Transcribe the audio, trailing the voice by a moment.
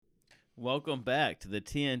Welcome back to the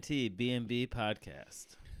TNT B&B podcast.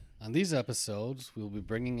 On these episodes, we'll be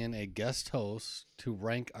bringing in a guest host to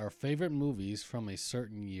rank our favorite movies from a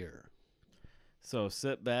certain year. So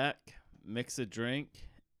sit back, mix a drink,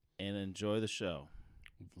 and enjoy the show.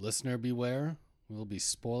 Listener beware, we'll be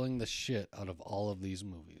spoiling the shit out of all of these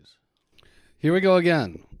movies. Here we go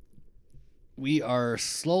again. We are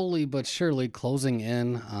slowly but surely closing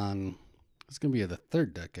in on, it's going to be the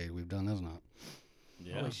third decade we've done, isn't it?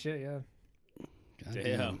 Yeah. Holy shit, yeah.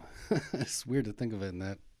 Goddamn. It's weird to think of it in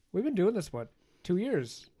that. We've been doing this, 2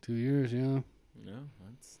 years? 2 years, yeah. No,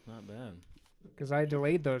 that's not bad. Because I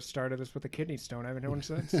delayed the start of this with a kidney stone. I haven't known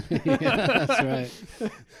since. Yeah, that's right.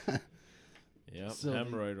 Yep, So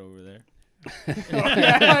hemorrhoid over there.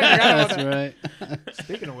 That's right.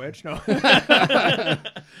 Speaking of which, no.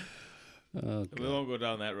 Okay. We won't go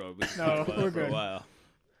down that road. We can No, talk about we're it for a good. while.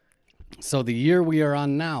 So the year we are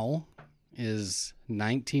on now is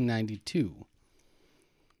 1992.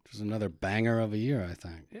 Which is another banger of a year, I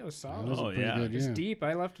think. It was It solid. was Oh, a pretty yeah. good It's year. deep.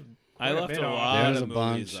 I left I left bit a off. lot There's of a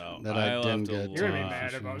movies bunch out. that I left didn't a get to. You're going to be lot.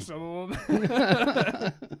 mad for about sure. some of them.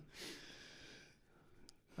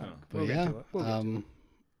 Huh. But We'll get yeah, to it. We'll get to it.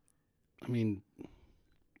 I mean,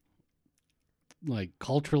 like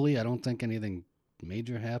culturally, I don't think anything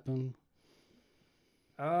major happened.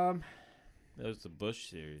 That was the Bush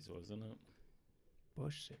series, wasn't it?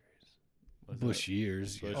 Bush series. Was Bush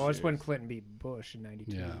years. Bush Oh, it's when years. Clinton beat Bush in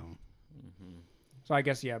 92. Yeah. Mm-hmm. So I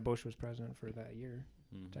guess, yeah, Bush was president for that year,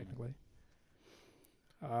 Mm-hmm. technically.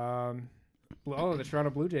 The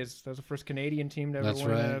Toronto Blue Jays. That was the first Canadian team to ever That's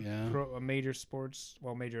win right, yeah. a major sports.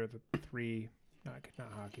 Well, major of the three, not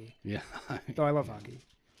hockey. Yeah. Though I love hockey.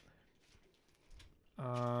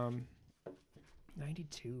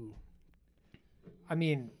 92. I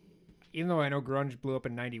mean, even though I know grunge blew up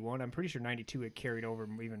in 91, I'm pretty sure 92 it carried over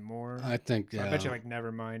even more. I think, So yeah. I bet you like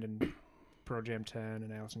Nevermind and Pearl Jam 10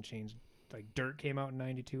 and Alice in Chains. Like Dirt came out in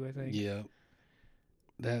 92, I think. Yeah.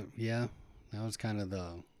 That was kind of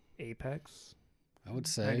the, Apex, I would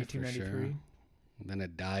say, 92, for 93. sure. Then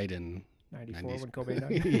it died in 94 90s. when Kobe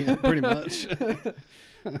died. Yeah, pretty much.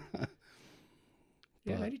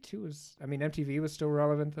 Yeah, But 92 was, I mean, MTV was still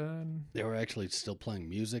relevant then. they were actually still playing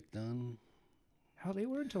music then. How they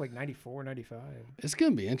were until like 94, 95. It's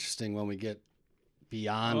going to be interesting when we get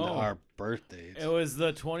beyond Oh. our birthdays. It was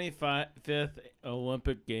the 25th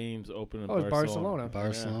Olympic Games open in Oh, it was Barcelona.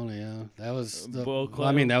 Barcelona, yeah. That was the, Bill well, I mean,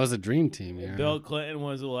 Clinton- that was a dream team, yeah. Bill Clinton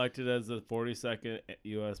was elected as the 42nd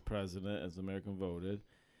U.S. president, as American voted,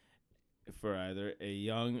 for either a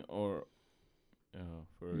young or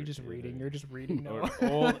for You're just either- reading. You're just reading now. or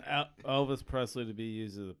old Elvis Presley to be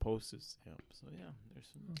used as a postage stamp. So yeah, there's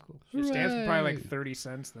Cool. Your stamps were probably like Hooray. 30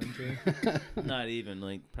 cents then, too. some, not even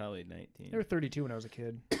like probably 19. They were 32 when I was a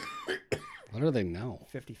kid. What are they now?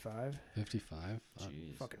 55. 55?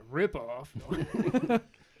 Jeez. Fucking rip off. Who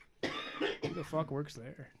the fuck works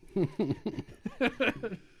there?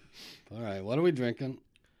 All right, what are we drinking?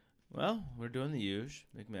 Well, we're doing the huge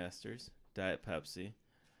McMaster's Diet Pepsi.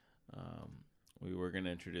 We were gonna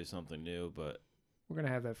introduce something new, but We're going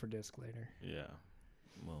to have that for disc later. yeah,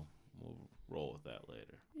 we'll roll with that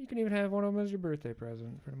later. You can even have one of them as your birthday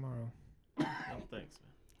present for tomorrow. Oh, thanks,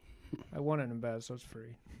 I won it in bed, so it's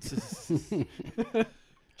free. man.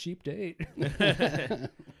 Cheap date.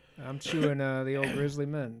 I'm chewing the old Grizzly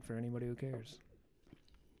Mint for anybody who cares.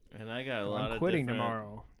 And I got a lot I'm of quitting different-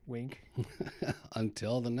 tomorrow. Wink.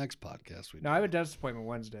 Until the next podcast we do. No, I have a dentist appointment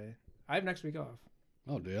Wednesday. I have next week off.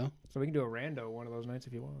 Oh, do you? So we can do a rando one of those nights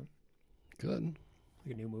if you want. Good.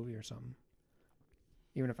 Like a new movie or something.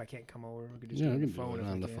 Even if I can't come over, we could just Yeah, do we it can on do the phone. it if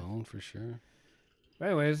on we the can. phone for sure. But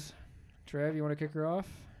anyways, Trev, you want to kick her off?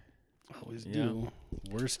 Always Yeah. do.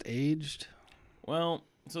 Worst aged? Well,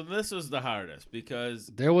 so this was the hardest because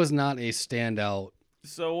There was not a standout.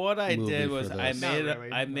 so what I Movie did for was I this. made Not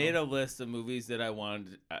really, I made no. a list of movies that I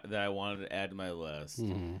wanted to add to my list.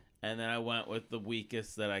 Mhm. And then I went with the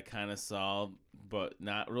weakest that I kind of saw, but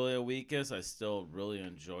not really a weakest. I still really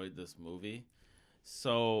enjoyed this movie.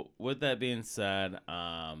 So, with that being said,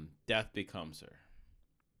 Death Becomes Her.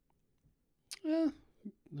 Yeah.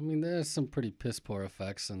 I mean, there's some pretty piss poor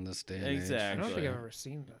effects in this day and age. I Exactly. don't think I've Sure. ever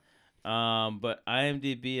seen that. But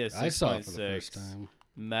IMDb is 6.6. I saw it for the first time.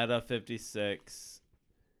 Meta 56.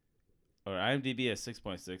 Or IMDb is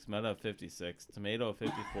 6.6. Meta 56. Tomato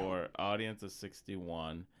 54. Audience is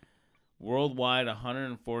 61. Worldwide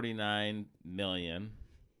 149 million.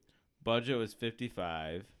 Budget was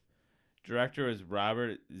 55. Director was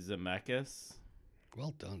Robert Zemeckis.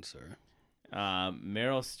 Well done, sir.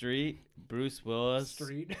 Meryl Streep, Bruce Willis.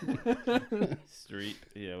 Street. Streep,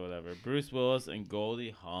 yeah, whatever. Bruce Willis and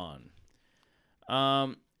Goldie Hawn.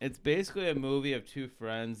 It's basically a movie of two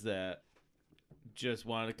friends that just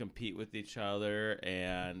want to compete with each other,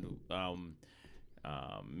 and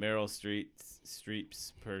Meryl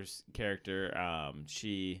Streep's character,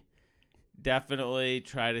 she definitely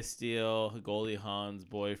tried to steal Goldie Hawn's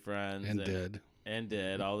boyfriends and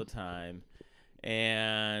did all the time.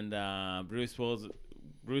 And Bruce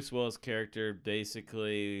Willis' character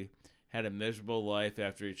basically had a miserable life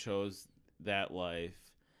after he chose that life,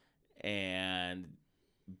 and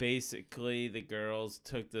basically the girls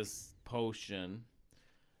took this potion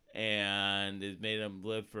and it made them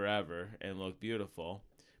live forever and look beautiful,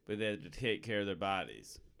 but they had to take care of their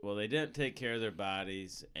bodies. Well, they didn't take care of their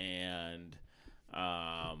bodies, and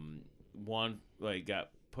one got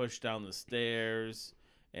pushed down the stairs,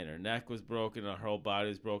 and her neck was broken, and her whole body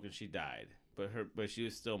was broken. She died, but she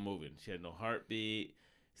was still moving. She had no heartbeat,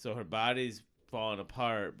 so her body's falling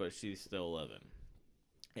apart, but she's still living.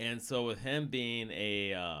 And so with him being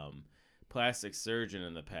a plastic surgeon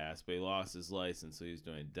in the past, but he lost his license, so he was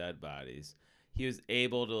doing dead bodies, he was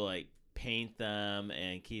able to paint them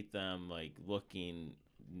and keep them looking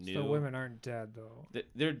new. So women aren't dead though.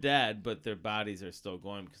 They're dead, but their bodies are still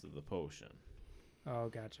going because of the potion. Oh,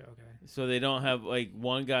 gotcha. Okay. So they don't have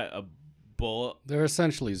one got a bullet. They're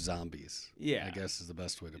essentially zombies. Yeah, I guess is the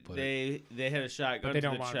best way to put it. They had a shotgun But they to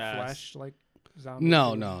don't the want chest. flesh like zombies.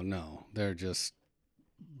 No. They're just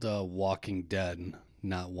the Walking Dead,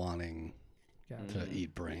 not wanting Gotcha. to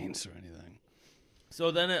eat brains or anything.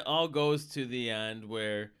 So then it all goes to the end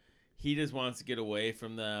where he just wants to get away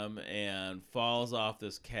from them and falls off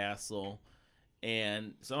this castle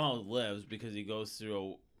and somehow lives because he goes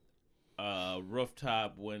through a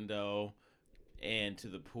rooftop window and to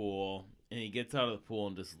the pool, and he gets out of the pool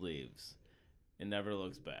and just leaves and never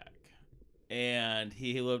looks back. And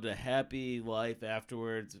he lived a happy life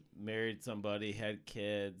afterwards, married somebody, had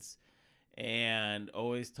kids, and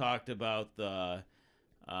always talked about the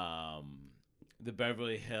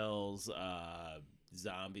Beverly Hills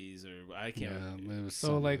zombies, or I can't remember. It was So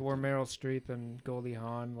something were Meryl Streep and Goldie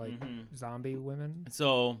Hawn zombie women?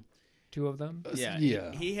 So Two of them?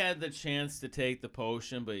 Yeah. He had the chance to take the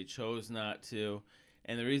potion, but he chose not to.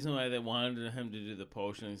 And the reason why they wanted him to do the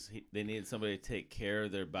potion is they needed somebody to take care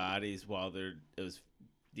of their bodies while it was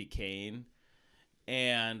decaying.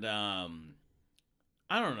 And I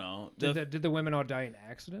don't know. Did the women all die in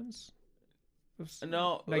accidents?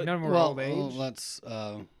 No, None of them were Well, old age? let's.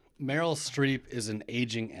 Meryl Streep is an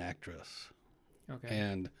aging actress, Okay.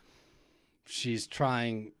 and she's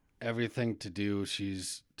trying everything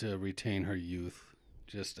to retain her youth,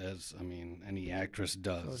 just as any actress So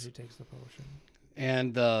does. she takes the potion.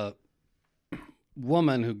 And the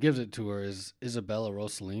woman who gives it to her is Isabella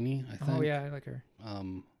Rossellini, I think. Oh, yeah, I like her.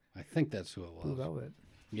 I think that's who it was. Blue Velvet.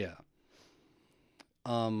 Yeah.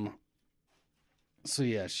 So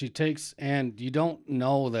yeah, she takes, and you don't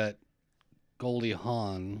know that Goldie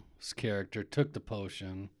Hawn's character took the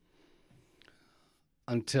potion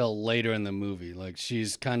until later in the movie. She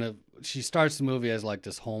starts the movie as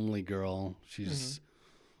this homely girl. She's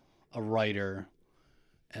a writer,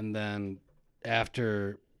 and then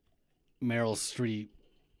after Meryl Streep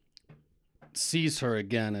sees her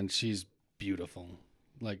again, and she's beautiful,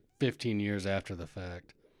 15 years after the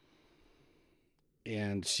fact.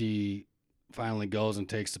 And she finally goes and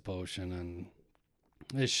takes the potion, and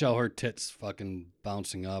they show her tits fucking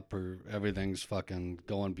bouncing up, or everything's fucking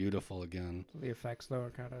going beautiful again. The effects, though,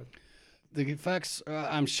 are kind of... The effects,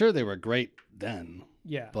 I'm sure they were great then,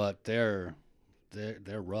 Yeah. but they're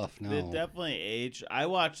rough now. They definitely aged. I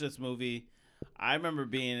watched this movie. I remember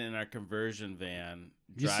being in our conversion van.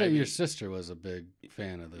 You said your sister was a big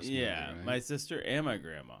fan of this movie, right? My sister and my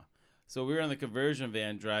grandma. So we were in the conversion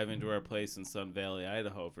van driving to our place in Sun Valley,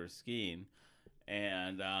 Idaho for skiing.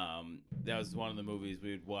 And that was one of the movies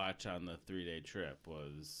we would watch on the 3-day trip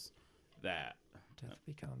was that. Death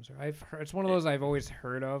Becomes Her. It's one of those I've always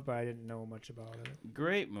heard of, but I didn't know much about it.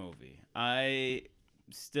 Great movie. I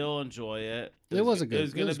still enjoy it. It was a good. It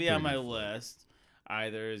was going to be on my pretty good. list.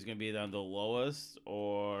 Either it was going to be on the lowest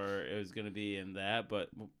or it was going to be in that. But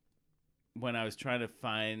when I was trying to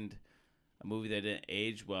find a movie that didn't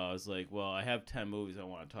age well, I was like, well, I have 10 movies I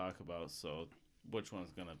want to talk about, so which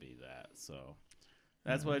one's going to be that? So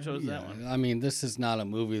that's why I chose that one. This is not a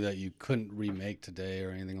movie that you couldn't remake today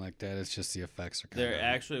or anything like that. It's just the effects are kind of There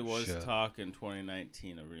actually was shit. talk in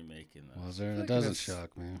 2019 of remaking this. Was there? I That think doesn't that's-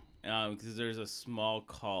 shock me. Because there's a small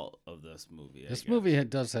cult of this movie. This movie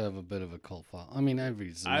does have a bit of a cult following. Every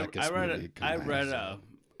I Zemeckis read movie I kinda read has a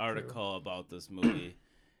article about this movie,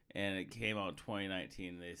 and it came out in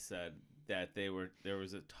 2019. They said that there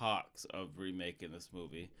was a talks of remaking this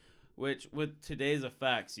movie, which with today's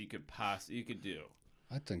effects you could do.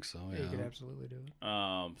 I think so. Yeah, you could Yeah. absolutely do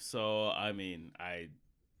it. So I mean, I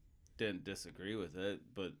didn't disagree with it,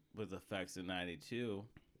 but with effects in '92,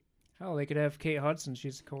 Hell, they could have Kate Hudson.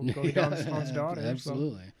 She's Goldie Hawn's daughter. So.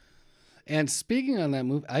 Absolutely. And speaking on that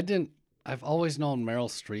movie, I've always known Meryl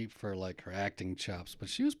Streep for like her acting chops, but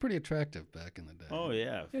she was pretty attractive back in the day. oh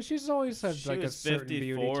yeah, Yeah, she's always had she like a was certain beauty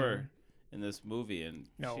to 54 her. in this movie, and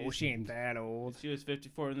No, she ain't that old. She was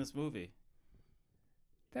 54 in this movie.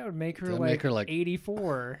 That would make her, That'd like, make her, like-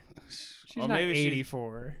 84. She's Or not maybe she's-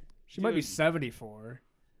 84. She might be Dude. 74.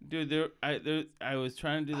 Dude, I was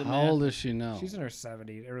trying to do the How math. old is she now? She's in her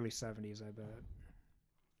 70s, early 70s, I bet.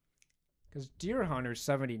 Because Deer Hunter's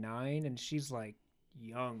 79, and she's like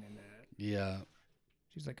young in that. Yeah.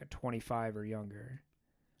 She's like a 25 or younger.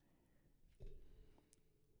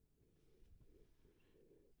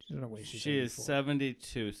 There's no way she's She is 84.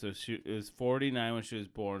 72, so she was 49 when she was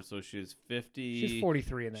born, so she was 50. She's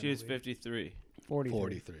 43 in that She was movie. 53. 43.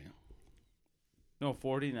 43. No,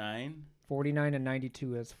 49. 49 and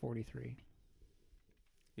 92 is 43.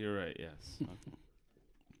 You're right. Yes. Okay.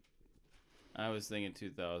 I was thinking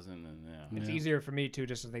 2000, and yeah. It's Yeah. easier for me, too,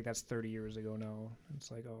 just to think that's 30 years ago now.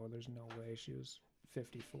 It's like, oh, there's no way she was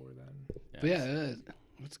 54 then. But yeah,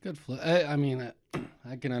 it's good. I mean,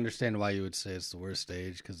 I can understand why you would say it's the worst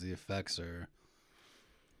age because the effects are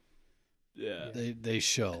Yeah. they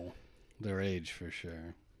show their age for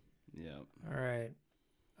sure. Yep. All right.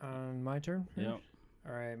 My turn? Yep.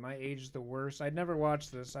 All right. My age is the worst. I'd never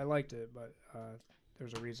watched this. I liked it, but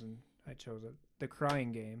there's a reason I chose it. The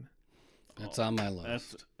Crying Game. It's on my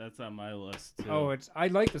list. That's on my list too. Oh, I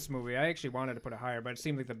like this movie. I actually wanted to put it higher, but it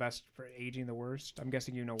seemed like the best for aging the worst. I'm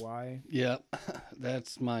guessing you know why. Yeah,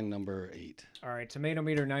 that's my number 8. All right. Tomato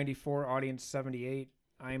meter 94, audience 78,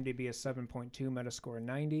 IMDb a 7.2, Metascore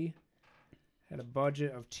 90. Had a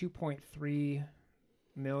budget of 2.3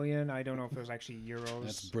 million. I don't know if it was actually euros.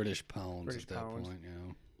 That's British pounds British at that pounds. point,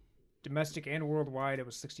 yeah. Domestic and worldwide, it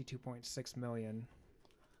was 62.6 million.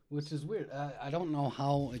 Which is weird. I don't know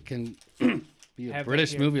how it can be a Have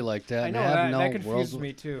British that- movie like that. I and know have that, no that confuses world-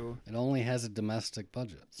 me too. It only has a domestic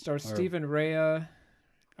budget. Stars Or- Stephen Rea,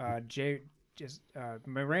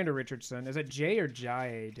 Miranda Richardson. Is it Jay or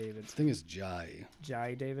Jai I Davidson? think it's Jai.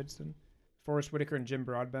 Jai Davidson. Forrest Whitaker and Jim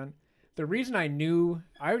Broadbent. The reason I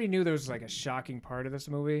already knew there was like a shocking part of this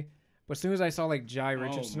movie, but as soon as I saw like Jai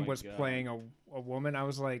Richardson my was God. playing a woman, I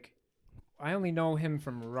was like, I only know him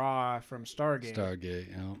from Raw, from Stargate. Stargate,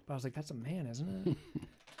 yeah. But I was like, that's a man, isn't it?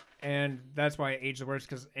 And that's why it aged the worst,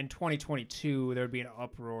 because in 2022, there would be an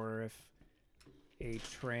uproar if a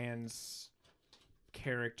trans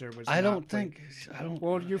character was I not don't played- think. I don't.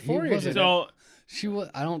 Well, he Euphoria wasn't- did it. So She was.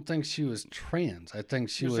 I don't think she was trans. I think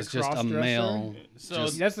she Just a was just a cross-dresser? male. So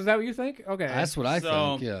just- Is that what you think? Okay. that's what I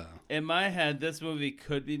So- think. Yeah. in my head, this movie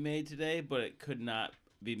could be made today, but it could not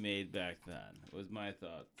be made back then. Was my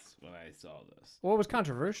thoughts when I saw this. Well, it was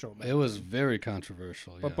controversial. It was very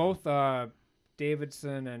controversial. But yeah. both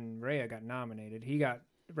Davidson and Rhea got nominated.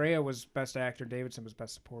 Rhea was Best Actor, Davidson was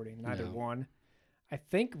Best Supporting. Neither Yeah. won. I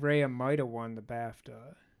think Rhea might have won the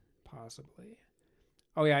BAFTA, possibly.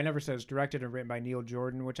 Oh yeah, I never said it was directed and written by Neil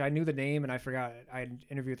Jordan, which I knew the name and I forgot. I had an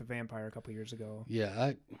interview with the Vampire a couple years ago, Yeah,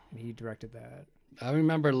 and he directed that. I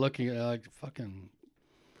remember looking at like fucking.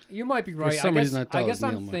 You might be right. some reason I thought I it guess was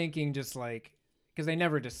I'm Neil Mar- thinking just like because they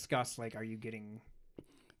never discuss like, are you getting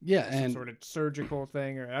Yeah, some and sort of surgical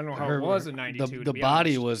thing, or I don't know how her- it was in '92. The to be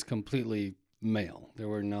body honest. was completely male. There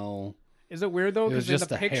were no. Is it weird though? It was Because in just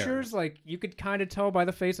the the hair. pictures, like you could kind of tell by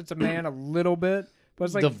the face it's a man a little bit, but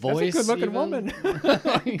it's like The that's voice a good-looking even? woman.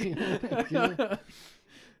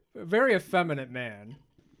 Very effeminate man.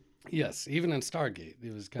 Yes, even in Stargate,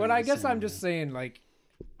 it was. Kind But of I the guess same I'm just way. saying, like,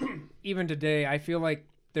 even today, I feel like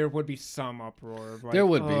there would be some uproar. Of like, There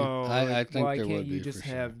would be. oh, I like, think why there can't would you be, just for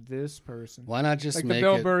sure. have this person? Why not just Like the make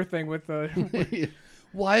Bill it? Burr thing with the.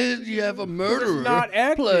 Why did you have a murderer not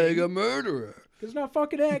acting. playing a murderer? It's not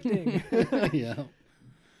fucking acting. Yeah,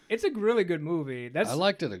 It's a really good movie. I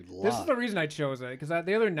liked it a lot. This is the reason I chose it, because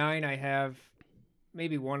the other 9 I have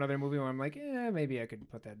maybe one other movie where I'm like, maybe I could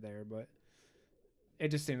put that there, but it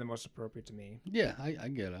just seemed the most appropriate to me. Yeah, I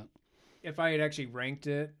get it. If I had actually ranked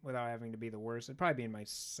it without having to be the worst, it'd probably be in my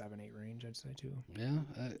 7-8 range, I'd say too. Yeah,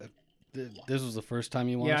 this was the first time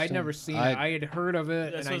you watched Yeah, it. I'd never seen it. I had heard of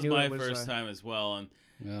it, This and I was knew my it was first time as well, and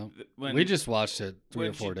Yeah, when we just watched it 3 or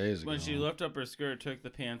when 4 days ago. When she lifted up her skirt, took the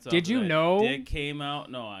pants off. Did you that know? Dick came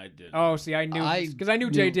out? No, I didn't. Oh, see, I knew I because I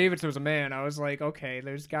knew Jay knew- Davidson was a man. I was like, okay,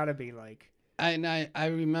 there's got to be like. I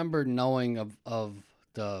remember knowing of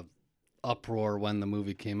the uproar when the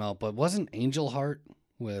movie came out, but wasn't Angel Heart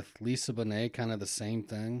with Lisa Bonet kind of the same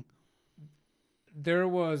thing? There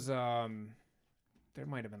was there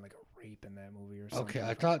might have been like a rape in that movie or something. Okay,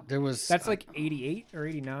 I thought there was. That's like 88 or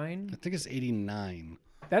 89. I think it's 89.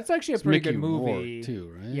 That's actually a It's pretty Mickey good movie. Rourke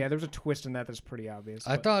too, right? Yeah, there's a twist in that that's pretty obvious.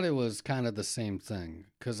 I but thought it was kind of the same thing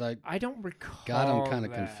because I I don't recall. got him kind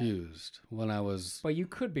of that. confused when I was. But you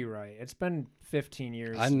could be right. It's been 15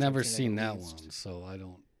 years. I've since never I've it seen that released. one, so I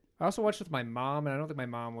don't. I also watched with my mom, and I don't think my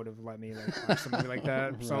mom would have let me like watch something like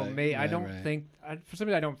that. So Right, I don't right. think for some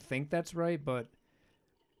reason I don't think that's right. But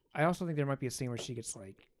I also think there might be a scene where she gets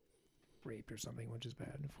like raped or something, which is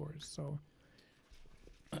bad for us. So,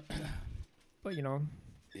 but you know,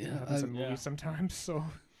 it Yeah, happens in yeah. movies sometimes. So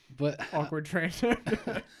but awkward transit.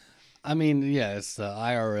 I mean, yeah, it's the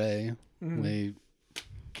IRA. Mhm. They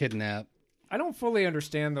kidnap. I don't fully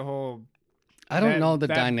understand the whole. I don't that- know the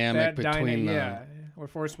that- dynamic that between the. yeah, where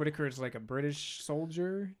Forrest Whitaker is like a British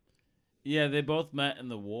soldier. Yeah, they both met in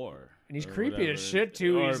the war. And he's or creepy whatever. as shit,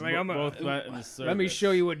 too. Or He's like, I'm a- both met in the service. Let me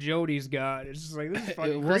show you what Jody's got. It's just like this is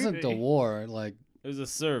fucking It wasn't the creepy. war. Like It was a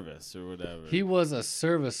service or whatever. he was a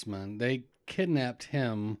serviceman. They kidnapped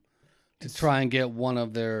him to try and get one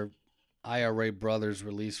of their IRA brothers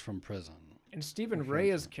released from prison. And Stephen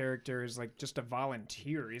Rea's character is like just a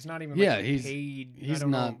volunteer. He's not even Yeah, like he's- paid. I He's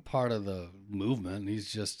don't not know. part of the movement.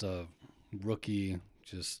 He's just a rookie.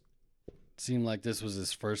 Just seemed like this was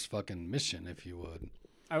his first fucking mission, if you would.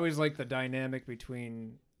 I always like the dynamic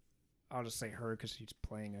between. I'll just say her because she's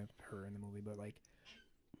playing her in the movie, but like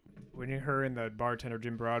when you're her and the bartender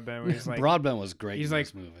Jim Broadbent, where he's like, Broadbent was great he's in like-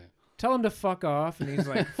 this movie. "Tell him to fuck off," and he's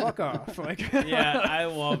like, "Fuck off!" Like, Yeah, I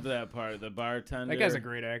love that part. The bartender. that guy's a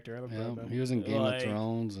great actor. I love Yeah, Broadbent. he was in Game Like- of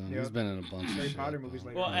Thrones, and he's Yep. been in a bunch of Harry shit, Potter but- movies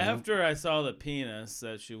later. Well, Yeah. after I saw the penis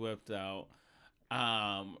that she whipped out,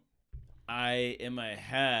 I in my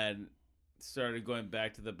head started going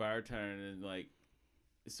back to the bartender and like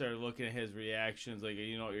started looking at his reactions, like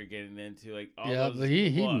you know what you're getting into, like all Yeah, those but he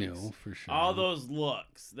looks. knew for sure. All those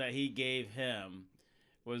looks that he gave him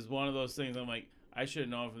was one of those things. I'm like, I should have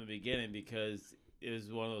known from the beginning because it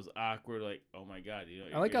was one of those awkward, like, oh my god, you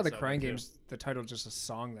know. I like how the Crying Crying Games, the title is just a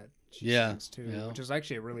song that she Yeah, sings too, yeah. which is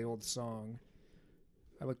actually a really old song.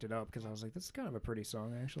 I looked it up because I was like, this is kind of a pretty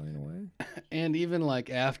song, actually, in a way. And even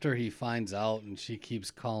like after he finds out, and she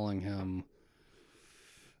keeps calling him.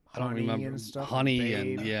 I don't Honey remember and stuff, honey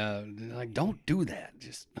and babe. yeah, like don't do that.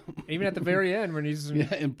 Just Even at the very end when he's in,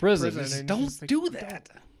 yeah, in prison, prison, just and don't just like, do don't. that.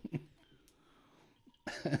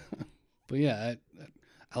 But yeah,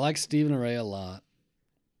 I like Stephen Ray a lot.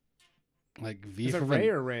 Like V is it for Ray Ven-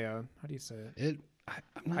 or Rhea? How do you say it? I'm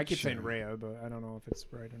not I keep saying sure. Rhea, but I don't know if it's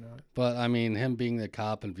right or not. But I mean, him being the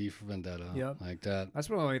cop in V for Vendetta, Yep. like that. That's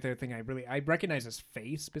the only other thing I recognize his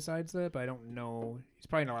face besides that, but I don't know. He's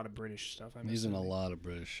probably in a lot of British stuff. He's in a assuming. lot of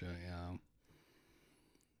British shit. Yeah,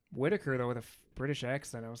 Whitaker though with a British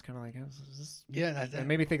accent, I was kind of like, is this? yeah. It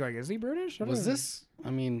made me think like, is he British? I don't Was know. this? I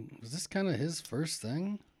mean, was this kind of his first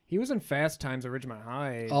thing? He was in Fast Times at Ridgemont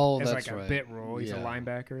High. Oh, as that's like a right. bit role. He's a Yeah.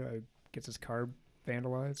 linebacker that gets his car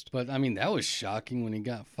vandalized. But I mean, that was shocking when he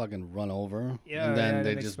got fucking run over. Yeah, and then yeah, I they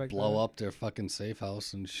didn't just expect blow that. up their fucking safe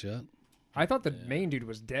house and shit. I thought the Yeah. main dude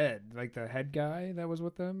was dead, like the head guy that was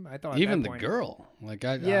with them. I thought at Even that the point- girl, like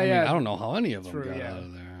I Yeah, mean, yeah. I don't know how any of them True, got yeah. out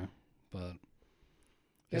of there, but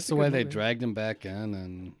That's it's a the way good they movie. dragged him back in,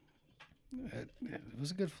 and it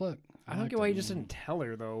was a good flick. I don't liked get why it. he just didn't tell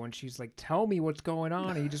her though when she's like, "Tell me what's going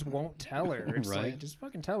on," and he just won't tell her. It's Right. like, just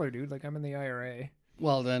fucking tell her, dude. Like I'm in the IRA.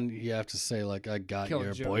 Well, then you have to say like, I got Killed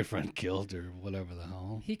your Joe. boyfriend killed or whatever the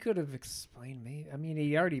hell. He could have explained me. I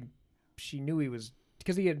mean, she knew he was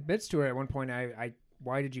because he admits to her at one point.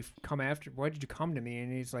 Why did you come after? Why did you come to me?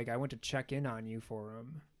 And he's like, I went to check in on you for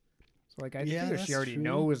him. So like, I Yeah, figure she that's already true.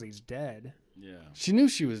 knows he's dead. Yeah. She knew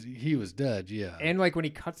he was dead. Yeah, And like when he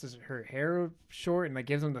cuts her hair short and like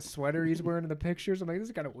gives him the sweater he's wearing in the pictures, I'm like, this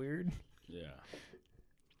is kind of weird. Yeah.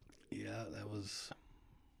 yeah, that was.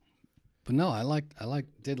 But no,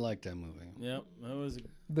 did like that movie. Yep. That was.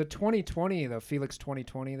 The 2020, the Felix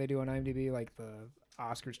 2020, they do on IMDb, like the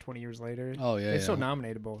Oscars 20 years later. Oh yeah, They yeah. still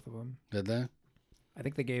nominated both of them. Did they? I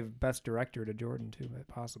think they gave Best Director to Jordan too,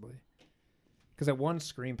 possibly. Because it won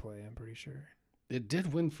Screenplay, I'm pretty sure. It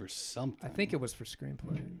did win for something. I think it was for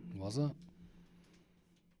Screenplay. Was it?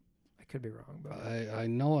 I could be wrong, but I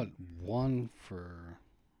know it won for.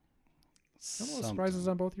 I'm a little surprised it's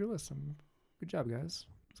on both your lists. Good job, guys.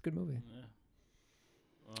 It's a good movie.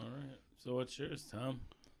 Yeah. All right. So what's yours, Tom?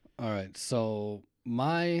 All right, so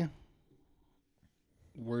my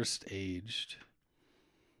worst aged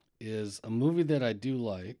is a movie that I do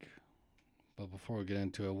like, but before we get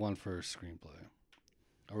into it, one for screenplay,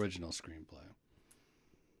 original screenplay.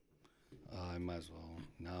 I might as well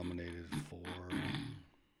nominated for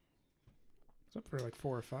It's up for like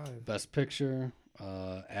 4 or 5. Best Picture,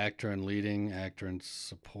 actor in leading, actor in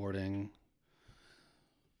supporting,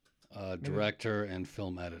 director, and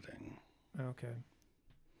film editing. Okay.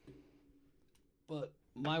 But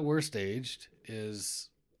my worst aged is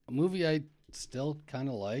a movie I still kind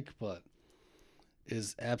of like, but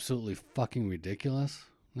is absolutely fucking ridiculous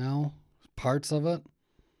now. Parts of it.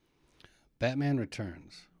 Batman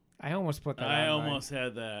Returns. I almost put that. I on almost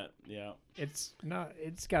had that. Yeah. It's not.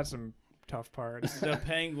 It's got some tough parts. The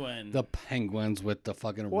Penguin. The penguins with the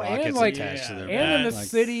fucking Well, rockets and, like- attached to their And in the back. Like,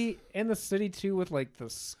 city, too, with like the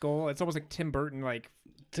skull. It's almost like Tim Burton, like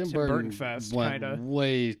Tim Tim Burton Burton fest, went kinda.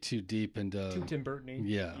 way too deep into too Tim Burton-y.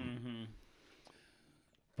 yeah. hmm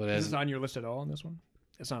But Is as this on your list at all on this one?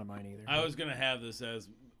 It's not on mine either. I was gonna have this as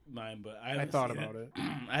mine, but I thought about it.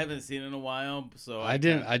 I haven't seen it in a while, so I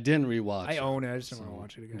didn't rewatch. I it, own it. I just don't so, want to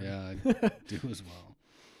watch it again. Yeah, I do as well.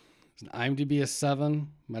 It's an IMDb of 7,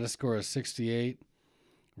 Metascore of 68,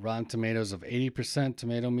 Rotten Tomatoes of 80%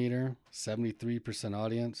 tomato meter, 73%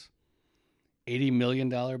 audience, $80 million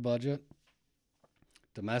budget.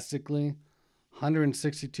 Domestically,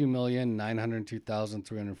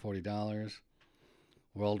 $162,902,340.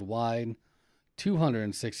 Worldwide,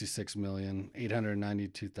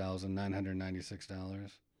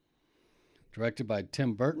 $266,892,996. Directed by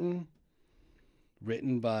Tim Burton.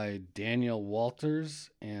 Written by Daniel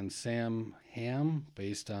Walters and Sam Hamm,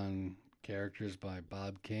 based on characters by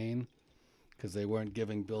Bob Kane, because they weren't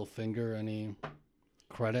giving Bill Finger any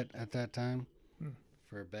credit at that time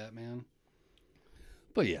for Batman.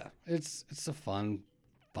 But yeah, it's a fine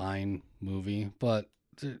movie, but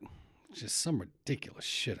there's just some ridiculous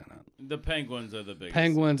shit in it. The Penguins are the biggest.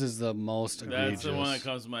 Penguins is the most egregious. That's the one that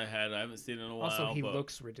comes to my head. I haven't seen it in a while. Also, he but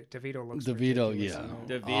looks DeVito looks DeVito, ridiculous yeah.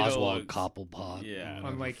 in it. DeVito Oswald looks- Cobblepot. yeah. whatever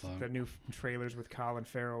Unlike fuck. the new trailers with Colin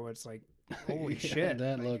Farrell, it's like, holy Yeah, shit.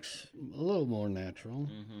 that Like, looks a little more natural.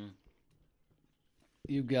 hmm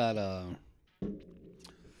You got oh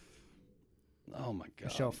my god,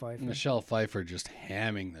 Michelle Pfeiffer. Michelle Pfeiffer just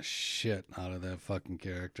hamming the shit out of that fucking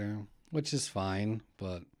character, which is fine.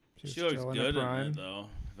 But she's She looks still in good her in prime. it, though,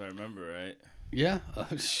 if I remember right. yeah,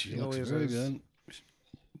 she looks always very is. good.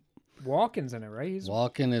 Walken's in it, right? He's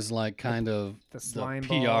Walken is like kind of the the slime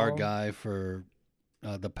PR ball. guy for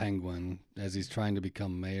the Penguin as he's trying to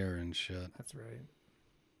become mayor and shit. That's right.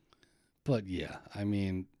 But yeah, I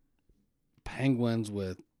mean, penguins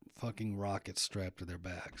with fucking rockets strapped to their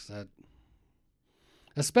backs. That,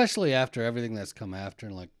 especially after everything that's come after,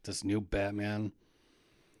 like this new Batman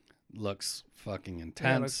looks fucking Yeah, it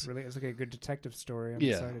intense. looks really. It's like a good detective story. I'm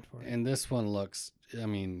Yeah, excited for it. and this one looks, I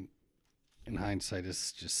mean, in hindsight,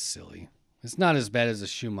 it's just silly. It's not as bad as the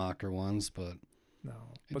Schumacher ones, but No,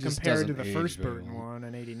 it but just compared to doesn't the age first very Burton well. one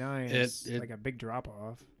in '89, It- it's it- like a big drop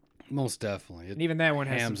off. most definitely. And even that one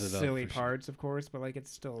has some hams it up silly for sure. parts, of course, but like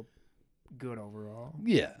it's still good overall.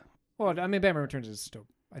 Yeah, Well, I mean, Batman Returns is still.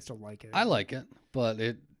 I still like it. I like it, but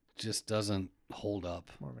it just doesn't hold up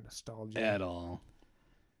More of a nostalgia. at all.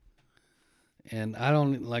 And I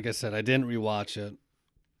don't, like I said, I didn't rewatch it.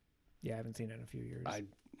 Yeah, I haven't seen it in a few years.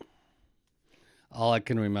 All I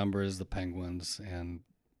can remember is the Penguins and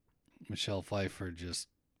Michelle Pfeiffer just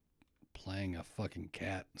playing a fucking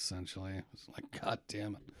cat, essentially. It's like, God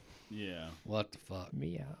damn it. Yeah. What the fuck?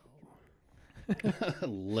 Meow.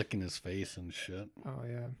 Licking his face and shit. Oh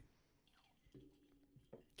yeah.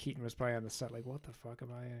 Keaton was probably on the set like, what the fuck am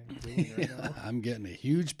I doing right now? I'm getting a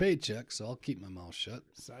huge paycheck, so I'll keep my mouth shut.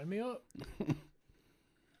 Sign me up.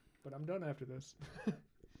 But I'm done after this.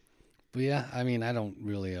 But yeah, I mean, I don't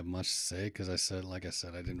really have much to say because like I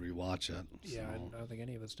said, I didn't rewatch it. Yeah, I so. don't think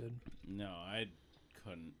any of us did. No, I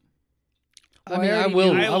couldn't. I Well, mean, I I already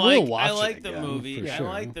will. knew- I will watch I like it the again, movie. for I sure.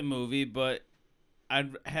 like the movie, but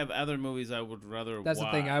I'd have other movies I would rather That's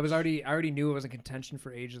watch. the thing. I already knew it was in contention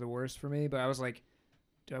for Age of the Worst for me, but I was like,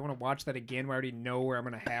 do I want to watch that again where I already know where I'm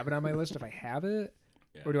going to have it on my list if I have it?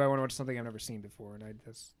 Yeah. Or do I want to watch something I've never seen before? And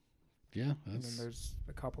Yeah, and then that's, there's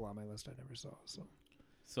a couple on my list I never saw.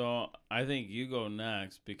 So I think you go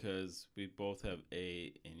next because we both have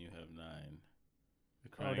 8 and you have 9. The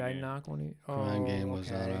Oh, Crying did I Game. knock one? Crying Game was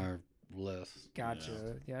on okay. our list.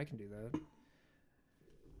 Gotcha. Yeah, I can do that.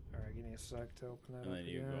 All right, give me a sec to open that And up then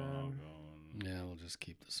you go, again. I'll go. Yeah, we'll just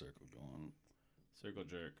keep the circle going. Circle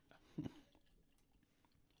jerk.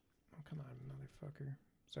 Oh, come on, motherfucker.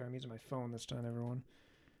 Sorry, I'm using my phone this time, everyone.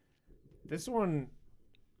 This one,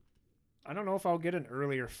 I don't know if I'll get an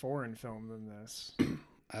earlier foreign film than this.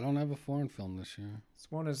 I don't have a foreign film this year. This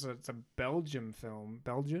one it's a Belgian film,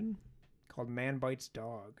 called Man Bites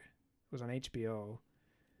Dog. It was on HBO.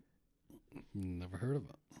 Never heard of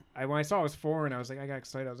it. When I saw it was foreign, I was like, I got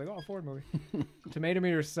excited. I was like, oh, foreign movie. Tomato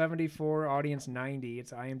meter 74, audience 90.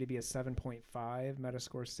 It's IMDb a 7.5,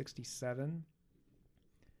 Metascore 67.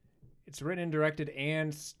 It's written and directed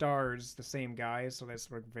and stars the same guys, so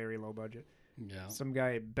that's like very low budget. Yeah. Some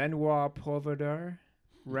guy, Benoit Poivre,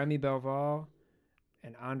 Remy Belval,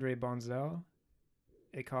 and Andre Bonzel.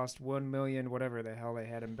 It cost $1 million, whatever the hell they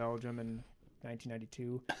had in Belgium in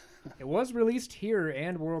 1992. It was released here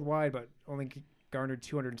and worldwide, but only garnered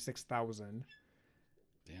 206,000.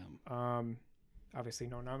 Damn. Obviously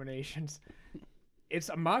no nominations. It's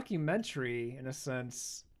a mockumentary in a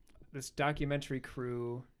sense. This documentary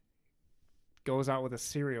crew goes out with a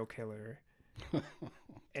serial killer,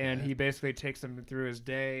 and he basically takes them through his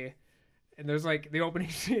day. And there's like the opening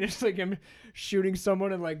scene is like him shooting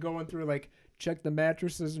someone and like going through like check the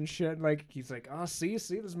mattresses and shit. And, like he's like, oh, see,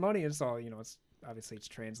 there's money. It's all, it's obviously it's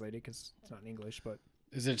translated because it's not in English, but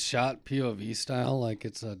is it shot POV style? Like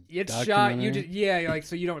it's a shot. Like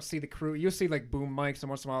so you don't see the crew. You'll see like boom mics, and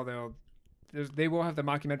once in a while they will have the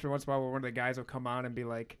mockumentary once in a while where one of the guys will come on and be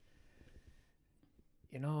like,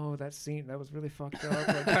 that scene that was really fucked up.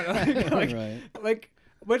 Like, kinda right. Like,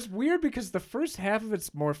 but it's weird because the first half of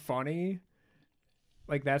it's more funny.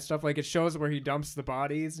 Like that stuff, like it shows where he dumps the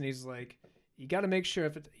bodies, and he's like, you got to make sure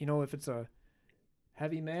if it's a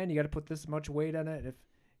heavy man, you got to put this much weight on it.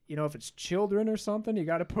 If it's children or something, you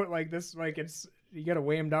got to put like this, like you got to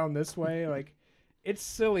weigh him down this way. Like, it's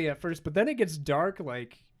silly at first, but then it gets dark,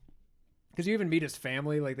 like, because you even meet his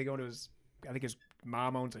family. Like, they go to I think his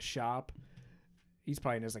mom owns a shop. He's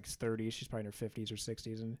probably in his like 30s. She's probably in her 50s or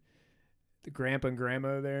 60s, and the grandpa and grandma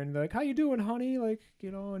are there, and they're like, "How you doing, honey?" Like,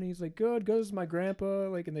 and he's like, "Good, good as my grandpa."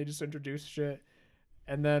 Like, and they just introduce shit,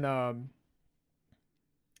 and then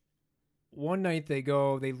one night they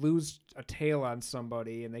lose a tail on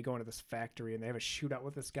somebody, and they go into this factory, and they have a shootout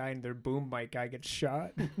with this guy, and their boom mic guy gets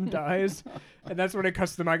shot and dies. And that's when it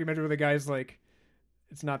cuts to the documentary where the guy's like,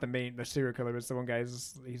 it's not the serial killer, but it's the one guy,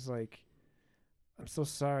 he's like, "I'm so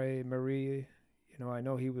sorry, Marie. I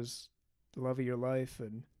know he was the love of your life,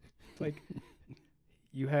 and like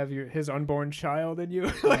you have his unborn child in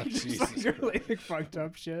you." Like, just like really like, fucked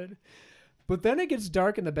up shit. But then it gets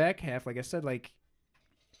dark in the back half. Like I said, like,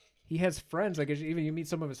 he has friends. Like, even you meet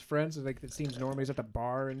some of his friends. Like, it seems normal. He's at the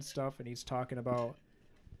bar and stuff, and he's talking about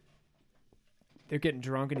they're getting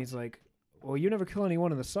drunk, and he's like, "Well, you never kill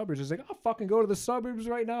anyone in the suburbs." He's like, "I'll fucking go to the suburbs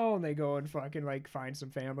right now," and they go and fucking like find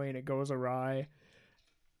some family, and it goes awry.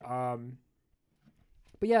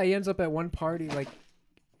 But yeah, he ends up at one party, like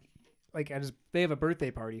they have a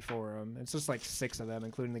birthday party for him. It's just like 6 of them,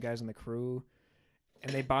 including the guys in the crew.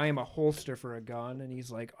 And they buy him a holster for a gun, and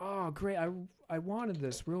he's like, "Oh, great, I wanted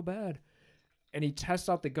this real bad." And he tests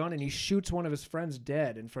out the gun, and he shoots one of his friends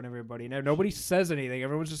dead in front of everybody. Now, nobody says anything.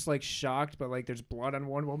 Everyone's just like shocked, but like there's blood on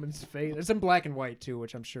one woman's face. It's in black and white too,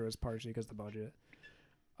 which I'm sure is partially because of the budget.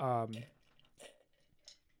 And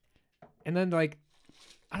then like,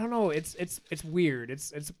 I don't know, it's weird.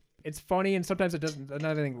 It's funny, and sometimes it doesn't. Not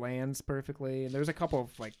everything lands perfectly. And there's a couple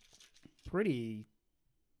of like pretty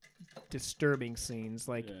disturbing scenes.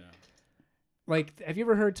 Like have you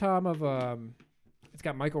ever heard, Tom, of it's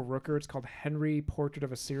got Michael Rooker. It's called Henry, Portrait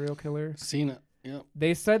of a Serial Killer. Seen it. Yep.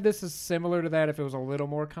 They said this is similar to that if it was a little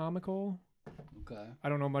more comical. Okay. I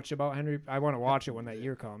don't know much about Henry. I want to watch it when that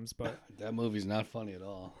year comes, but that movie's not funny at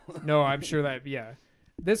all. No, I'm sure that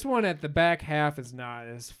This one at the back half is not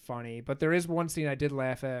as funny, but there is one scene I did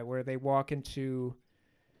laugh at where they walk into,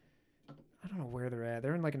 I don't know where they're at.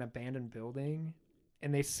 They're in like an abandoned building,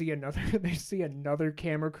 and they see another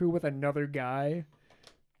camera crew with another guy.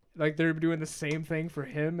 Like they're doing the same thing for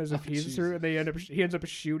him as if he's her, and he ends up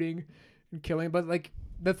shooting and killing. But like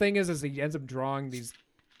the thing is he ends up drawing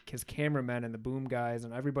his cameramen and the boom guys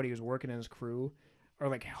and everybody who's working in his crew are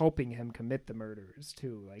like helping him commit the murders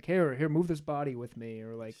too. Like, here, move this body with me,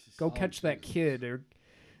 or like go catch that kid, or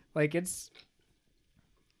like it's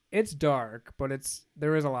dark, but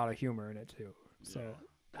there is a lot of humor in it too. So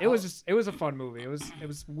it was a fun movie. It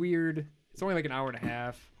was weird. It's only like an hour and a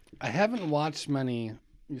half. I haven't watched many.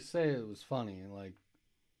 You say it was funny, like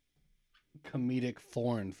comedic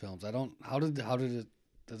foreign films. I don't. How did it?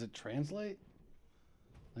 Does it translate?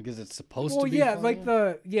 Like, is it supposed to be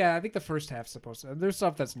funny? I think the first half's supposed to. There's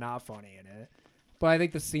stuff that's not funny in it. But I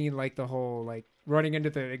think the scene, like the whole, like, running into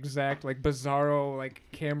the exact, like, bizarro, like,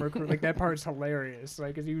 camera crew, like, that part's hilarious.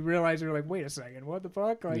 Like, as you realize, you're like, wait a second, what the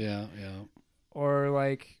fuck? Like, yeah. Or,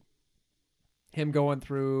 like, him going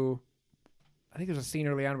through, I think there's a scene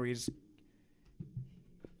early on where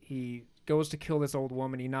he goes to kill this old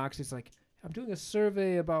woman. He knocks, he's like, I'm doing a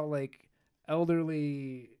survey about, like,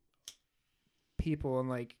 elderly people, and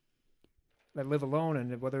like that live alone,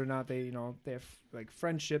 and whether or not they, they have like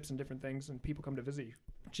friendships and different things, and people come to visit.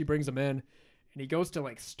 She brings him in, and he goes to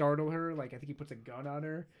like startle her, like I think he puts a gun on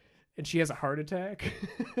her, and she has a heart attack.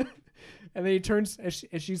 And then he turns, and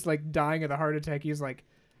she's like dying of the heart attack. He's like,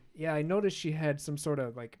 "Yeah, I noticed she had some sort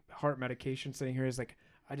of like heart medication sitting here." He's like,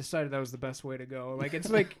 "I decided that was the best way to go." Like it's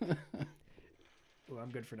like, well, I'm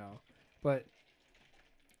good for now, but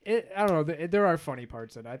I don't know. There are funny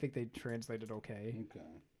parts in it. I think they translated okay. Okay.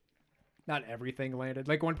 Not everything landed.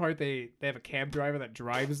 Like one part, they have a cab driver that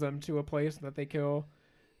drives them to a place that they kill,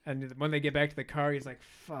 and when they get back to the car, he's like,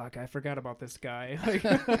 "Fuck, I forgot about this guy." Like,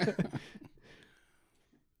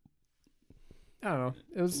 I don't know.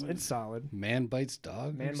 It's solid. Man bites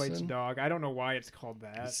dog. Man you bites said? dog. I don't know why it's called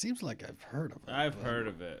that. It seems like I've heard of it. I've but- heard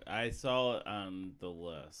of it. I saw it on the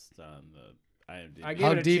list on the IMDb. I gave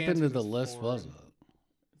How it a deep chance into 'cause the it's list foreign. was it?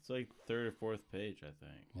 It's like third or fourth page, I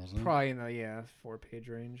think. Was it? Probably in the 4-page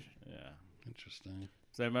range. Yeah. Interesting.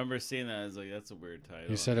 So I remember seeing that. I was like, that's a weird title.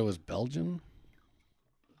 You said it was Belgian?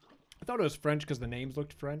 I thought it was French because the names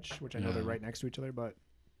looked French, which I know they're Yeah. right next to each other. But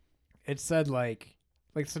it said like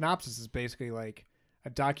synopsis is basically like a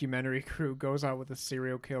documentary crew goes out with a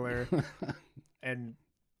serial killer, and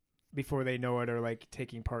before they know it, are like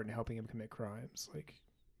taking part in helping him commit crimes. Like,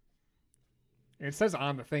 and it says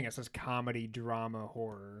on the thing, it says comedy, drama,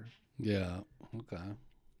 horror. Yeah. Okay.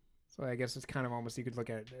 So I guess it's kind of almost, you could look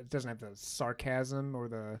at it. It doesn't have the sarcasm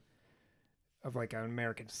or of like an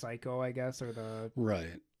American Psycho, I guess, or the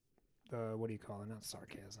Right. what do you call it? Not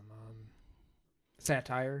sarcasm.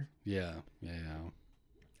 Satire. Yeah.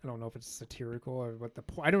 I don't know if it's satirical or what the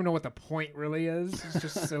I don't know what the point really is. It's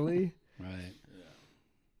just silly. Right. Yeah.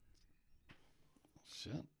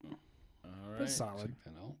 Shit. All right. But solid. Check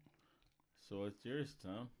that out. So what's yours,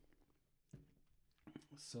 Tom?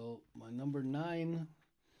 So my number 9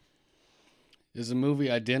 is a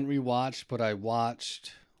movie I didn't rewatch, but I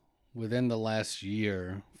watched within the last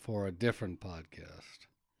year for a different podcast.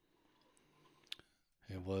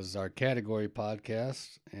 It was our category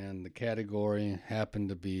podcast, and the category happened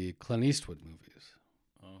to be Clint Eastwood movies.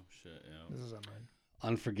 Oh shit, yeah. This is on mine.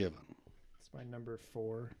 Unforgiven. It's my number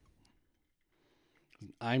 4.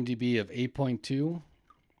 IMDb of 8.2,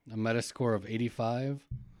 a Metascore of 85,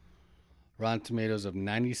 Rotten Tomatoes of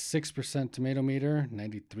 96% tomato meter,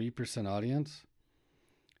 93% audience.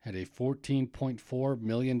 Had a $14.4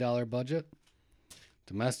 million budget.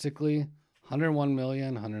 Domestically,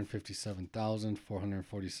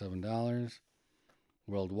 $101,157,447.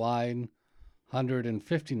 Worldwide,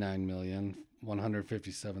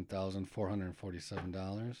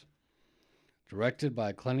 $159,157,447. Directed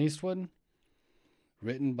by Clint Eastwood.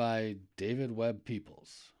 Written by David Webb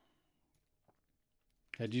Peoples.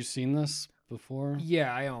 Had you seen this before?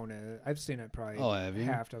 Yeah, I own it. I've seen it probably Oh, have you?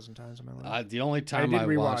 half dozen times in my life. The only time did I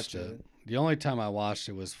rewatch watched it. it. The only time I watched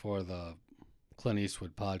it was for the Clint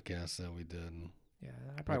Eastwood podcast that we did Yeah,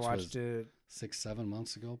 I probably which watched it. 6-7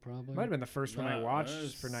 months ago, probably. Might have been the first one I No, watched it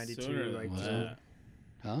was for 92. sooner than Like, Was so- that.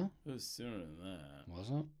 Huh? It was sooner than that. Was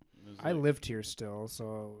it? It was I like- lived here still,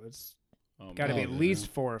 so it's oh, got to be Oh, at yeah. least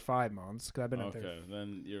 4 or 5 months because I've been up there. Okay,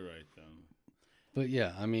 then you're right then. But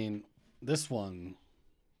yeah, I mean, this one,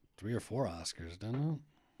 3 or 4 Oscars, didn't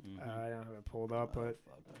it? Mhm. I don't have it pulled up, but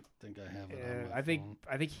Fuck, I think I have it on my I think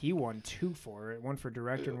phone. he won 2 for it. One for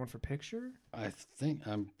director and one for picture.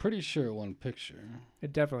 I'm pretty sure it won picture.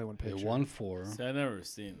 It definitely won picture. It won 4. See, I never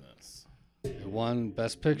seen this. It won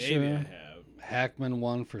Best Picture. Maybe I have. Hackman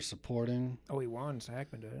won for supporting. Oh, he won. So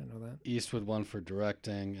Hackman did. I didn't know that. Eastwood won for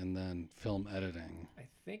directing, and then film editing. I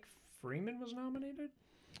think Freeman was nominated.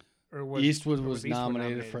 Or was Eastwood or was Eastwood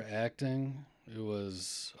nominated for acting. It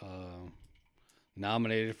was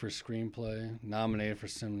nominated for screenplay, nominated for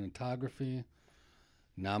cinematography,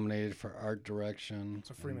 nominated for art direction.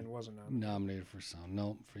 So and Freeman wasn't nominated. nominated for sound.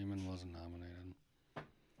 Nope, Freeman wasn't nominated.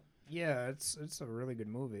 Yeah, it's a really good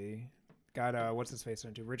movie. Got what's his face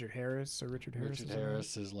into Richard Harris or Richard Harris. Richard is in it?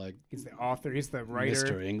 Harris is like He's the author. He's the writer.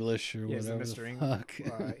 Mr. English or Yeah, he's the whatever. Mr.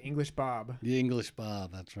 Fuck. English Bob. The English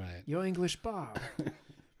Bob, that's right. Yo, English Bob.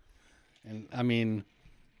 And I mean,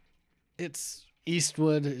 it's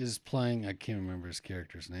Eastwood is playing. I can't remember his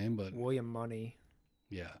character's name, but William Money.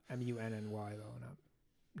 yeah, Munny though,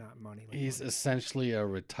 not money. Like he's money. essentially a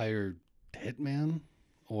retired hitman,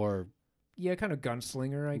 or Yeah, kind of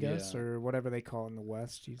gunslinger, I guess, Yeah. or whatever they call it in the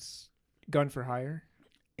West. He's gun for hire.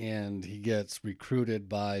 and he gets recruited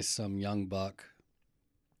by some young buck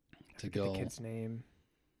I to forget go. the kid's name.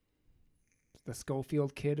 The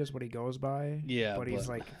Schofield kid is what he goes by. Yeah, but he's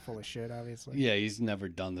like full of shit, obviously. yeah, he's never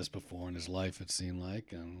done this before in his life. It seemed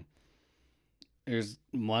like, and there's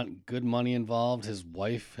good money involved. His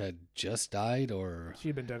wife had just died, or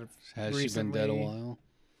She'd been dead. has she been dead a recently. while?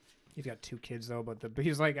 He's got 2 kids though, but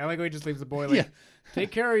he's like, I like how he just leaves the boy like, Yeah. take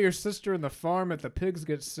care of your sister in the farm. If the pigs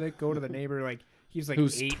get sick, go to the neighbor. Like he's like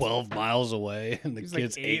Who's 8. 12 miles away, and the He's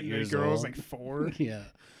kid's like 8 and years the girl's old. like 4. Yeah.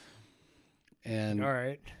 And All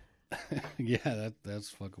right, yeah, that's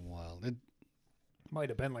fucking wild. might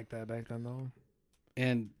have been like that back then though.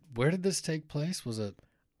 And where did this take place? Was it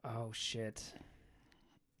Oh shit,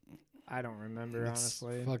 I don't remember it's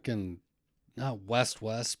honestly. fucking not west,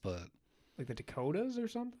 but Like the Dakotas or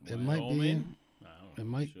something. it might be. Wyoming? I don't It know.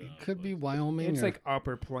 might. Shit, It I could don't be know. Wyoming. It's or, like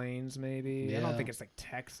Upper Plains maybe. I don't Yeah. think it's like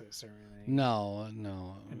Texas or anything. no.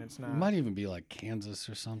 And it's It not. might even be like Kansas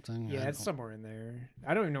or something. Yeah, I it's don't- somewhere in there.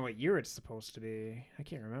 I don't even know what year it's supposed to be. I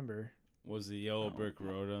can't remember. Was the yellow brick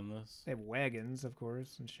road on this? They have wagons, of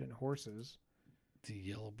course, and shit, and horses. The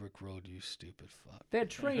Yellow Brick Road, you stupid fuck. They had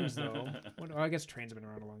trains though. Well, I guess trains have been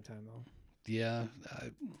around a long time though. Yeah,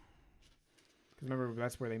 'Cause remember,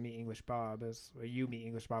 that's where they meet English Bob. You meet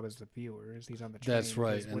English Bob as the viewers. He's on the train. that's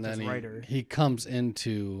right. with And his then writer. he comes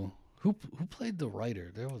into who played the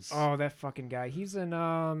writer? There was Oh, that fucking guy. He's in.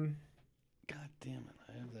 God damn it!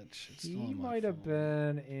 I have that shit still He on my might have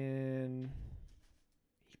phone. been in.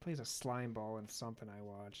 He plays a slime ball in something I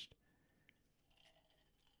watched.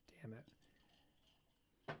 Damn it!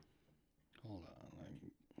 Hold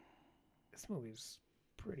on. This movie's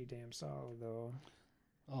pretty damn solid though.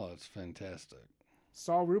 Oh, it's fantastic.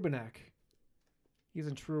 Saul Rubinek. He's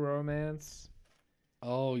in True Romance.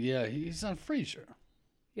 Oh yeah, he's on Frasier.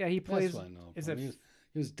 Yeah, he plays. That's what I know. is from. it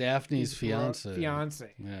He was Daphne's he's fiance. Fiance.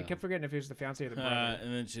 I Yeah. kept forgetting if he was the fiance or the brother.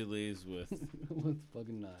 And then she leaves with With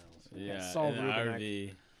fucking Niles. yeah, Saul an Rubinek.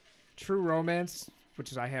 RV. True Romance,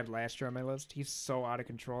 which is I had last year on my list. He's so out of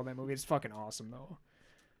control in that movie. It's fucking awesome though.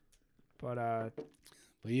 But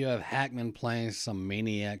But you have Hackman playing some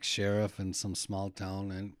maniac sheriff in some small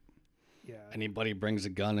town, and yeah. anybody brings a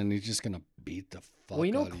gun, and he's just gonna beat the fuck Well,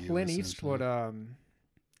 you know out of you. Clint essentially. Eastwood,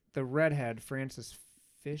 the redhead Francis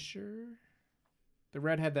Fisher, the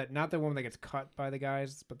redhead that not the one that gets cut by the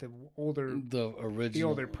guys, but the older the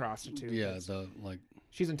older prostitute. Yeah, that's- the like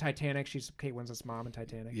she's in Titanic. She's Kate Winslet's mom in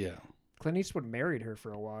Titanic. yeah. Clint Eastwood married her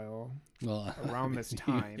for a while Well, around this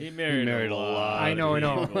time. He married a a lot lot. I know, I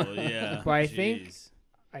know. of people, Yeah, But I think- jeez.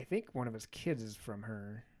 I think one of his kids is from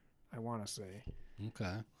her. I want to say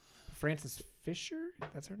okay, Frances Fisher.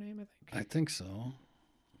 That's her name, I think. I think so.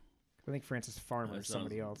 I think Frances Farmer That is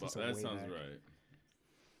somebody sounds- else. It's a That way sounds back. right.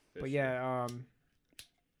 But yeah,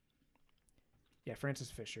 yeah, Frances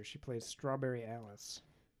Fisher. She plays Strawberry Alice.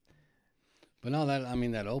 But no,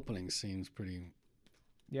 that opening scene's pretty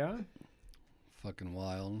Yeah. fucking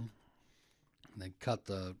wild. They cut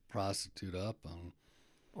the prostitute up, and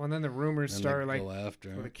Well, and then the rumors then start they like go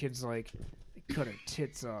after. where the kids like they cut her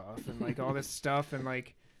tits off and like all this stuff and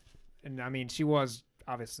like, and I mean she was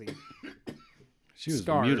obviously, She was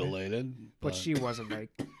scarred, mutilated, but she wasn't like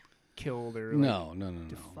killed or like,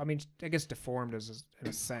 no. I mean, I guess deformed as in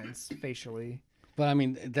a sense facially. But I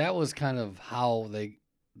mean, that was kind of how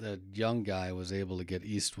the young guy was able to get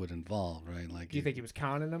Eastwood involved, right? Like, Do you think he was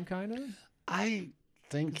conning them, kind of? I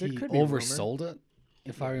think 'Cause it he could be a rumor. oversold it,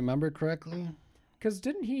 if I remember correctly. Because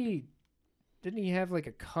didn't he have like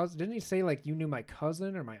a cousin? Didn't he say like you knew my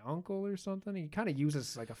cousin or my uncle or something? He kind of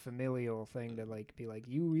uses like a familial thing to like be like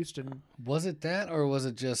you used to. Was it that, or was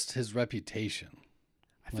it just his reputation?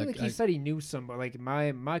 I feel like Like, he said he knew somebody. Like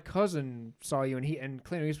my cousin saw you, and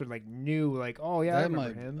Clint Eastwood like knew like oh yeah I That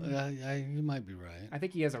remember might, him. you might be right. I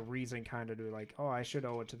think he has a reason kind of to like oh I should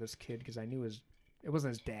owe it to this kid because I knew it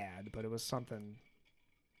wasn't his dad but it was something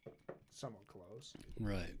somewhat close.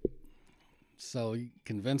 Right. So he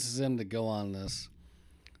convinces him to go on this.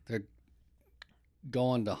 They're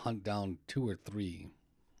going to hunt down 2 or 3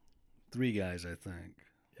 guys, I think.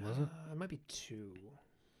 Was it? It might be 2.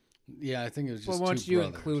 Yeah, I think it was Well, just once 2 you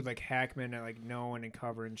brothers. include like Hackman and like knowing and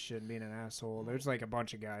covering shit and being an asshole, there's like a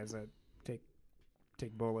bunch of guys that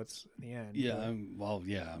take bullets in the end. Yeah, but-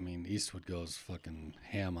 I mean, Eastwood goes fucking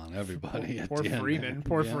ham on everybody. at Poor the end. Freeman.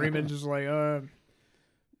 Poor Yeah. Freeman just like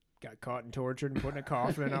got caught and tortured and put in a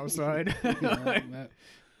coffin outside.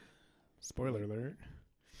 Spoiler alert.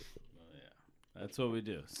 That's what we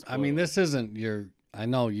do. I mean, Spoiler. this isn't your. I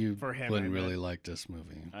know you For him, wouldn't I really meant. like this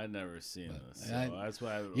movie. I'd never seen But this, so that's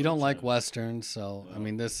why I haven't You don't really like tried it. westerns, so I No.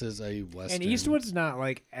 mean, this is a western. And Eastwood's not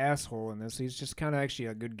like asshole in this. He's just kind of actually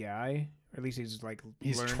a good guy. Or at least he's like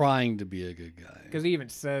He's trying to be a good guy. Because he even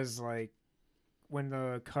says like when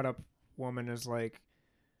the cut up woman is like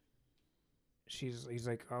he's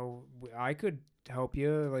like oh I could help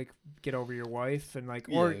you like get over your wife and like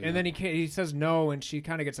or Yeah, and then he says no and she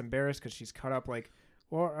kind of gets embarrassed because she's cut up like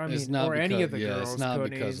or I It's mean not or any of because- the yeah, it's girls not could.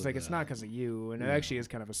 because He's of like it's that. not because of you and it Yeah. actually is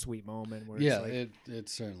kind of a sweet moment where Yeah, it's like it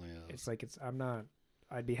certainly is. it's like I'm not.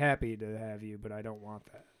 I'd be happy to have you, but I don't want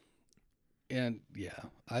that. And yeah,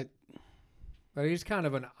 But he's kind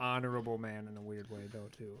of an honorable man in a weird way, though,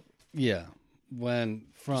 too. yeah. When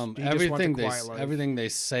from He just wants a everything quiet life. everything they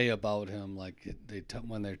say about him, like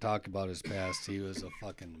when they talk about his past, he was a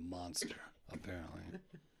fucking monster. Apparently,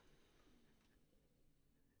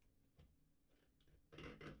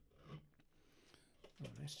 Oh,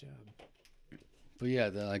 nice job. but yeah,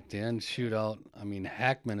 the end shootout. I mean,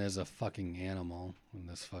 Hackman is a fucking animal in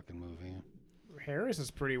this fucking movie. Harris is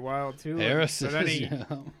pretty wild too. Harris but then is, he yeah.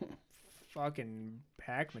 fucking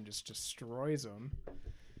Hackman just destroys him.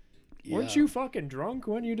 Yeah. Weren't you fucking drunk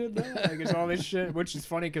when you did that? Like it's all this shit, which is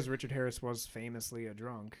funny because Richard Harris was famously a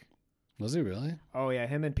drunk. Was he really? Oh yeah,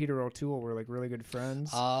 him and Peter O'Toole were like really good friends.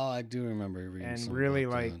 Oh, I do remember reading. And something really,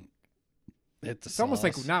 about like, that. Hit the it's almost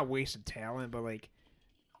like sauce. not wasted talent, but like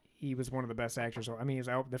he was one of the best actors. I mean, he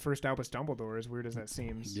was the first Albus Dumbledore. As weird as that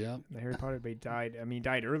seems. Yeah, The Harry Potter baby died. I mean, he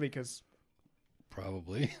died early because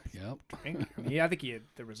probably. Yep. I think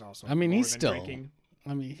there was also. I mean, more he's than still- drinking.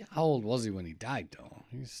 I mean, how old was he when he died? Though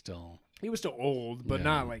he's still. He was still old, but Yeah.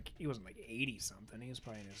 not like he wasn't like 80 something. He was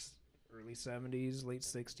probably in his early 70s, late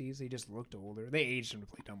 60s. He just looked older. They aged him to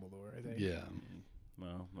play Dumbledore, I think. Yeah.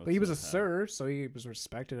 Well, But he was a that's how- sir, so he was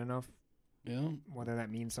respected enough. Yeah. Whether that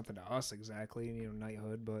means something to us exactly,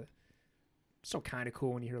 knighthood, but still kind of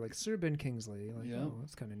cool when you hear like Sir Ben Kingsley. Like, Yeah. oh,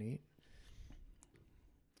 that's kind of neat.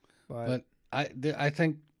 But I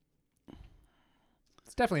think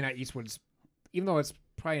it's definitely not Eastwood's, even though it's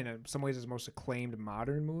probably in some ways his most acclaimed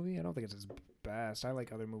modern movie. I don't think it's his best. I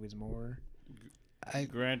like other movies more.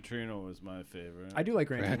 Gran Torino was my favorite. I do like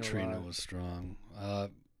Gran Gran Torino. a Torino lot. was strong.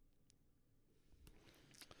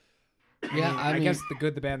 I guess The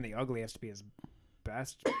Good, the Bad, and the Ugly has to be his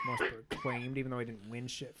best, most acclaimed, even though he didn't win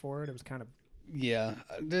shit for it. It was kind of Yeah,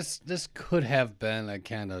 this could have been a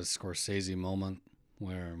kind of Scorsese moment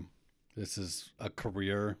where this is a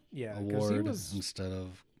career yeah. Because he award was, instead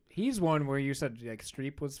of he's one where you said like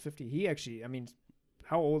Streep was 50. He actually, I mean,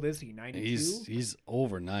 how old is he? 92. he's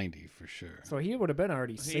over 90 for sure. So he would have been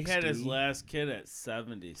already he 60. had his last kid at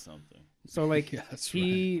 70 something. So like Yeah, that's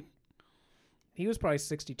he was probably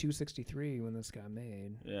 62, 63 when this got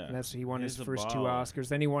made. Yeah. And he won his He's a first two baller. Oscars.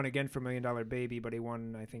 Then he won again for $1 Million Baby, but he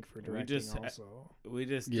won I think for directing just also. We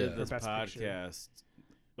just Yeah. did this For Best Picture. podcast,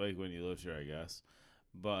 like when you lived here, I guess.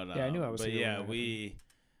 But Yeah, I knew I was But here yeah, when we,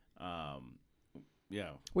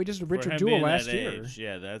 We just did for Richard him Jewell being last that year. age,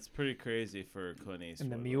 yeah, that's pretty crazy for Clint Eastwood.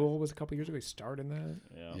 And The Mule was a couple years ago. He starred in that.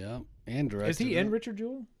 Yeah. yeah, and directed. Is he in it. Richard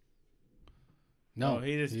Jewell? No, No,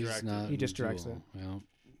 he just he's directed not it. He just in directs Jewel, Yeah,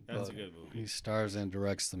 That's a but good movie. he stars and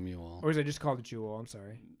directs The Mule. Or is it just called Jewel? I'm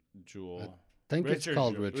sorry. Jewel. I think it's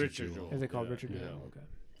called Jewell- Richard, Richard Jewell. Jewell. Is it called Yeah, Richard yeah. Jewell? Okay.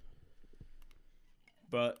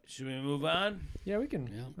 But should we move on? Yeah, we can.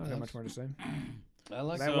 Yeah, I don't have much more to say. I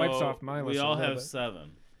like That wipes off my We list a all little have bit.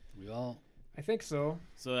 7. We all. I think so.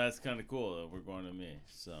 So that's kind of cool that we're going to me.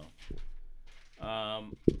 So,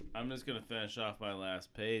 I'm just gonna finish off my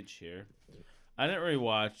last page here. I didn't really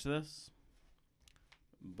watch this,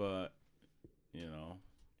 but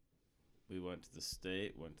we went to the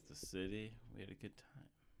state, went to the city, we had a good time.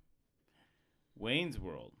 Wayne's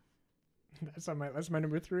World. That's my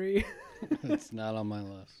number 3. It's not on my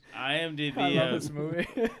list. IMDb. I love this movie.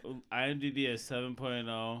 IMDb is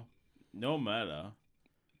 7.0. No meta.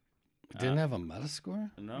 It didn't have a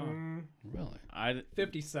Metascore? No. Really?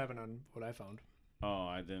 57 on what I found. Oh,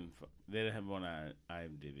 I didn't. They didn't have one on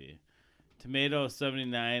IMDb. Tomato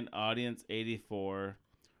 79, audience 84,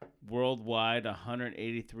 worldwide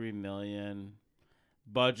 183 million,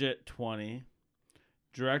 budget 20.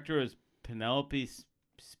 Director is Penelope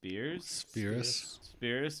Spears,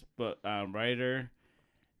 but writer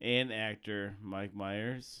and actor Mike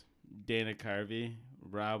Myers, Dana Carvey,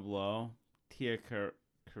 Rob Lowe, Tia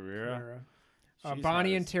Carrera. She's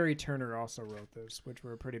Bonnie hot and as- Terry Turner also wrote this, which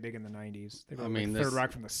were pretty big in the 90s. They were I mean, Third this-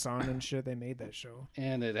 Rock from the Sun and shit. They made that show.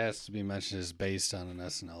 And it has to be mentioned as based on an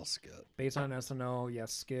SNL skit. Based on SNL,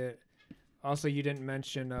 yes, skit. Also, you didn't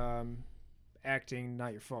mention acting,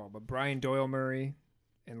 not your fault, but Brian Doyle Murray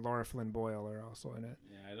and Laura Flynn Boyle are also in it.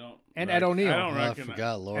 Yeah, I don't. And Ed O'Neill. I don't I recognize.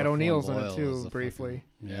 forgot Laura Ed O'Neill's Flynn in it Boyle too, is the briefly.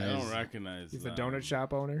 fucking- Yeah, I yeah, don't recognize. He's the them. donut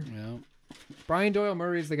shop owner. yeah. Brian Doyle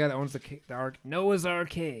Murray's the guy that owns the Noah's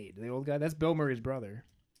Arcade. The old guy. That's Bill Murray's brother.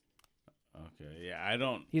 Okay, yeah, I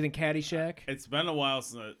don't. He's in Caddyshack. It's been a while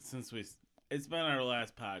since we. It's been our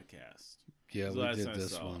last podcast. Yeah, The we last did time I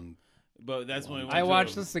this saw one. But that's when we went I to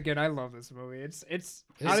watched a- this again. I love this movie. It's It's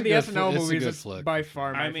out a of the good SNL it's a movies. good It's flick. by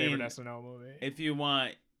far my I mean, favorite SNL movie. If you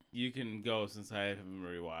want, you can go since I haven't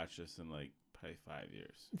rewatched this in like probably 5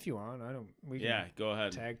 years. If you want, I don't. We can Yeah, go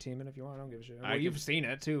ahead. tag team it if you want. I don't give a shit. I Well, can- you've seen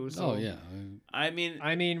it too. So. Oh yeah. I mean,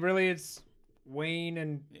 I mean, really, it's Wayne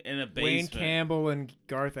and in a Wayne basement. Campbell and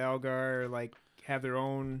Garth Algar like have their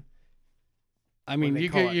own. I mean, they you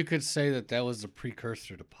call could it? you could say that was the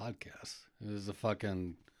precursor to podcast. It was a fucking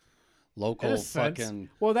In local a sense. fucking.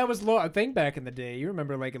 Well, that was a thing back in the day. You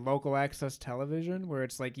remember like local access television, where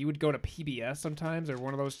it's like you would go to PBS sometimes or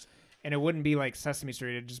one of those, and it wouldn't be like Sesame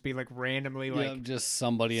Street. It'd just be like randomly like just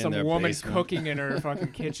somebody in some their woman basement. cooking in her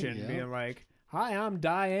fucking kitchen, Yeah. being like, "Hi, I'm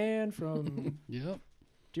Diane from Yep.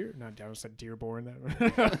 I almost said Dearborn.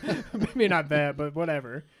 That maybe not that, but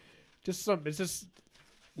whatever. Just some. It's just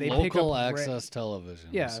they pick Local up access television.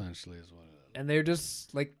 Yeah. Essentially is what it is. and they're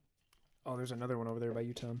just like, oh, there's another one over there by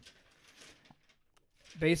you, Tom.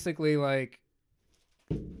 Basically, like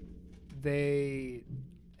they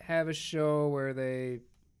have a show where they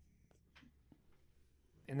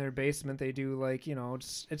in their basement they do like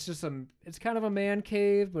it's just it's kind of a man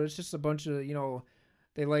cave, but it's just a bunch of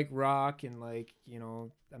they like rock and like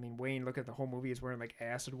I mean Wayne, look at the whole movie, he's wearing like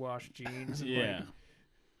acid wash jeans and, Yeah.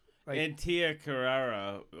 like And Tia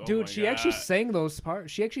Carrera. Oh dude, my she actually God. sang those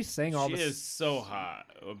parts. She actually sang all She the is so hot.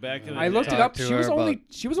 Back in the I looked day. it up. Talk to She was her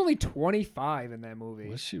only about- 25 in that movie,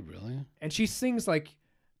 Was she really? and she sings like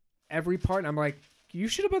every part. And I'm like, you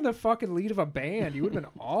should have been the fucking lead of a band. You would have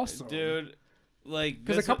been awesome, Dude, like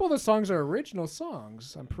Because a this- couple of the songs are original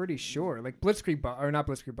songs. I'm pretty sure. Like Blitzkrieg Bop, or not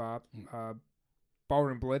Blitzkrieg Bop.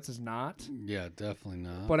 Ballroom Blitz is not. Yeah, definitely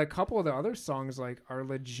not. But a couple of the other songs like are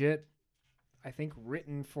legit. I think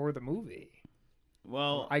written for the movie.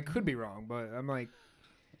 Well, I could be wrong, but I'm like,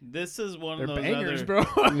 this is one they're of those bangers, other. bro.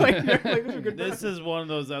 like, those are good This is one of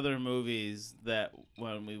those other movies that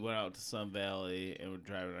when we went out to Sun Valley and we're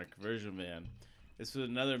driving our conversion van, this was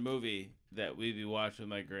another movie that we'd be watching with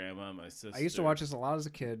my grandma and my sister. I used to watch this a lot as a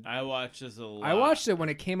kid. I watched this a lot. I watched it when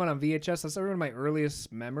it came out on VHS. That's one of my earliest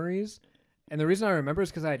memories. And the reason I remember is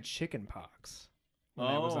because I had chicken pox. when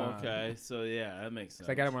that was Oh, on. okay. So yeah, that makes sense. 'Cause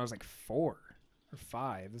I got it when I was like 4 or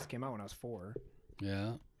 5. This came out when I was 4. yeah.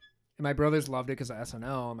 And my brothers loved it because of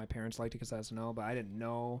SNL. And my parents liked it because of SNL. But I didn't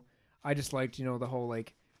know. I just liked, the whole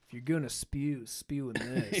like, if you're gonna spew in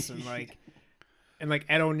this, and like,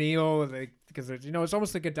 Ed O'Neill, because it's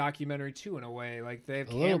almost like a documentary too in a way. Like they have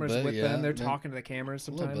A little cameras bit, with yeah. them. They're They- talking to the cameras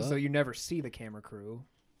little sometimes, bit. so you never see the camera crew,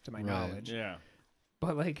 to my Right. knowledge. Yeah.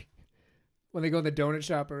 But like when they go to the donut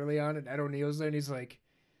shop early on and Ed O'Neill's there and he's like,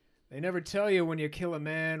 they never tell you when you kill a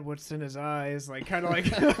man what's in his eyes, like kind of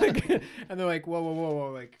like, and they're like,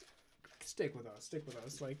 whoa, like stick with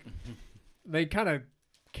us. Like they kind of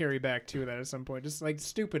carry back to that at some point, just like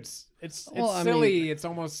stupid. It's Well, I silly. mean- It's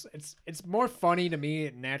almost it's more funny to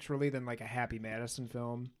me naturally than like a Happy Madison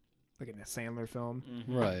film, like a Sandler film. Mhm.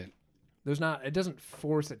 Right. It doesn't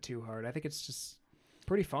force it too hard. I think it's just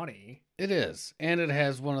pretty funny. It is, and it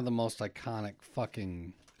has one of the most iconic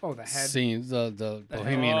fucking Oh, the head. scenes. The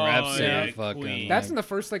Bohemian Oh, Rhapsody. yeah, fucking. Queen. That's in the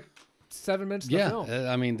first like 7 minutes of the yeah. film.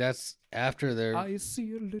 I mean, that's after they're I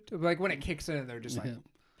see a little like when it kicks in and they're just like,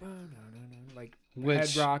 Yeah. like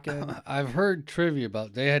Which head rocking. I've heard trivia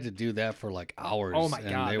about. They had to do that for like hours. Oh my and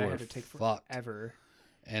god, they that were had to take fucked, forever.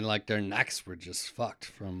 and like their necks were just fucked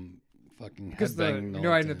from fucking Because headbanging.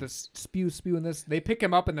 I did the spew in this. They pick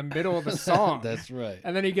him up in the middle of the song. That's right.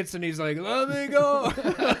 And then he gets in, he's like, "Let me go."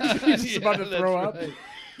 He's just about to Yeah, throw that's up. right.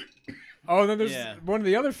 Oh, and then there's Yeah. one of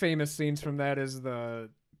the other famous scenes from that is the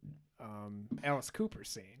Alice Cooper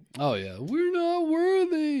scene. Oh yeah, we're not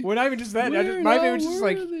worthy. Well, not even just that. We're My not favorite is just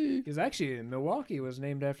like, worthy. because actually Milwaukee was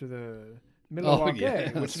named after the Oh, Milwaukee, yeah,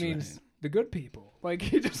 which that's means right. the good people. Like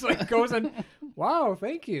he just like goes and, wow,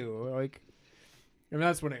 thank you. Like, and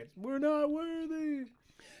that's when we're not worthy.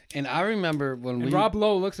 And I remember when And Rob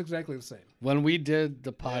Lowe looks exactly the same. when we did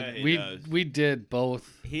the pod, Yeah, he we does. we did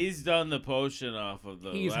both. He's done the potion off of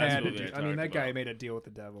the He's last had to movie do. I mean, that talked guy about. made a deal with the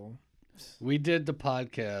devil. We did the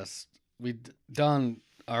podcast. We'd done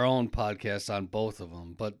our own podcast on both of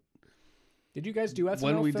them, but Did you guys do SNL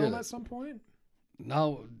When we film did it. at some point?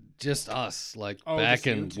 no, just us. Like Oh, back just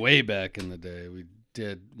you in two. way back in the day, we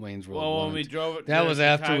did Wayne's World. Well, 1 when and we 2. drove it. That the was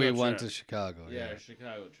after Chicago we went to trip. Chicago. Yeah,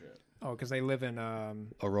 Chicago trip. Oh, because they live in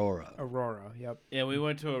Aurora. Aurora. Yep. Yeah, we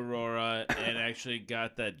went to Aurora and actually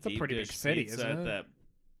got that a deep pretty big dish city, pizza isn't at it? that.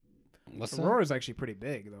 What's that? Aurora's actually pretty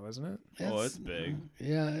big, though, isn't it? Oh, it's big.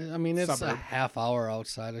 Yeah, I mean it's Suburb. a half hour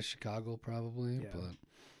outside of Chicago, probably. Yeah.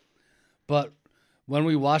 But when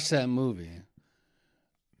we watched that movie,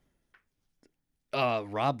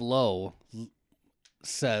 Rob Lowe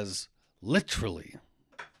says, literally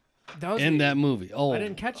That was in the- that movie. Oh, I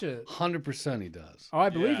didn't catch it. 100% he does. Oh, I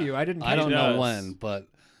believe Yeah. you. I didn't. I catch don't it. know does. when, but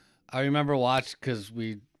I remember watching because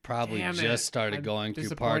we probably Damn it. just started I'm going through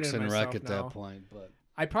disappointed Parks in and Rec myself at now. that point. But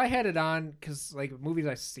I probably had it on because like movies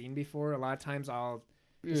I've seen before. A lot of times I'll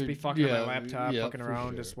just be fucking on my laptop, yeah, fucking for around,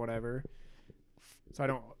 sure. just whatever. So I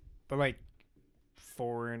don't. But like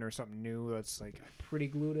foreign or something new that's like pretty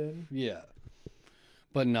glued in. Yeah.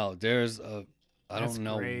 But no, there's a. I That's don't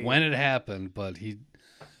know great. when it happened, but he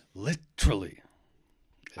literally.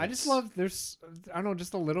 I just it's- love there's I don't know,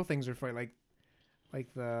 just the little things are funny,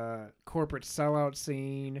 like the corporate sellout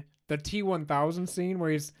scene, the T-1000 scene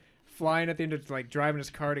where he's flying at the end of like driving his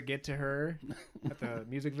car to get to her at the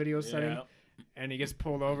music video setting, Yeah. and he gets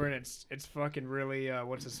pulled over and it's fucking really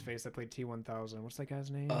what's his face that played T-1000? What's that guy's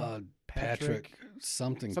name? Patrick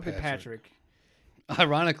something Patrick.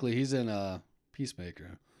 Ironically, he's in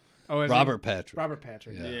Peacemaker. Oh, is he? Robert Patrick. Robert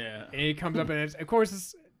Patrick. Yeah. Yeah. And he comes up and it's, of course,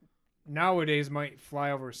 it's, nowadays might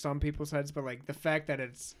fly over some people's heads, but like the fact that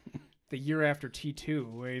it's the year after T2,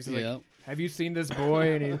 where he's like, Yeah. "Have you seen this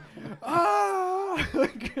boy?" And he, ah,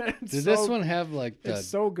 like, Did this one have like the? It's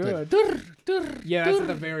so the good. Yeah, that's at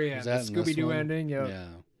the very end. Is The that in this Scooby Doo one? ending. Yeah. Yeah.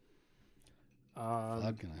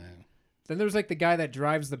 Fucking hell. Then there's like the guy that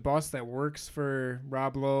drives the bus that works for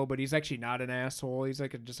Rob Lowe, but he's actually not an asshole. He's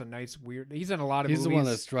like just a nice weird. He's in a lot of He's movies. the one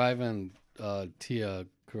that's driving Tia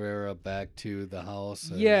Carrera back to the house.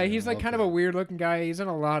 and- Yeah, he's like kind of a okay. weird looking guy. He's in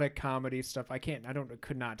a lot of comedy stuff.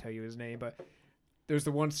 Could not tell you his name, but there's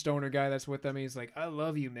the one stoner guy that's with them. He's like, "I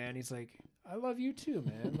love you, man." He's like, "I love you too,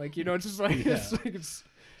 man." Like, you know, it's just like, Yeah. it's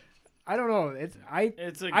I don't know. It's a I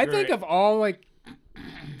think great- of all like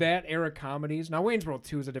that era comedies. Now Wayne's World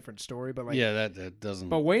 2 is a different story, but like, Yeah, that doesn't.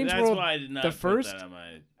 but Wayne's That's World, why I did not the put first- that on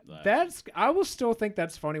my list. that's I will still think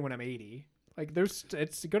that's funny when I'm 80. Like,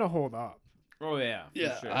 it's gonna hold up. Oh yeah. For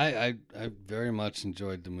yeah, Sure. I very much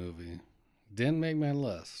enjoyed the movie. Didn't make my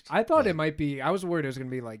list. I thought but- it might be. I was worried it was gonna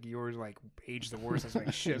be like yours, like age the worst. I was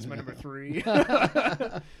like, shit, it's my number 3.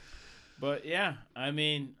 But yeah, I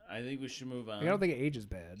mean, I think we should move on. I don't think age is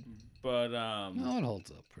bad. But No, it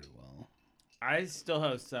holds up pretty well. I still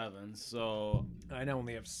have 7, so I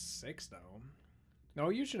only have 6 though. No,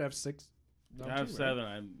 you should have 6. No, I have 2, right? 7.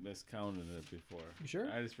 I miscounted it before. You sure?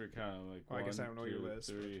 I just recounted like Oh, I guess I 1, don't know your 2, list,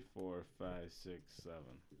 but- 3, 4, 5, 6, 7.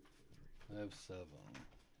 I have 7.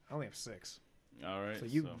 I only have 6. All right. So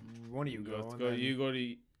one of you go. Let's and go. then- You go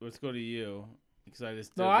to. Let's go to you because I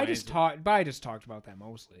just. No, did I Wayne's- just talked. But I just talked about that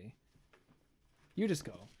mostly. You just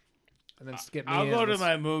go, and then skip me. I'll and go to let's-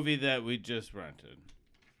 my movie that we just rented.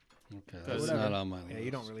 Okay, Cause- that's Whatever. not on my list. Yeah,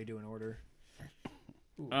 you don't really do an order.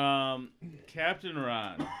 Captain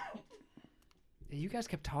Ron. Yeah, you guys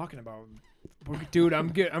kept talking about, dude.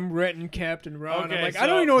 I'm renting Captain Ron. I'm Okay, like, I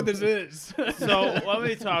don't so- even know what this is. So let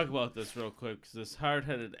me talk about this real quick because this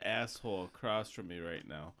hard-headed asshole across from me right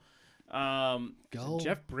now. Go.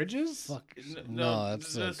 Jeff Bridges. Fuck. n- No,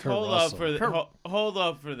 that's just Kurt hold Russell. up for Kurt- hold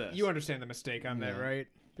up for this. You understand the mistake on that, Yeah. right?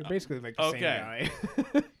 They're basically like the okay. same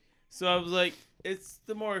guy. So I was like, it's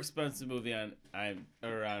the more expensive movie on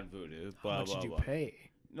Vudu. Blah How much blah did you blah. pay?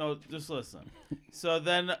 No, just listen. So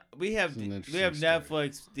then we have It's an we interesting have story.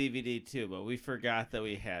 Netflix DVD too, but we forgot that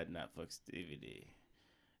we had Netflix DVD.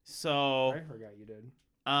 So I forgot you did.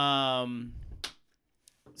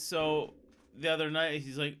 So the other night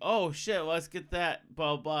he's like, "Oh shit, let's get that."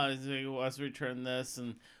 Blah blah. He's like, "Let's return this,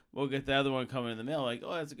 and we'll get the other one coming in the mail." Like,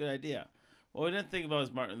 "Oh, that's a good idea." What we didn't think about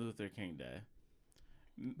was Martin Luther King Day.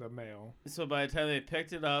 The mail. So by the time they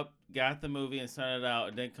picked it up, got the movie, and sent it out,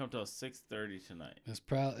 it didn't come till 6:30 tonight.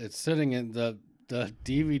 It's sitting in the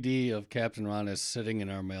DVD of Captain Ron is sitting in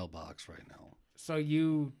our mailbox right now. So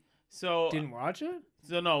you So didn't watch it?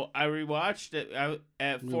 So no, I rewatched it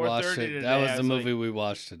at We 4:30 watched it. today. That was I the like- movie we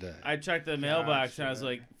watched today. I checked the mailbox and I was Gotcha.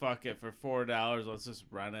 like, "Fuck it, for $4, let's just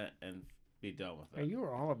rent it and be done with Hey, it." you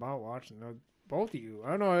were all about watching both of you.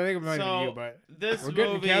 I don't know. I think it might have been you, but This we're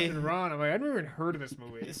getting movie, Captain Ron. I'm like, I've never even heard of this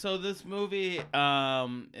movie. so this movie is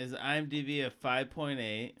IMDb of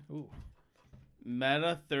 5.8, Ooh.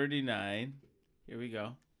 Meta 39. Here we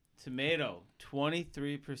go. Tomato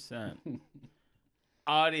 23%,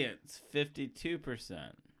 audience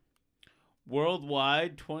 52%,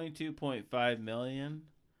 worldwide 22.5 million,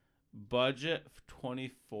 budget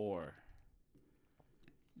 24.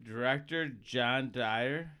 Director John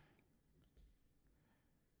Dyer.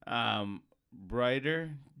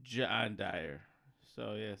 Writer John Dyer.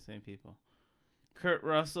 So yeah, same people. Kurt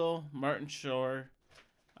Russell, Martin Short.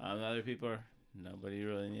 The other people are nobody you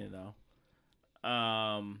really need to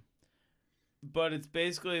know. But it's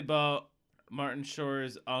basically about Martin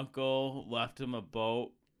Short's uncle left him a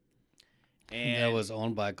boat, And that was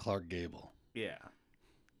owned by Clark Gable. yeah.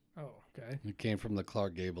 Oh, okay. It came from the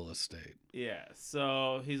Clark Gable estate. Yeah,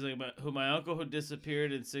 so he's like, my uncle who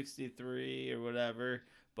disappeared in '63 or whatever,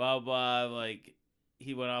 blah blah. Like,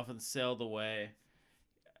 he went off and sailed away,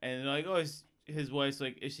 and they're like, oh, his wife's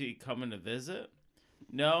like, is she coming to visit?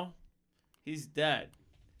 No, he's dead,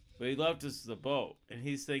 but he left us the boat, and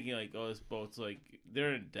he's thinking like, oh, this boat's like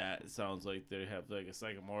they're in debt. It sounds like they have like a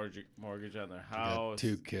second mortgage on their They house, got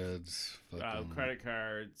 2 kids. Fucking, credit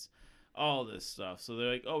cards, all this stuff. So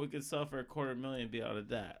they're like, oh, we could sell for $250,000 and be out of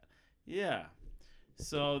debt. Yeah.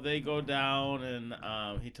 So they go down,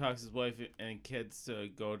 and he talks his wife and kids to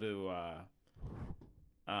go to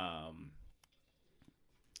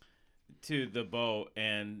the boat,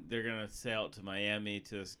 and they're gonna sail it to Miami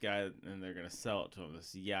to this guy, and they're gonna sell it to him,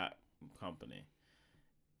 this yacht company.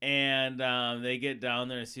 And they get down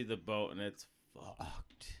there and see the boat, and it's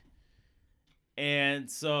fucked. And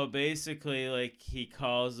so basically, like, he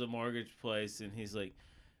calls the mortgage place, and he's like,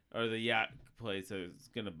 or the yacht place that's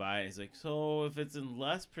gonna buy it. He's like, so if it's in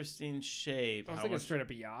less pristine shape, I was how thinking much? straight up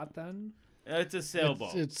a yacht then. It's a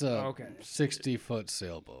sailboat. It's a Okay. 60-foot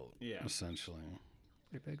sailboat, Yeah. essentially.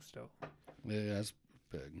 Pretty big still. Yeah, that's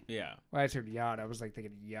big. Yeah, When I heard yacht, I was like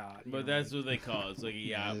thinking yacht. you but know, that's like what they call it. It's like a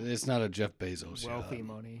yacht. It's not a Jeff Bezos wealthy yacht.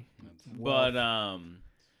 money. But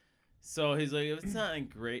so he's like, if it's not in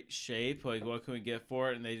great shape, like, what can we get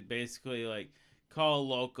for it? And they basically like call a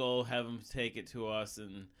local, have them take it to us,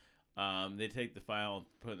 and they take the file and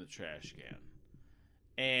put it in the trash can.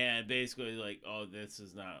 And basically like, oh, this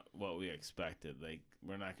is not what we expected. Like,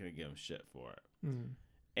 we're not gonna give them shit for it. Mm.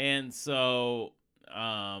 And so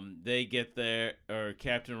they get there, or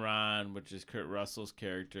Captain Ron, which is Kurt Russell's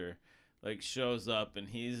character, like, shows up, and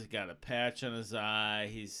he's got a patch on his eye.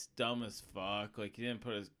 He's dumb as fuck. Like, he didn't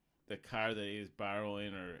put the car that he was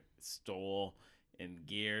borrowing or stole in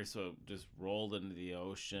gear, so it just rolled into the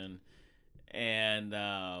ocean. And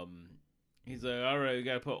he's like, all right, we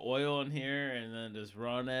got to put oil in here and then just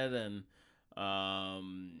run it, and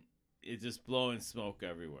it's just blowing smoke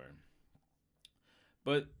everywhere.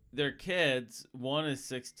 But their kids, one is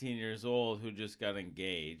 16 years old who just got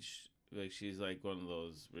engaged. Like, she's like one of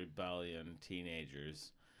those rebellion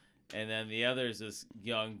teenagers. And then the other is this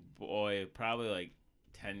young boy, probably like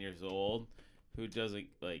 10 years old, who doesn't,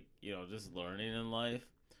 like, you know, just learning in life.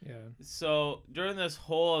 Yeah. So during this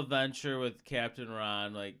whole adventure with Captain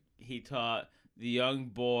Ron, like, he taught the young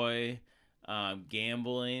boy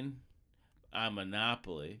gambling on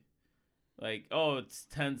Monopoly. Like, oh, it's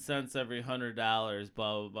 10 cents every $100, blah,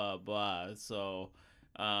 blah, blah, blah. So,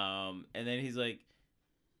 and then he's like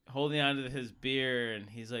holding on to his beer, and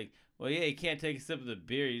he's like, well, yeah, you can't take a sip of the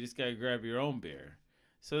beer. You just got to grab your own beer.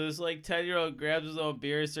 So this, like, 10-year-old grabs his own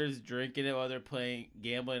beer, starts drinking it while they're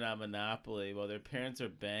gambling on Monopoly, while their parents are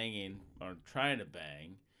banging, or trying to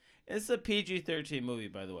bang. It's a PG-13 movie,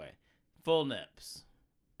 by the way. Full nips.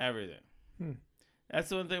 Everything. That's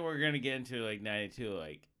the one thing we're going to get into, like, 92.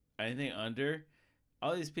 Like, anything under,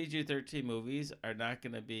 all these PG-13 movies are not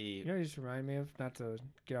going to be... You know, you just remind me of, not to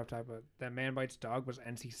get off topic, but that Man Bites Dog was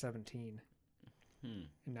NC-17 in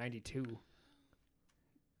 '92.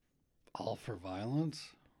 All for violence?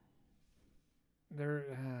 There,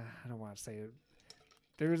 I don't want to say it.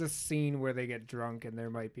 There's a scene where they get drunk and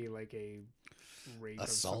there might be like a rape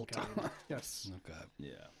Assault. of some kind. Yes, Okay.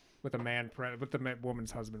 Yeah. with the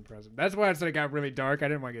woman's husband present. That's why I said it got really dark. I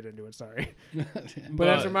didn't want to get into it. Sorry, but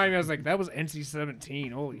that's reminded me. I was like, that was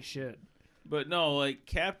NC-17. Holy shit. But no, like,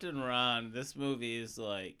 Captain Ron, this movie is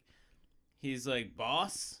like, he's like,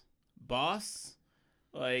 boss,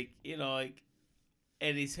 like, you know, like,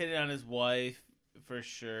 and he's hitting on his wife for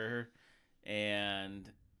sure, and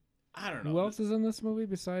I don't know. Who else is in this movie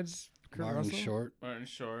besides Kurt Martin Russell? Short. Martin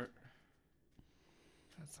Short.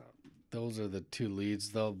 Those are the two leads.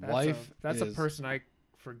 The That's wife that's is, a person I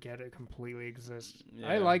forget it completely exists. Yeah.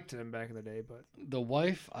 I liked him back in the day, but The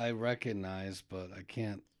wife I recognize, but I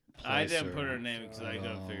can't place I didn't her. put her name because I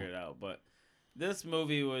couldn't Oh. figure it out. But this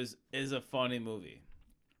movie is a funny movie,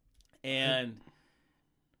 and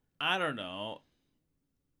I don't know.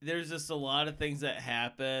 There's just a lot of things that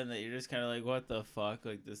happen that you're just kind of like, what the fuck?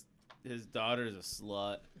 Like, his daughter's a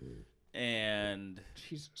slut, and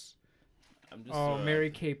Jesus. I'm just Mary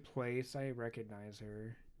Kay Place. I recognize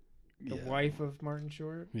her. The Yeah. wife of Martin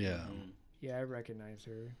Short. Yeah. Yeah, I recognize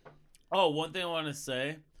her. Oh, one thing I want to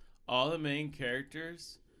say: all the main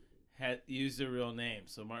characters had used their real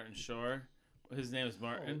names. So Martin Short, his name is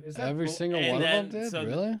Martin. Oh, is that Every single and one then- of them did? so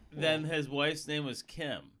Really? Then his wife's name was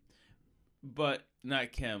Kim, but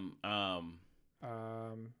not Kim.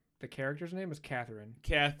 The character's name is Catherine.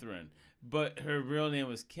 Catherine, but her real name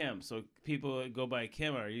was Kim. So people that go by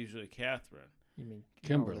Kim are usually Catherine. You mean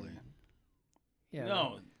Kimberly. Yeah.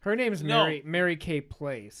 No. Her name's No. Mary Kay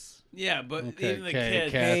Place. Yeah, but Okay, even the K-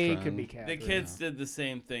 kids, Catherine. Kay could be Catherine. the kids did the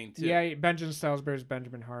same thing too. Yeah, Benjamin Salisbury's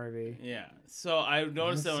Benjamin Harvey. Yeah. So I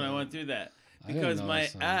noticed that when I That's, went through that I didn't because my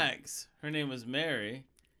notice that. ex, her name was Mary.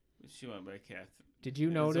 She went by Catherine. Did you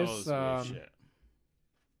It's all notice? this weird shit.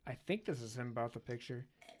 I think this is him about the picture.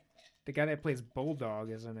 The guy that plays Bulldog,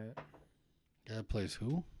 isn't it? That plays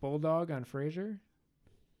who? Bulldog on Frasier?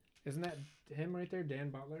 Isn't that him right there, Dan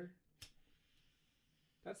Butler?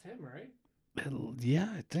 That's him, right? Yeah,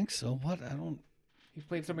 I think so. What? I don't. He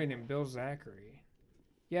played somebody named Bill Zachary.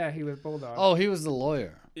 Yeah, he was Bulldog. Oh, he was the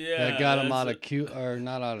lawyer. Yeah, that got him that's out a- of Cuba, or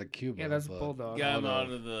not out of Cuba. yeah, that's but Bulldog. Got him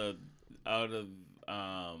out out of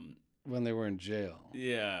when they were in jail.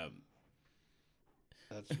 yeah.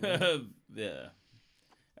 That's right. Yeah.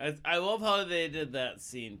 I love how they did that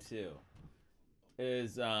scene too.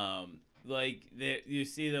 Is like you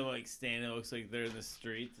see them like standing, it looks like they're in the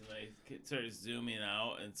streets, and they start zooming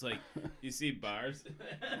out, and it's like you see bars.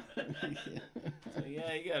 So,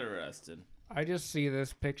 yeah, he got arrested. I just see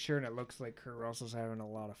this picture and it looks like Kurt Russell's having a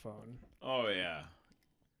lot of fun. Oh yeah.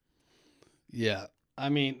 Yeah, I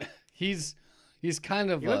mean, he's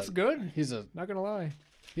kind of He looks good. He's a Not gonna lie.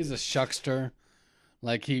 shuckster.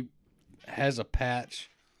 Like he has a patch,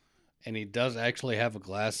 and he does actually have a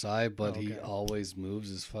glass eye, but he Okay. always moves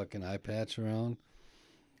his fucking eye patch around.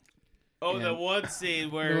 Oh, the And- one scene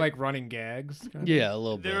They're where like running gags. kinda. Yeah, a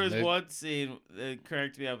little bit. there was They- one scene that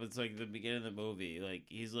cracked me up. It's like the beginning of the movie. Like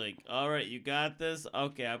he's like, "All right, you got this.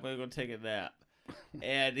 Okay, I'm gonna go take a nap."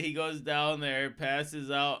 And he goes down there, passes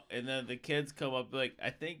out, and then the kids come up like, "I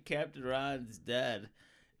think Captain Ron's dead."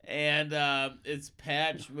 And it's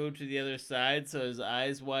Patch moved to the other side, so his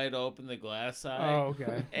eyes wide open, the glass eye, Oh,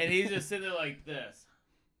 okay. and he's just sitting there like this,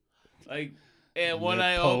 like. And And one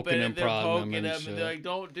they're eye poking open, and and they're prodding him poking him, and and shit. they're like,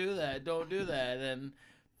 "Don't do that, don't do that." And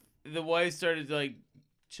the wife started like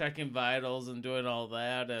checking vitals and doing all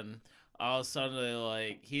that, and all of a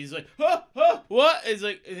sudden, he's like, what? He's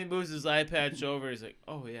like, and he moves his eye patch over. He's like,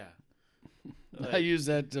 "Oh yeah." I use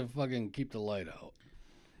that to fucking keep the light out.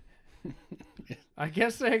 I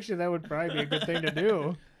guess actually that would probably be a good thing to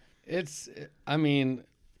do. I mean,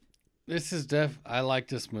 this is I like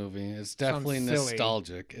this movie. It's definitely Sounds silly.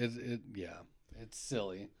 nostalgic. Yeah, it's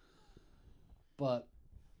silly. But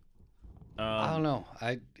I don't know.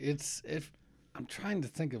 I'm trying to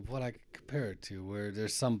think of what I could compare it to, where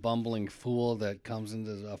there's some bumbling fool that comes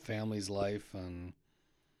into a family's life, and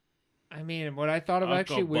I mean, what I thought of Uncle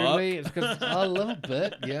actually Buck? weirdly is because a little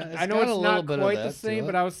bit, yeah. I know got it's a little not bit quite of the that to same, it.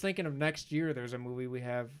 but I was thinking of next year. There's a movie we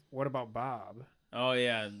have. What about Bob? Oh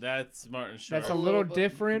yeah, that's Martin Short. That's a little little bit-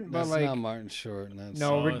 different, but That's like not Martin Short. And that's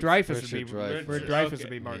no, Oh, Rick it's Dreyfuss Richard would be Dreyfuss. Rick Richard- Dreyfuss okay. would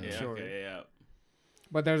be Martin Yeah, Short. okay, yeah.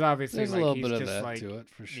 But there's obviously There's a like little he's bit of just that like to it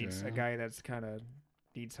for sure. needs a guy that's kind of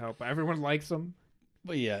needs help. But everyone likes him.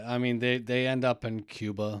 But yeah, I mean, they end up in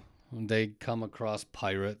Cuba. And they come across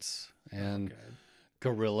pirates and Okay.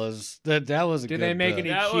 gorillas. That was a Did good they make bit. any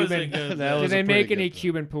That was a Cuban? good That bit. was Did a they pretty make good any bit.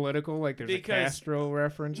 Cuban political? Like there's Because- a Castro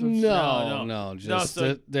reference. No, No. just so-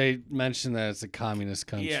 that they mentioned that it's a communist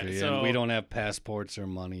country Yeah, and so- we don't have passports or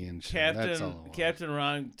money and shit. That's all it was. Captain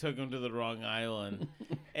Ron took him to the wrong island,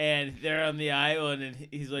 and they're on the island, and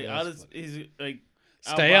he's like, That's "I'll just," he's like,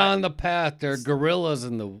 Stay "I'll buy-" on the path. There are gorillas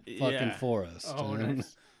in the fucking Yeah. forest. Oh, And-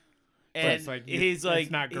 nice. And it's like, he's it's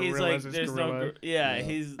like, not he's gorillas, like, it's there's gorilla. no, yeah,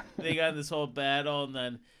 Yeah. they got in this whole battle, and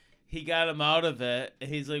then he got him out of it. And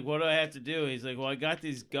he's like, "What do I have to do?" He's like, "Well, I got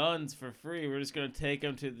these guns for free. We're just gonna take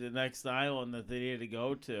them to the next island that they need to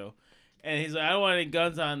go to." And he's like, "I don't want any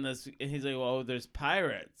guns on this." And he's like, "Well, there's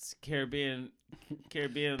pirates, Caribbean.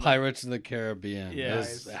 Pirates of the Caribbean Yeah.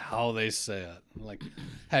 is how they say it. Like,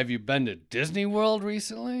 have you been to Disney World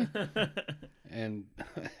recently? And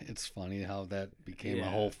it's funny how that became a Yeah.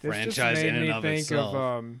 whole This franchise just made in and me of think itself.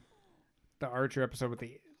 of the Archer episode with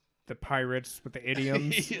the pirates with the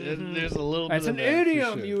idioms. There's a little That's bit an of that for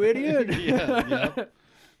idiom, sure. you idiot. Yeah, yep.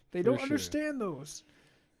 They For don't sure. understand those.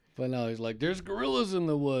 But now he's like, there's gorillas in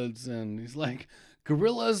the woods. And he's like,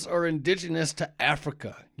 gorillas are indigenous to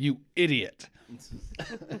Africa, you idiot.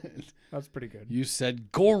 That's pretty good. You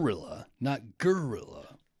said gorilla, not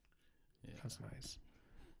gorilla. That's nice.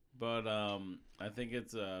 But I think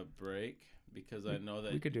it's a break because I know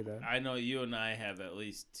that We could do that. I know you and I have at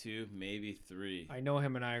least 2, maybe 3. I know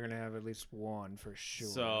him and I are gonna have at least one for sure.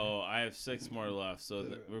 So I have 6 more left. So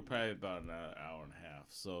we're probably about an hour and a half.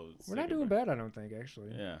 So we're not doing bad, I don't think,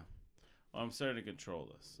 actually. Yeah. Well, I'm starting to control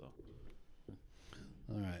this. So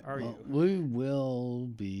All right. Are well, you? we will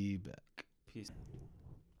be back. peace.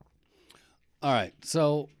 All right,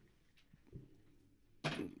 so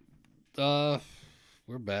we're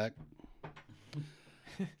back.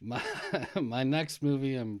 My next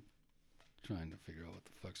movie, I'm trying to figure out what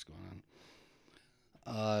the fuck's going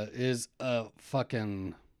on. Is a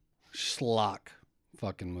fucking schlock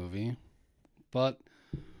fucking movie, but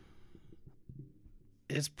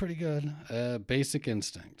it's pretty good. Basic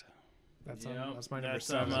Instinct. That's Yep, that's my number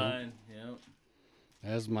that's on 7. mine. Yep.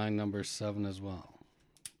 That's my number 7 as well.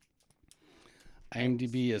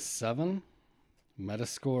 IMDb is 7.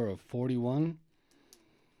 Metascore of 41.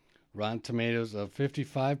 Rotten Tomatoes of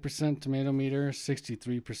 55% tomato meter,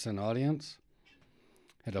 63% audience.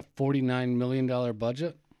 Had a $49 million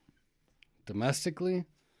budget. Domestically,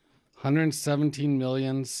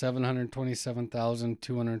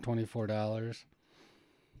 $117,727,224.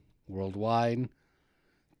 Worldwide,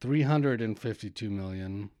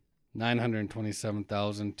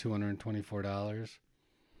 $352,927,224. It's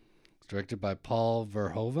directed by Paul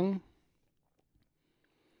Verhoeven.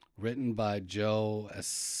 Written by Joe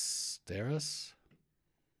Esteras,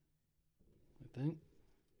 I think.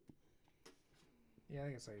 Yeah, I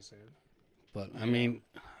think that's how you say it. But, I mean,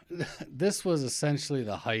 this was essentially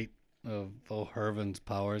the height of Verhoeven's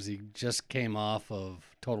powers. He just came off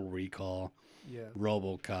of Total Recall, Yeah.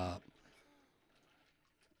 RoboCop.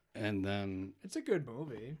 And then It's a good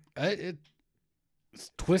movie.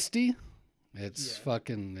 it's twisty. It's Yeah.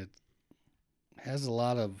 fucking, it has a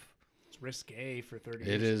lot of, It's risque for 30 it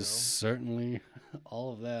years is ago. certainly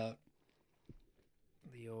all of that.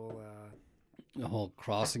 The old The whole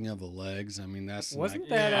crossing of the legs. I mean, that's wasn't like,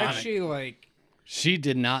 that iconic. actually like she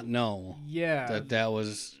did not know yeah. that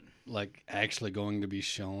was like actually going to be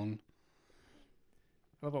shown.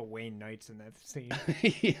 I love how Wayne Knight's in that scene.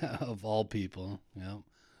 Yeah, of all people. Yeah.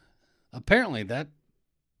 Apparently that,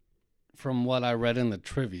 from what I read in the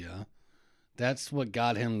trivia, that's what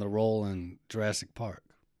got him the role in Jurassic Park.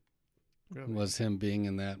 Really? Was him being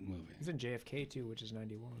in that movie. He's in JFK too, which is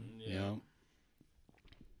 91. Yeah.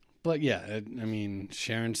 But yeah, I mean,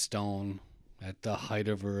 Sharon Stone at the height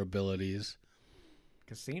of her abilities.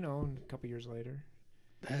 Casino a couple years later.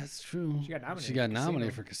 That's true. She got nominated She got for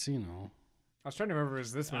nominated Casino. for Casino. I was trying to remember if it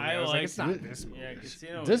was this movie. I I was like, like it's not it. this movie. Yeah,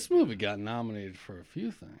 Casino. This movie got nominated for a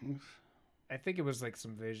few things. I think it was like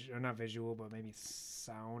some visual, or not visual, but maybe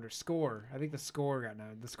sound or score. I think the score got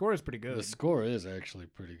nominated. The score is pretty good. The score is actually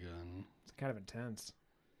pretty good. It's kind of intense.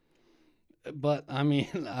 But I mean,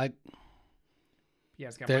 Yeah,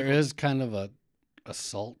 it's got there Michael, is kind of a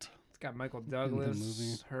assault. It's got Michael movie.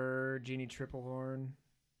 Douglas, her, Jeannie Triplehorn,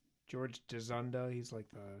 George DeZunda. He's like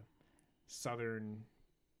the southern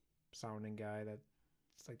sounding guy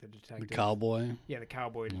that's like the detective. The cowboy. Yeah, the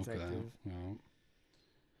cowboy detective. Okay. Yeah.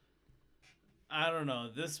 I don't know.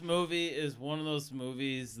 This movie is one of those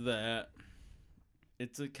movies that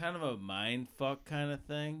it's a kind of a mind fuck kind of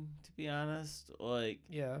thing, to be honest. Like,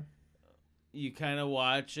 Yeah. you kind of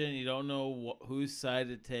watch it and you don't know whose side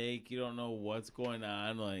to take. You don't know what's going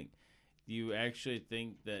on. Like, you actually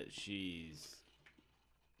think that she's,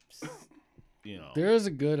 you know. There is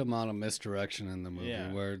a good amount of misdirection in the movie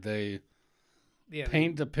Yeah. where they Yeah.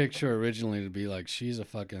 paint the picture originally to be like she's a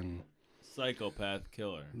fucking Psychopath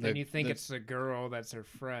killer. Then you think it's a girl that's her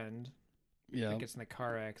friend yeah, that gets in a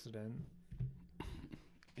car accident.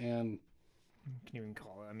 and Can you even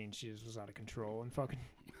call it? I mean, she just was out of control and fucking.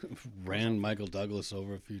 ran Michael Douglas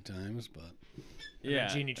over a few times, but And Yeah.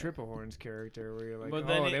 then Jeannie Triplehorn's character, where you're like, But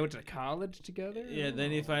then oh, he- they went to college together. Yeah,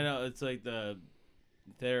 then you find out it's like the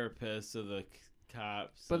therapist or the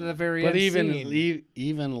cops. But at and- the very but end even scene,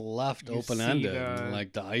 even left you open see ended, the-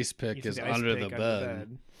 like the ice you pick see is the ice under pick the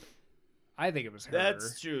bed. I think it was her.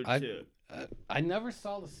 That's true, I- too. I never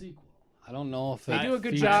saw the sequel. I don't know if They that do a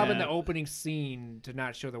good featured- job in Yeah. the opening scene to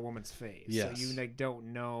not show the woman's face. Yes. So you like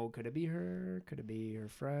don't know. Could it be her? Could it be her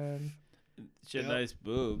friend? She had Yep. nice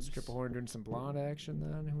boobs. Triplehorn doing some blonde action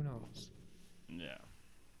then? Who knows? Yeah.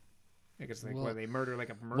 I guess like Well, where they murder like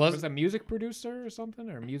was- was a music producer or something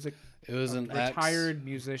or music It was an ex- retired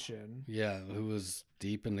musician. Yeah, who was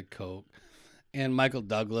deep into coke, and Michael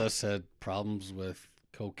Douglas had problems with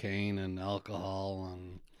cocaine and alcohol,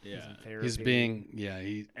 and He's in Yeah. therapy. he's being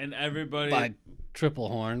he And everybody. by Triple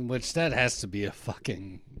Horn, which that has to be a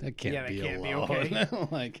fucking that can't Yeah, that be can't be allowed. okay.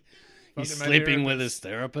 Like he's Fucking my sleeping with his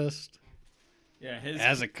therapist yeah, his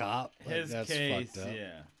as a cop. Like, his that's case, fucked up.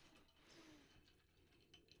 yeah.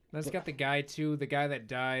 That's got the guy too. The guy that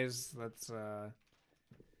dies. That's that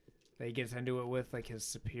he gets into it with like his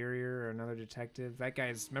superior or another detective. That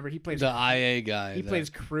guy's remember he plays The IA guy. he that- plays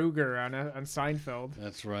Kruger on Seinfeld.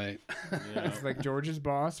 That's right. Yeah. It's like George's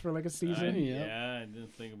boss for like a season. Yeah. Yeah, I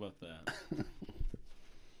didn't think about that.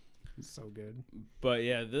 So good. But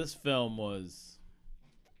yeah, this film was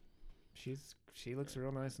She looks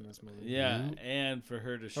real nice in this movie. yeah, and for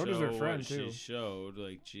her to So show does her friend, what too. she showed,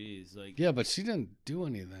 like, geez, like Yeah, but she didn't do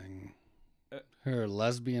anything. Her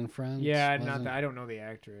lesbian friend. Yeah, not that. I don't know the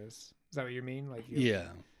actress. Is that what you mean? Like, Yeah.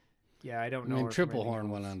 yeah, I don't I know. mean, her from Triple anything Horn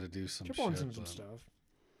went else. on to do some Triple Horn's shit. in some but- stuff.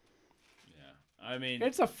 yeah. I mean,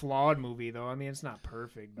 It's a flawed movie, though. I mean, it's not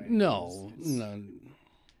perfect. By any No, means. It's- no.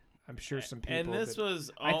 I'm sure some people. and this that-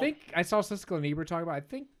 was I think I saw Siskel and Ebert talk about. I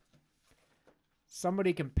think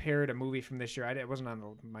somebody compared a movie from this year. It wasn't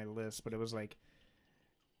on my list, but it was like,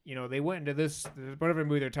 they went into this whatever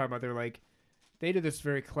movie they're talking about. They're like, they did this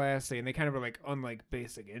very classy, and they kind of were like, unlike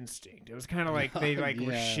Basic Instinct. It was kind of like they like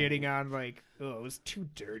were Yeah. shitting on like, oh, it was too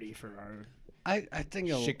dirty for our I think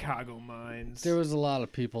Chicago minds. there was a lot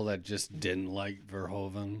of people that just didn't like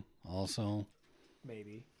Verhoeven also.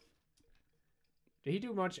 Maybe. Did he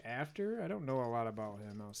do much after? I don't know a lot about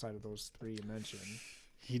him outside of those three you mentioned.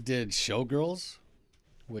 He did Showgirls,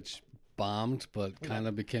 which bombed, but kind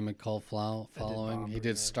of became a cult following. bomb He pretty did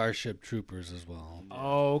hard. Starship Troopers as well.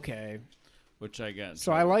 Oh, okay. which I got. in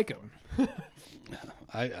So I trouble. like him.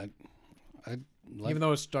 I like, Even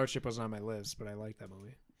though Starship wasn't on my list, but I like that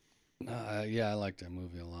movie. yeah, I like that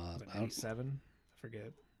movie a lot. Was it 97? I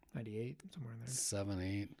forget. 98, somewhere in there. 7,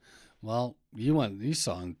 8. Well, you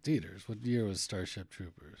saw it in theaters. What year was Starship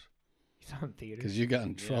Troopers? He's on theaters. Because you got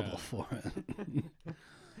in trouble Yeah. for it.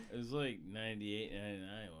 It was like 98,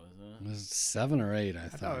 99, wasn't It was 7 or 8, I I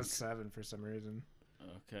think. thought it was 7 for some reason. it?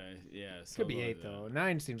 Okay, yeah. Could be something 8, like though. that.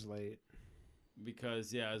 9 seems late.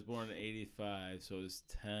 Because I was born in '85, so it was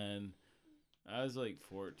 10. I was like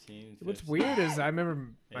 14. What's 15. weird is I remember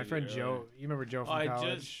my Maybe friend earlier. Joe. You remember Joe Oh, from I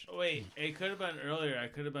college? just wait. It could have been earlier. I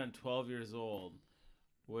could have been 12 years old,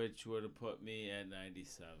 which would have put me at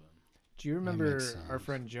 97. Do you remember makes our sense.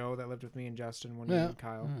 friend Joe that lived with me and Justin one year Yeah. and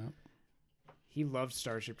Kyle? Yeah. He loved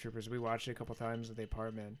Starship Troopers. We watched it a couple times at the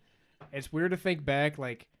apartment. It's weird to think back,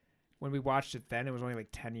 like, when we watched it then, it was only like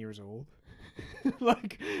 10 years old.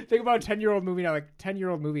 Like, think about a 10-year-old movie now. Like,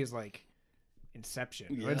 10-year-old movie is like Inception.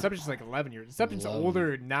 Yeah. Inception's like 11 years. Inception's 11.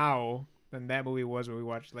 older now than that movie was when we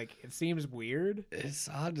watched. Like, it seems weird. It's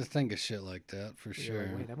odd to think of shit like that, for You're sure.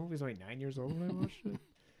 like, wait, that movie's only 9 years old when I watched it?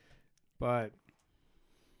 But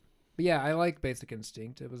yeah, I like Basic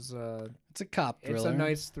Instinct. It was It's a cop thriller. it's a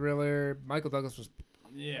nice thriller. Michael Douglas was,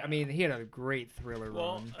 Yeah. I mean, he had a great thriller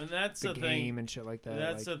well, run. and that's The the Game thing. and shit like that.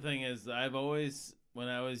 That's like, the thing is, I've always, when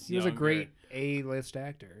I was he was a younger, great A-list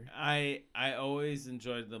actor. I always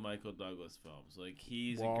enjoyed the Michael Douglas films. Like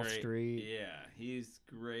he's Wall a great, Street. Yeah, he's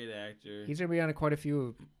a great actor. He's gonna be on quite a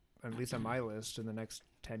few, at least on my list, in the next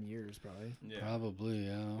 10 years, probably. yeah. Probably,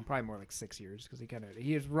 yeah. Probably more like 6 years, because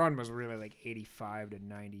his run was really like 85 to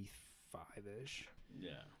 95 ish.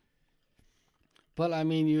 Yeah. But I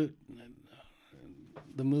mean,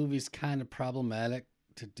 the movie's kind of problematic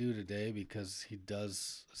to do today because he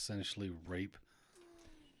does essentially rape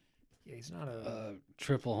Yeah, he's not a.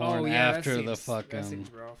 Triple Horn that after the seems- fucking That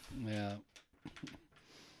seems rough. yeah.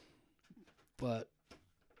 But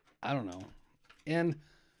I don't know, and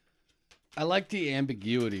I like the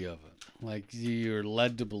ambiguity of it. Like you're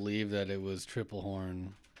led to believe that it was Triple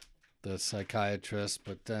Horn, the psychiatrist,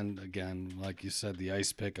 but then again, like you said, the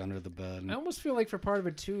ice pick under the bed. I almost feel like for part of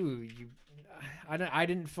it too, I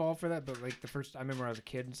didn't fall for that, but like the first, I remember I was a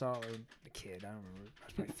kid and saw it, or a kid, I don't remember, I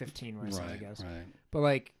was probably 15 when I saw it, I guess. Right. But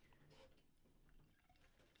like,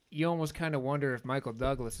 you almost kind of wonder if Michael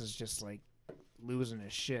Douglas is just like losing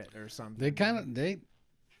his shit or something. They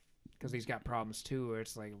because he's got problems too. Where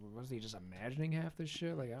it's like, was he just imagining half this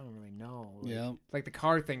shit? Like, I don't really know. Like, yeah. like the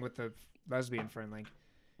car thing with the lesbian friend, like.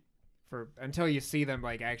 For until you see them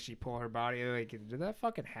like actually pull her body, like did that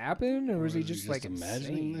fucking happen, or was he just like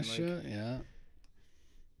imagining insane? this Like- shit? Yeah.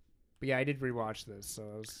 But yeah, I did rewatch this, so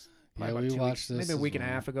it was Yeah, probably we about 2 watched weeks, this maybe a as week and a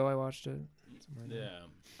well. half ago. I watched it. Somewhere in there.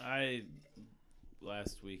 Yeah.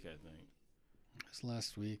 Last week I think. It's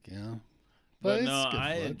last week, yeah. But it's no, good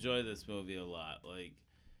I flick. enjoy this movie a lot. Like,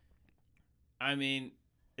 I mean,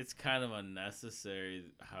 it's kind of unnecessary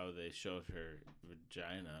how they showed her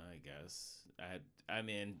vagina. I guess. I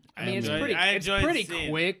mean, It's enjoyed- pretty. I It's enjoyed pretty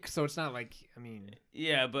seeing- quick, so it's not like I mean.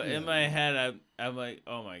 Yeah, but in Yeah. my head, I'm like,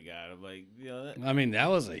 oh my god, I'm like, that, I mean, that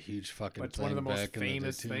was a huge fucking But it's thing one of the most back in the day,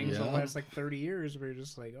 famous too. things yeah. in the last like 30 years, where you're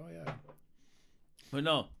just like, oh yeah, but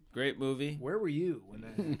no, great movie. where were you when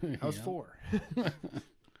that? I was Yeah. 4.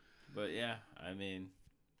 But yeah, I mean,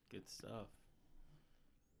 good stuff.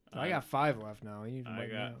 I got 5 left now. You need to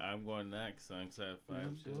I'm going next. Thanks. I have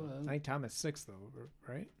 5 too. I think Tom is 6 though,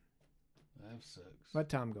 right? I have 6. Let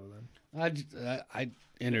Tom go then. I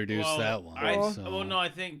introduced Well, that one. Well, no, I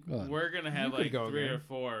think Go ahead. we're gonna have You could like go 3 or again.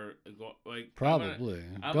 4. Like Probably.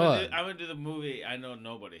 I'm Go gonna ahead. I'm gonna do the movie I know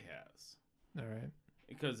nobody has All right.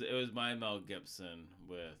 because it was my Mel Gibson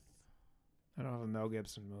with. I don't have a Mel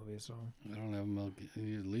Gibson movie, so I don't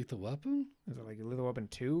have Lethal Weapon? is it like Lethal Weapon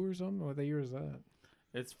 2 or something? What the year is that?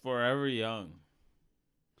 It's Forever Young.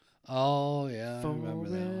 Oh, yeah. I remember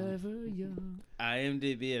that one. Forever Young.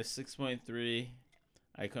 IMDb is 6.3.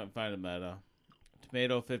 I couldn't find a meta.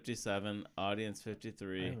 Tomato 57. Audience I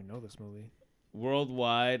 53. don't even know this movie.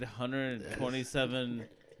 Worldwide 127.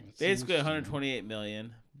 That's Basically interesting. 128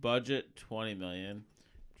 million. Budget 20 million.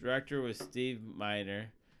 Director was Steve Miner.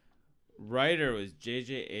 Writer was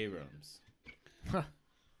J.J. Abrams. He's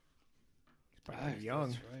probably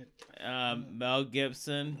young. That's right. Mel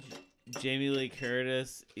Gibson, Jamie Lee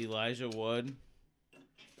Curtis, Elijah Wood.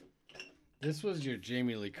 This was your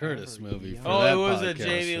Jamie Lee Curtis Forever movie Young. for Oh, that it was a podcast,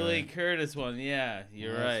 Jamie Lee right? Curtis one. Yeah,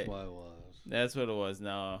 you're That's right. why it was. That's what it was.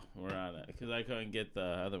 Now we're on it because I couldn't get the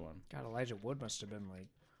other one. God, Elijah Wood must have been like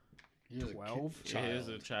He was a 12? He was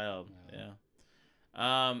a child. Yeah.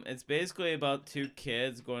 Yeah. It's basically about 2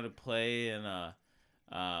 kids going to play in a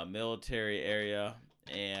military area,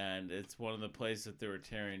 and it's one of the places that they were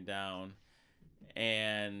tearing down.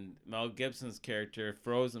 And Mel Gibson's character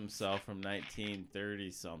froze himself from 1930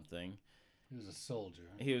 something. He was a soldier.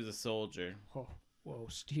 He was a soldier. Oh, whoa,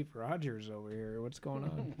 Steve Rogers over here. What's going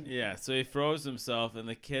on? Yeah, so he froze himself, and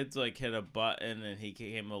the kids like hit a button, and he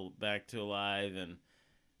came back to alive. And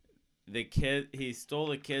he stole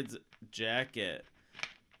the kid's jacket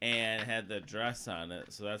and had the dress on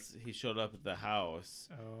it. So he showed up at the house,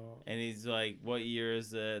 Oh, and he's like, "What year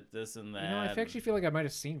is it? This and that." you know, I actually feel like I might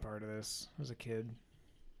have seen part of this as a kid.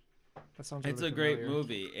 That sounds. It's really a great familiar.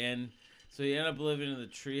 movie, and so he ended up living in the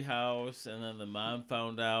tree house, and then the mom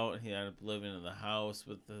found out, and he ended up living in the house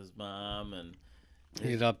with his mom, and He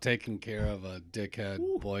ended up taking care of a dickhead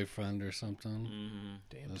boyfriend or something. mhm.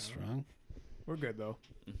 Damn, That's Tom. wrong. We're good though.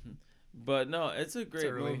 But no, it's a great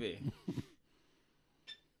early. movie.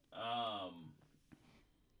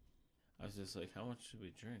 I was just like, how much should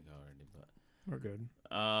we drink already? We're good.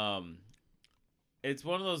 But it's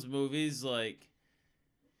one of those movies like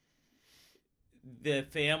the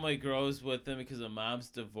family grows with them because the mom's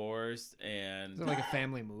divorced, and Is it like a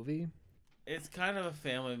family movie? it's kind of a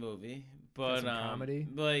family movie. But some comedy?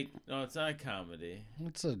 like no, it's not a comedy.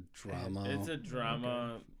 It's a drama. It's a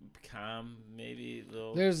drama, maybe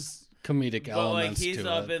little. There's comedic But like elements he's to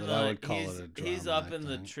up it, in but I the would call it a drama. he's up I in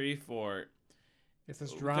the think. tree fort. It's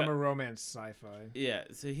this Okay. drama, romance, sci-fi. Yeah,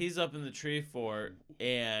 so he's up in the tree fort,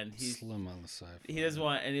 and Slim on the sci-fi. he doesn't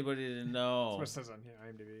want anybody to That's know. what it says on here,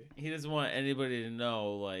 IMDb. He doesn't want anybody to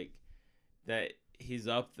know like that he's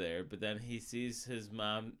up there. But then he sees his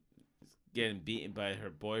mom getting beaten by her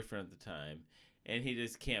boyfriend at the time, and he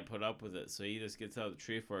just can't put up with it. So he just gets out of the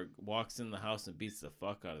tree fort, walks in the house, and beats the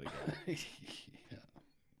fuck out of the guy. Yeah.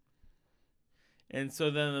 And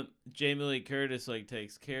so then Jamie Lee Curtis like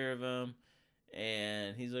takes care of him,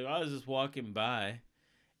 and he's like, "Oh, I was just walking by,"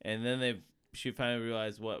 and then she finally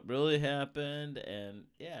realized what really happened, and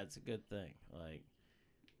yeah, it's a good thing. Like,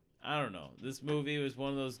 I don't know, this movie was one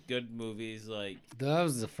of those good movies. Like, That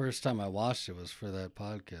was the first time I watched it, was for that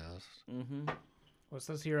podcast. Well, it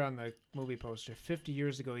says here on the movie poster, 50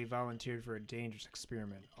 years ago he volunteered for a dangerous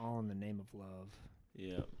experiment, all in the name of love.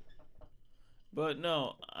 yeah, but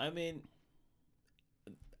no, I mean,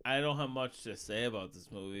 I don't have much to say about this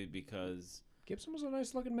movie because, Gibson was a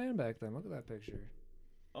nice-looking man back then. Look at that picture.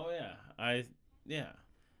 oh yeah, yeah.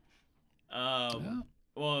 Yeah.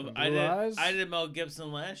 Well, The I Blue did. Eyes? I did Mel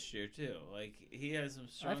Gibson last year too. Like he has some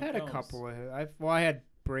strong. I've had a films. couple of. I had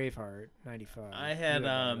Braveheart '95. I had You that,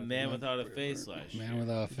 I Man think. Without a Face last year. Man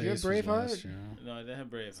Without a Did you have Face was Braveheart? last year. No, I didn't have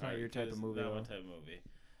Braveheart. It's not your type of It's movie, Not my though. type of movie.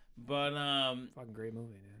 But Fucking great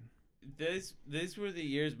movie, man. these were the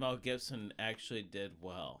years Mel Gibson actually did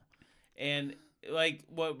well, and like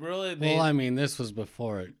what really made. Well, I mean, this was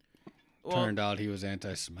before it well, turned out he was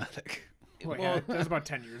anti-Semitic. Well, Well- yeah, that was about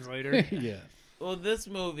 10 years later. Yeah. well, this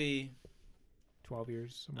movie. 12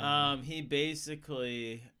 years. somewhere around He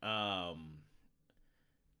basically. How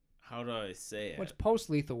do I say there. it? What's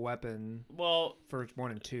post-Lethal Weapon Well, for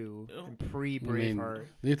 1 and 2 and I mean, pre-Braveheart?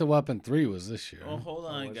 Lethal Weapon 3 was this year. well, hold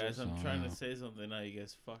on, was guys. it? I'm Oh, trying yeah. to say something now. You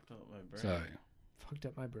guys fucked up my brain. Sorry. Fucked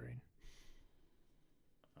up my brain.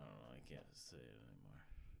 I don't know. I can't say it anymore.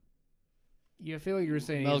 Yeah, I feel like you were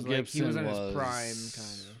saying Mel he was in Gibson his was- prime,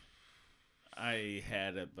 kind of. I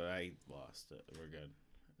had it, but I lost it. We're good.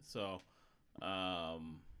 So, yeah.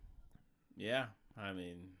 I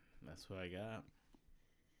mean, that's what I got.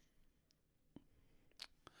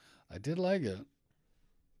 I did like it.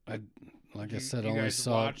 I You said, you only guys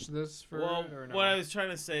saw. watch this for Well, it or no? what I was trying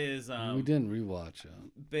to say is, We didn't rewatch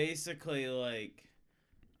it. basically, like,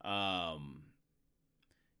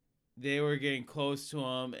 they were getting close to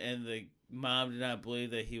him, and the mom did not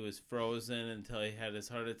believe that he was frozen until he had his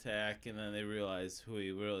heart attack, and then they realized who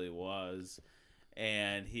he really was,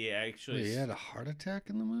 and he actually, Wait, he had a heart attack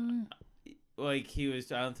in the movie? like, he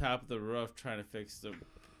was on top of the roof trying to fix the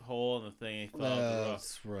hole in the thing. He fell off the roof,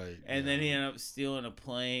 That's right. and yeah. then he ended up stealing a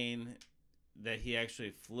plane that he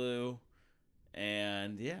actually flew,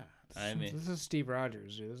 and yeah, I mean, This is Steve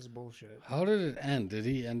Rogers, dude. This is bullshit. How did it end? Did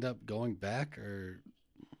he end up going back, or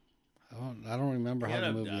I don't remember He how the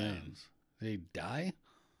ended up movie dying. ends. Did he die?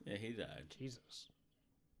 yeah, he died. Jesus.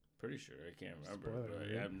 Pretty sure. I can't remember, Spoiler but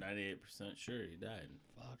alert. I'm 98% sure he died.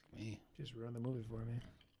 Fuck me. Just ruined the movie for me.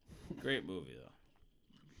 Great movie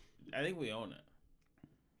though. I think we own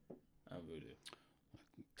it on Vudu.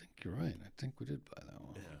 I think you're right. I think we did buy that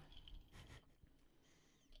one. Yeah.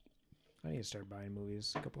 I need to start buying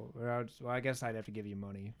movies. Well, I guess I'd have to give you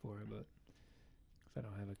money for it, but 'cause I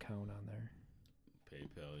don't have an account on there.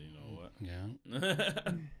 PayPal, you know what?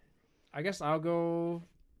 Yeah. I guess I'll go.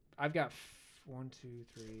 I've got 1, 2,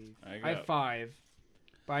 3. I have 5,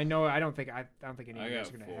 but I don't think any I of you got guys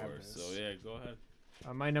are gonna 4, have this. so yeah, go ahead.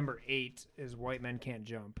 My number 8 is White Men Can't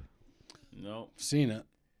Jump. Nope. Seen it.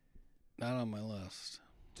 Not on my list.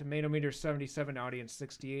 Tomato meter 77, audience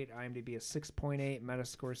 68, IMDb is 6.8,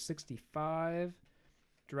 Metascore 65.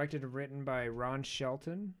 Directed and written by Ron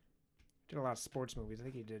Shelton. Did a lot of sports movies. I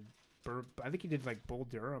think he did like Bull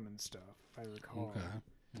Durham and stuff, if I recall. Okay.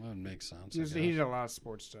 That would make sense. He did a lot of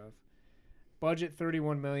sports stuff. Budget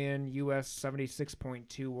 31 million, US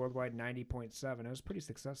 76.2, worldwide 90.7. It was pretty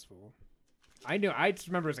successful. I just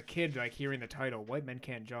remember as a kid like hearing the title White Men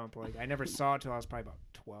Can't Jump. Like I never saw it till I was probably about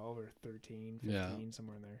 12 or 13, 15,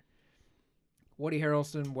 somewhere in there. Woody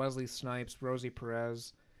Harrelson, Wesley Snipes, Rosie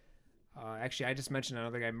Perez. Actually, I just mentioned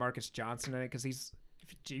another guy, Marcus Johnson, in it because have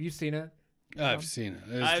you seen it? I've seen it.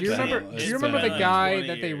 It's I've Do you seen remember? it. Do It's you remember been the like guy 20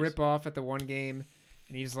 that they years. rip off at the one game,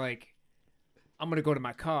 and he's like, "I'm gonna go to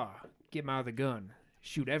my car, get my other gun,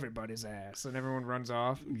 shoot everybody's ass," and everyone runs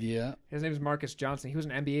off. Yeah. His name is Marcus Johnson. He was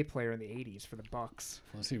an NBA player in the '80s for the Bucks.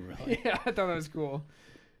 Was he really? Yeah, I thought that was cool.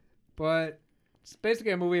 But it's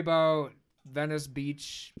basically a movie about Venice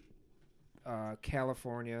Beach,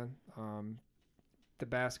 California, the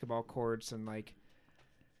basketball courts, and like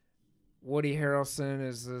Woody Harrelson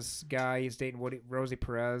is this guy. He's dating Rosie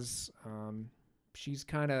Perez. She's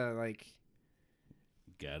kind of like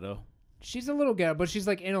Ghetto. she's a little ghetto, but she's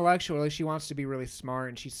like intellectual. Like she wants to be really smart,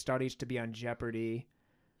 and she studies to be on Jeopardy.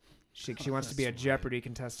 She wants to be a that's right. Jeopardy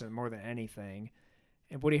contestant more than anything.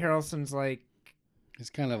 And Woody Harrelson's like He's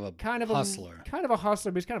kind of a hustler. kind of a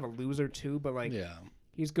hustler, but he's kind of a loser too. But like Yeah.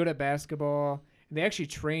 he's good at basketball. And they actually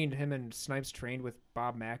trained him and Snipes trained with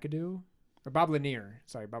Bob McAdoo or Bob Lanier.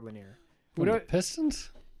 Sorry, Bob Lanier. From the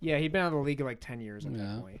Pistons? Yeah, he'd been out of the league like 10 years at Yeah.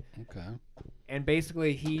 that point. Okay. And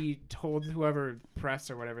basically, he told whoever press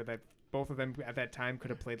or whatever that both of them at that time could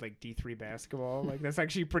have played like D3 basketball. Like that's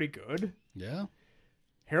actually pretty good. Yeah.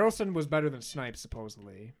 Harrelson was better than Snipes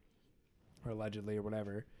supposedly, or allegedly, or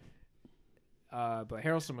whatever. But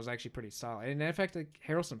Harrelson was actually pretty solid. And in fact, like,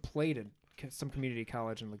 Harrelson played at some community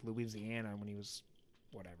college in like Louisiana when he was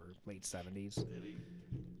whatever late 70s.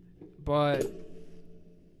 But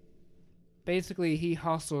basically, he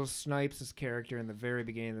hustles Snipes' character in the very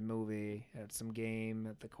beginning of the movie at some game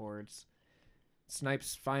at the courts.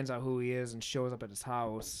 Snipes finds out who he is and shows up at his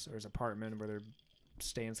house or his apartment where they're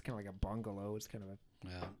staying. It's kind of like a bungalow. It's kind of a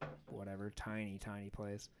Yeah. whatever, tiny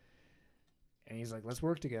place. And he's like, let's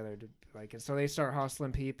work together. And so they start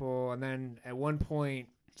hustling people. And then at one point,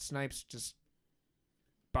 Snipes just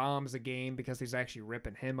bombs the game because he's actually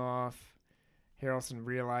ripping him off. Harrelson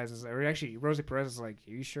realizes, or actually, Rosie Perez is like,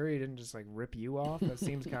 are you sure he didn't just like rip you off? That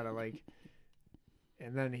seems kind of like.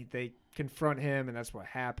 And then they confront him, and that's what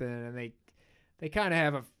happened. And they kind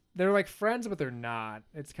of they're like friends, but they're not.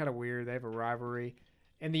 It's kind of weird. They have a rivalry.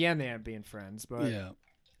 In the end, they end up being friends. But Yeah.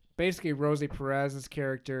 basically, Rosie Perez's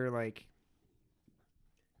character, like,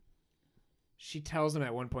 she tells him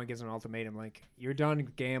at one point, gives him an ultimatum, like, you're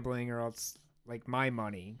done gambling or else, like, my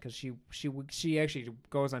money. Because she actually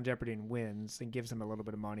goes on Jeopardy and wins and gives him a little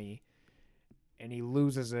bit of money. And he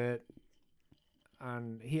loses it.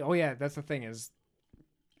 That's the thing is,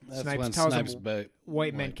 That's Snipes when tells Snipes him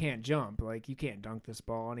white men can't jump. Like, you can't dunk this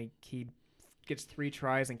ball. And he gets 3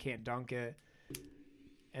 tries and can't dunk it.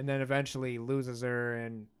 And then eventually loses her,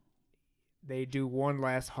 and they do one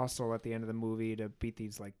last hustle at the end of the movie to beat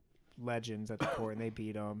these like legends at the court, and they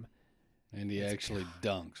beat them. And he actually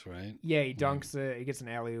dunks, right? Yeah, he dunks it. He gets an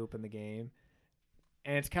alley oop in the game,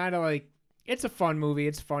 and it's kind of like it's a fun movie.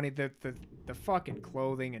 It's funny that the fucking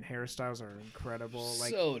clothing and hairstyles are incredible.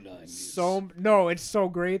 Like So 90s. no, it's so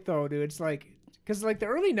great though, dude. It's like because like the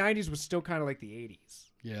early '90s was still kind of like the '80s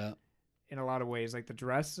Yeah. in a lot of ways. Like the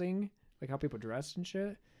dressing, like how people dressed and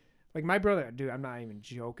shit. Like my brother, dude, I'm not even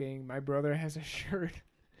joking. My brother has a shirt.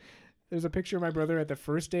 There's a picture of my brother at the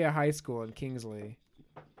first day of high school in Kingsley.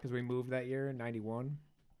 Because we moved that year in 91.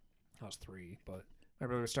 I was 3, but my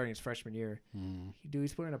brother was starting his freshman year. Mm.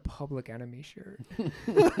 He's wearing a Public Enemy shirt.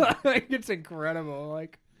 Like, it's incredible.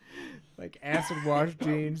 Like acid wash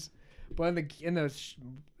jeans. But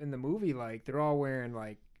in the movie, like they're all wearing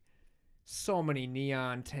like so many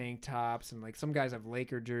neon tank tops, and like some guys have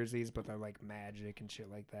Laker jerseys, but they're like Magic and shit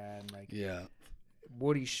like that. And like Yeah.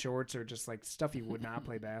 Woody shorts are just like stuff you would not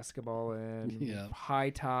play basketball in. Yeah. High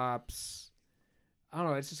tops. I don't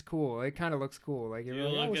know. It's just cool. It kind of looks cool. Like If it you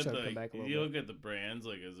really, I look wish at I'd come back a the, if little you bit. look at the brands,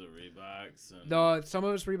 like is it Reeboks? And No, some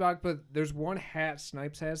of it's Reebok, but there's one hat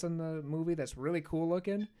Snipes has in the movie that's really cool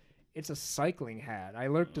looking. It's a cycling hat. I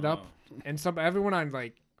looked it up, and everyone on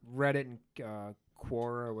like Reddit and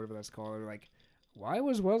Quora or whatever that's called, they're like, "Why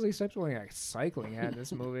was Wesley Snipes wearing a cycling hat in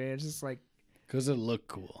this movie?" It's just like Because it looked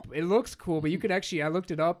cool. it looks cool, but you could actually. I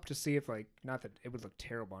looked it up to see if like not that it would look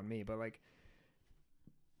terrible on me, but like.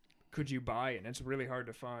 Could you buy it? And it's really hard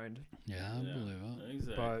to find Yeah, I believe it.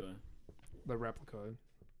 Exactly. the replica.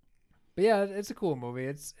 But yeah, it's a cool movie.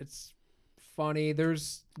 It's funny. There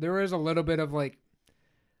is a little bit of like,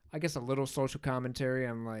 I guess a little social commentary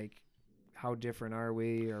on like, how different are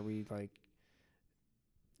we? Are we like?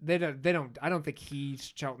 They don't. I don't think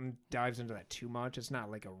Shelton dives into that too much. It's not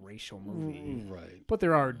like a racial movie, Right. but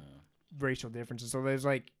there are racial differences. So there's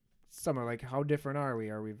like some are like, how different are we?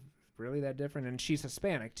 Are we really that different? And she's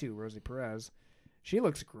Hispanic too, Rosie Perez. She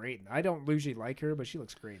looks great. I don't usually like her, but she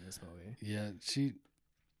looks great in this movie. Yeah, she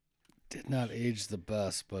did not age the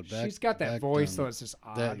best, but She's got that back voice, then, so it's just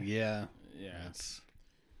odd. yeah. Yeah. It's,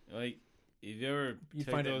 Like, if you ever You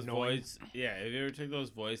take find it those annoying? voices, if you ever take those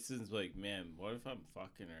voices, and be like, man, what if I'm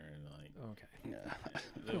fucking her? And like, Okay. yeah.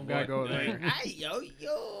 the Don't gotta go like, there. "Ay, yo.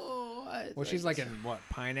 Well, she's like in what?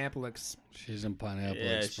 Pineapple She's in Pineapple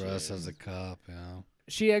Yeah, she Express as is. a cop, yeah.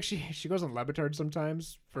 She goes on Levitard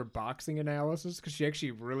sometimes for boxing analysis because she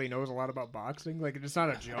actually really knows a lot about boxing. Like it's not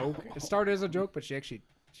a joke. It started as a joke, but she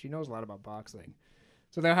knows a lot about boxing.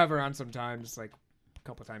 So they'll have her on sometimes, like a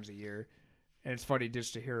couple times a year, and it's funny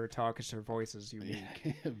just to hear her talk because her voice is unique.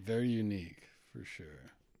 Very unique, for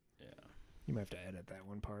sure. Yeah. You might have to edit that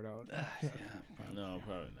one part out. Yeah, probably. No,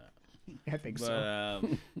 probably not. I think But so.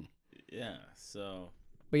 yeah. So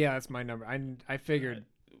But yeah, that's my number. I figured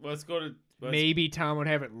let's go to maybe Tom would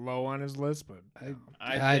have it low on his list, but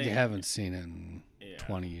I think- haven't seen it in Yeah.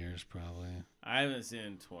 20 years, probably. I haven't seen it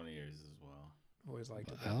in 20 years as well. always liked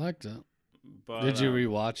it. I liked it. But Did you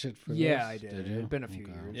rewatch it for Yeah, this? I did. Did you? It'd been a few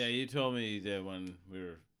Okay. years. Yeah, you told me you did when we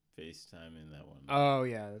were FaceTiming that one. Oh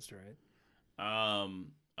yeah, that's right.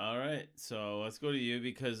 All right, so let's go to you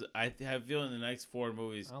because I have a feeling the next 4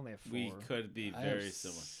 movies I only have 4. we could be I have very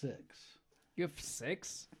similar. 6. You have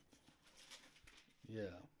 6? Yeah.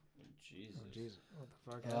 Jesus. Oh, Jesus.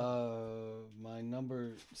 What the fuck? My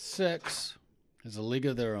number 6 is A League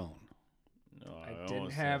of Their Own. No, I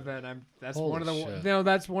didn't have that. That's Holy one of the shit. no.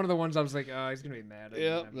 That's one of the ones I was like, oh, he's gonna be mad.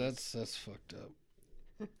 Yep, that's fucked up.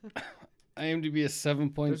 IMDb is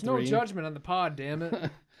 7.3. There's no judgment on the pod, damn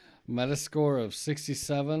it. Metascore of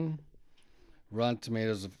 67. Rotten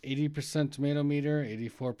Tomatoes of 80% tomato meter,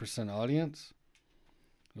 84% audience.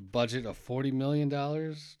 A budget of $40 million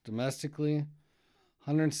domestically.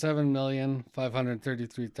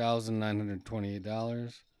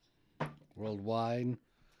 $107,533,928. Worldwide.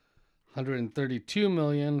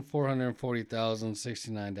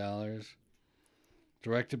 $132,440,069.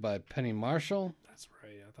 Directed by Penny Marshall. That's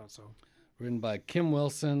right. I thought so. Written by Kim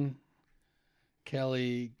Wilson,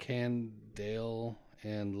 Kelly Candale,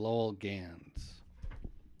 and Lowell Gans.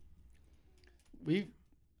 We've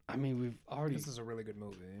already This is a really good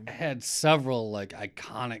movie. had several like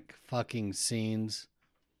iconic fucking scenes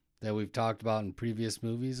that we've talked about in previous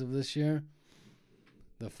movies of this year.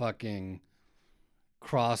 The fucking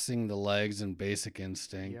crossing the legs in Basic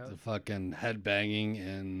Instinct, Yep. the fucking headbanging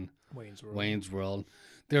in Wayne's World. Wayne's World.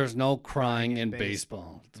 There's no crying in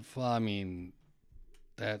baseball. baseball. I mean,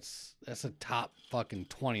 that's a top fucking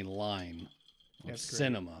 20 line of That's great.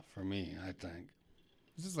 cinema for me, I think.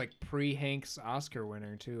 This is like pre-Hanks Oscar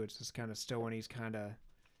winner too. It's just kind of still when he's kind of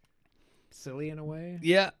silly in a way.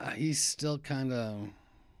 Yeah, he's still kind of, I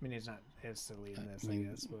mean, he's not as silly in this, I mean-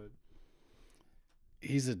 guess, but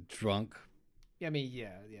he's a drunk, yeah, I mean,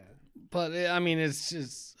 yeah. But I mean, it's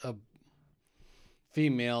just a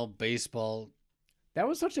female baseball. That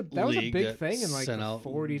was a League big that thing in like sent the out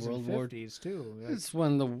 40s and World War- 50s too. Like, It's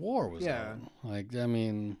when the war was Yeah. on. Like, I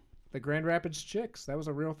mean, the Grand Rapids Chicks, that was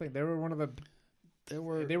a real thing. They were one of the they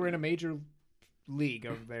were they were in a major league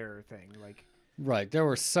of their thing. Like right. There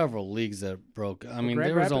were several leagues that broke. I mean, Grand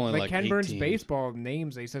there was Rapids, only like Ken 8 Burns teams. baseball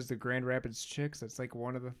names. He says the Grand Rapids Chicks. That's like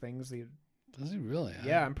one of the things. Does he really?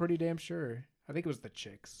 Yeah, I'm pretty damn sure. I think it was the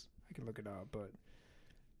Chicks. I can look it up, but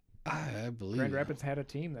I believe Grand you. Rapids had a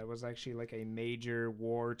team that was actually like a major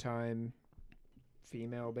wartime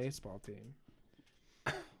female baseball team.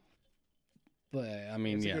 But I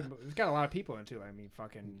mean, It's a yeah. good, it's got a lot of people in it too. I mean,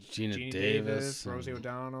 fucking Gina Jeannie Davis Rosie and-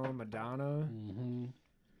 O'Donnell, Madonna. hmm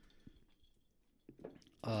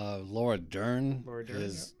Laura Dern, Laura Dern,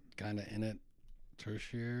 is kind of in it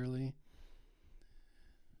tertiarily.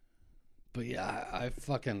 But yeah, I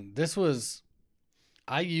fucking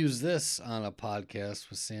I used this on a podcast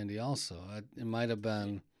with Sandy also. It might have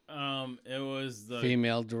been It was the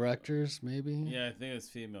female directors, maybe. Yeah, I think it's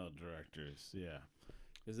female directors. Yeah,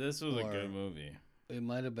 because this was a Or- good movie. It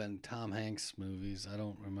might have been Tom Hanks movies. I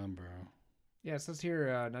don't remember. Yeah, it says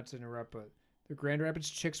here, not to interrupt, but the Grand Rapids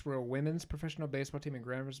Chicks were a women's professional baseball team in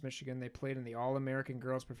Grand Rapids, Michigan. They played in the All-American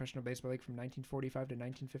Girls Professional Baseball League from 1945 to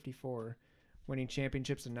 1954, winning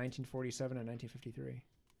championships in 1947 and 1953.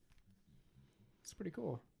 It's pretty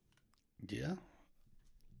cool. Yeah.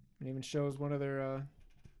 It even shows one of their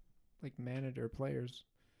like manager players.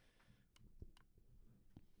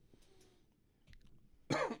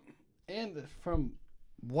 And from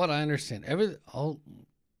what I understand,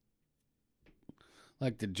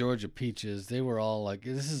 like the Georgia Peaches, they were all like,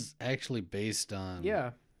 this is actually based on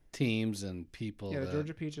Yeah, teams and people. yeah. The that-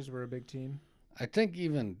 Georgia Peaches were a big team. I think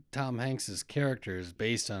even Tom Hanks's character is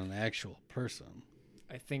based on an actual person,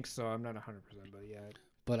 I think so. I'm not 100%, but yeah.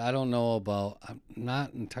 but I don't know about. I'm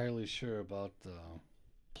not entirely sure about the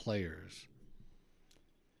players.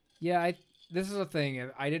 Yeah, this is a thing.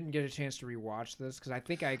 I didn't get a chance to rewatch this because I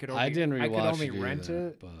think I could only I didn't rewatch I could only it rent either,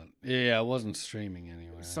 it. but yeah, it wasn't streaming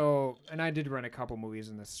anywhere. So, and I did rent a couple movies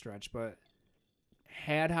in this stretch, but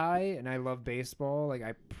had I, and I love baseball, like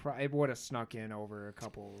I would have snuck in over a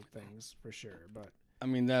couple things for sure. But I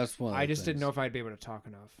mean, that's one. Of I the just didn't things. know if I'd be able to talk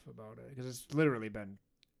enough about it because it's literally been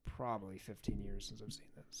probably 15 years since I've seen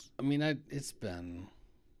this. I mean, it's been.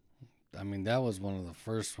 I mean, that was one of the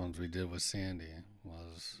first ones we did with Sandy.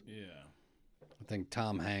 Was Yeah. I think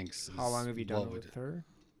Tom Hanks. How long have you done what it we with did. her?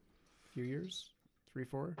 A few years? 3,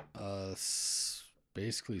 4?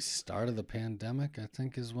 Basically start of the pandemic. I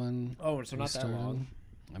think is when. Oh, so we not that started. long.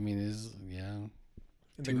 I mean, In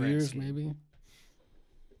the 2 grand years scheme. maybe.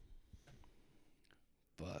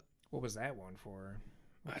 But What was that one for?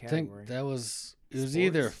 What I category? think it was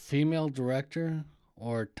either Sports? female director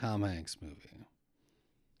or Tom Hanks movie.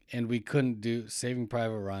 And we couldn't do Saving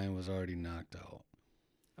Private Ryan was already knocked out.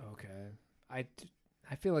 Okay. I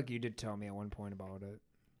feel like you did tell me at one point about it.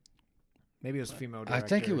 Maybe it was female director. I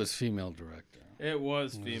think it was female director. It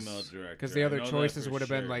was Was- female director. because the I other know that choices for would have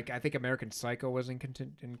been sure. like I think American Psycho was in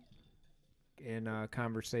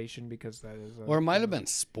conversation because that is. Or it might have been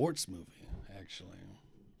sports movie, actually.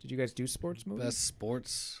 Did you guys do sports movies? Best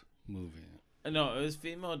sports movie. No, it was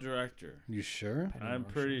female director. You sure? Penny I'm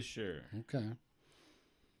Marshall. pretty sure. Okay.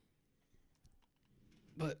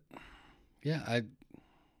 But yeah,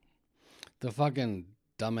 the fucking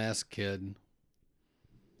dumbass kid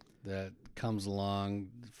that comes along,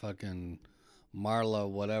 fucking Marla,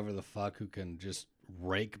 whatever the fuck, who can just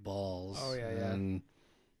rake balls. Oh, yeah, yeah. And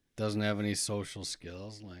doesn't have any social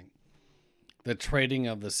skills. Like the trading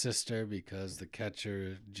of the sister because the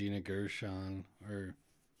catcher Gina Gershon or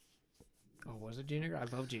Oh, was it Gina?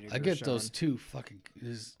 I love Gina. I get Gershon. those two fucking.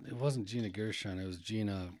 It wasn't Gina Gershon. It was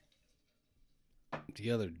Gina. The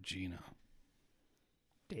other Gina.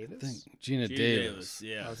 I Davis. think Gina Gina Davis.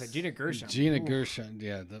 Yeah. I was like Gina Gershon. Gina Ooh. Gershon.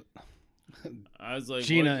 Yeah, I was like,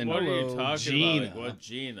 Gina what, and what are you talking Gina. about? Like, what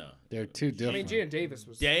Gina? they're two I different. mean, Gina Davis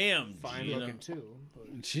was Damn, fine Gina. looking too.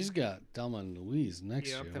 But She's got Thelma and Louise next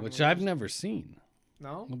Yep, year, Thelma which and I've Louise. never seen.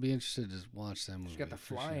 no, I'll be interested to watch that movie. she got the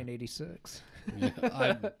for Fly sure. in '86. Yeah,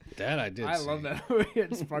 I did. I see. love that movie.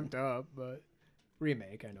 It's fucked up, but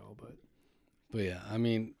remake I know, but But yeah, I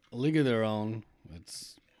mean, League of Their Own.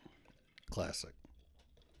 It's classic.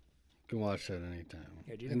 You can watch that anytime.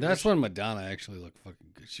 Yeah, Gina and that's Gershon- when Madonna actually looked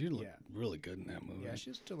fucking good. She looked Yeah. really good in that movie. yeah,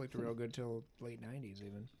 she still looked real good till late '90s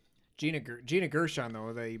even. Gina Gershon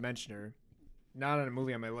though, that you mentioned her, not on a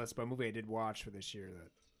movie on my list, but a movie I did watch for this year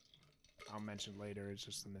that I'll mention later. It's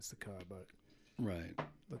just the Miss the Cut, but Right.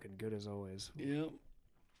 looking good as always. Yep.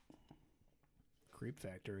 Creep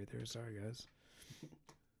factor right there. Sorry guys.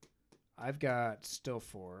 I've got still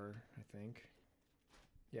 4, I think.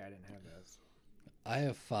 Yeah, I didn't have that. I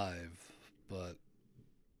have 5, but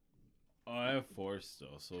Oh, I have 4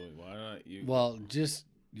 still. So why not you? well, just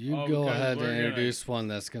you Oh, go because ahead we're and gonna- introduce one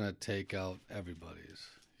that's gonna take out everybody's.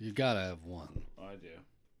 You gotta have one. Oh, I do.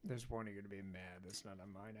 There's one you're going to be mad. That's not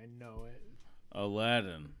on mine. I know it.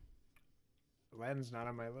 Aladdin. Aladdin's not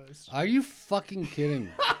on my list. Are you fucking kidding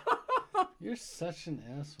me? You're such an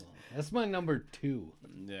asshole. That's my number 2.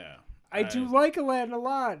 Yeah. I do like Aladdin a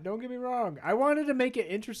lot. Don't get me wrong. I wanted to make it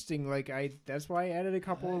interesting. That's why I added a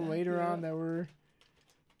couple later on that were.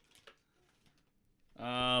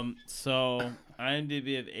 So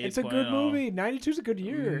IMDb of 8.0. It's a good movie. 92's a good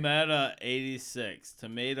year. Meta 86.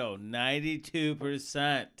 Tomato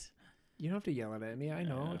 92%. You don't have to yell at me. I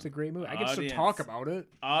know Yeah. it's a great movie. I get to Audience. talk about it.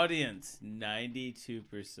 Audience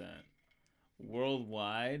 92%.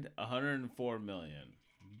 Worldwide 104 million.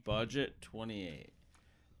 Budget 28.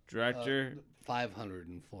 Director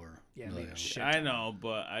 504 Yeah, million. maybe shit. I know,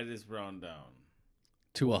 but I just round down.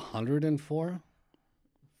 To 104?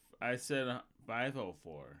 I said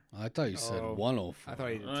 504. I thought you said Oh, 104. I thought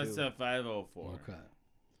you did No, I too. said 504. Okay.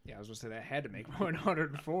 Yeah, I was gonna say that had to make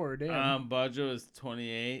 104. Damn. Budget was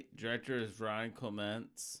 28. Director is Ron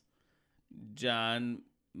Clements, John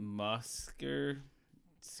Musker,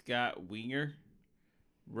 Scott Winger,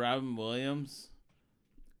 Robin Williams,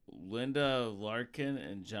 Linda Larkin,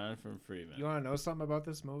 and Jonathan Freeman. You want to know something about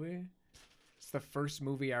this movie? It's the first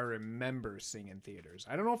movie I remember seeing in theaters.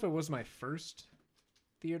 I don't know if it was my first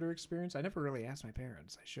theater experience. I never really asked my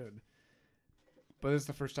parents. I should. But it's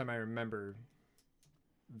the first time I remember.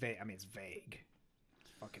 I mean, it's vague.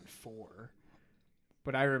 It's fucking 4.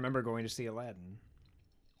 But I remember going to see Aladdin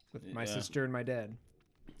with my Yeah. sister and my dad.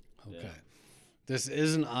 Okay. Yeah. This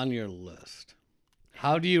isn't on your list.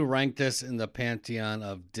 How do you rank this in the pantheon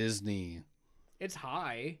of Disney? It's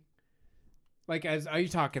high. Are you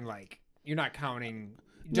talking you're not counting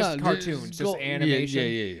just No, cartoons, just animation?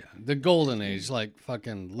 Yeah. The golden age, like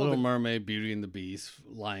fucking Little Mermaid, Beauty and the Beast,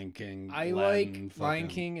 Lion King. I Aladdin, like Lion fucking-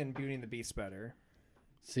 King and Beauty and the Beast better.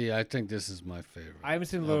 See, I think this is my favorite. I haven't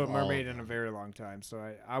seen of Little all Mermaid of in a them. very long time,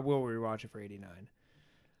 so I will rewatch it for 89.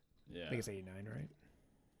 Yeah. I think it's 89, right?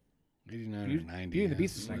 89 Beauty- or 90. Beauty and the yeah.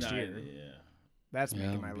 Beast is next year. Yeah. That's Yeah,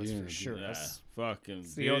 making my list Beauty for and the sure. Yeah. That's, Fucking.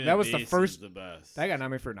 See, Beauty that and was the Beast is first- the best. that got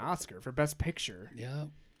nominated for an Oscar for Best Picture. Yeah.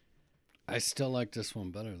 I still like this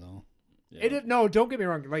one better, though. Yeah. No, don't get me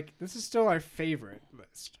wrong. This is still our favorite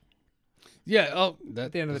list. Yeah. Oh,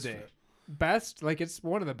 At the end of the that's day, fair. best. It's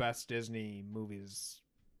one of the best Disney movies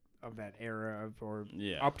of that era, or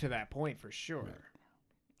Yeah. up to that point for sure.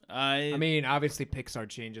 I I mean, obviously Pixar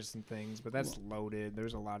changes some things, but that's loaded.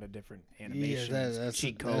 There's a lot of different animations, that's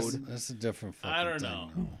cheat that's- code, That's a different fucking I don't thing,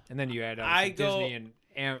 know. though. and then you add I Disney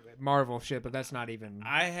and Marvel shit. But that's not even.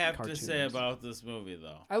 I have to say cartoons. about this movie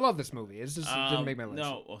though. I love this movie. It's just it didn't make my list.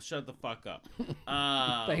 No, well, shut the fuck up.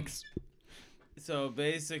 Thanks. So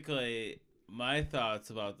basically, my thoughts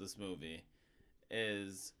about this movie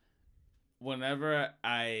is whenever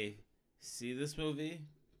I see this movie,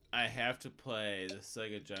 I have to play the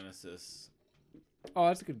Sega Genesis Oh,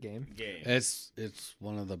 that's a good game. game. It's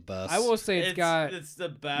one of the best. I will say it's got it's the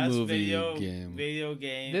best movie video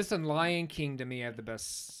game. this and Lion King to me have the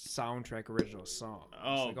best soundtrack original song. It's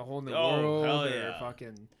Oh, like a whole new oh, world. hell Or yeah.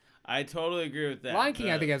 fucking I totally agree with that. Lion King.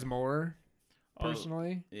 I The- think has more oh,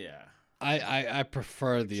 personally. Yeah. I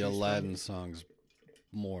prefer the Choose from Aladdin it. songs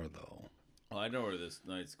more though. Oh, I know where this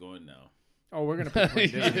night's going now. Oh, we're gonna pick one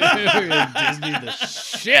Disney. Disney the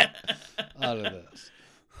shit out of this.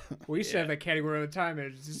 We used to have that category all the time, and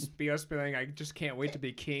it'd just be us being like, I just can't wait to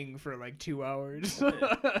be king for 2 hours.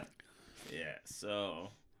 Yeah. So.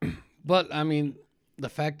 But I mean, the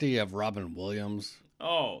fact that you have Robin Williams.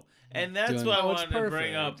 Oh, and that's Doing- what I Oh, it's wanted to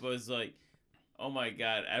bring perfect. up was oh my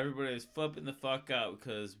god, everybody was flipping the fuck out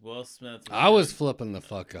because Will Smith. I was flipping the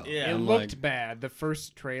fuck out. Yeah. It I'm looked like, bad. The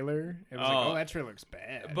first trailer, it was Oh. oh, that trailer looks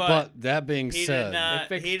bad. but but that being he said, did not.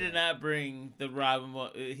 They fixed He it. did not bring the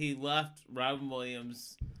He left Robin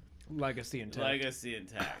Williams' Legacy intact. legacy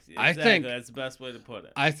intact. I Exactly, think- that's the best way to put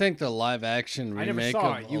it. I think the live action I never remake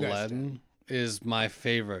saw of it. You guys Aladdin is my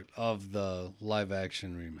favorite of the live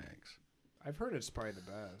action remakes. I've heard it's probably the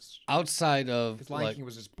best. Outside of Because Lion like King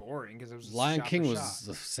was just boring because it was just Lion shot King for was shot.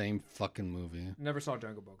 the same fucking movie. Never saw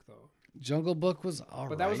Jungle Book though. Jungle Book was alright.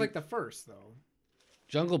 But that was the first though.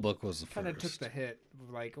 Jungle Book was the Kind of took first. the hit.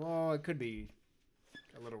 Well, it could be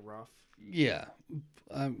a little rough. Yeah,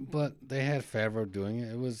 but they had Favreau doing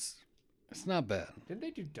it. It's not bad. Didn't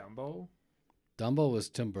they do Dumbo? Dumbo was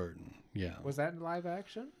Tim Burton. Yeah, Was that in live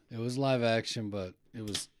action? it was live action, but it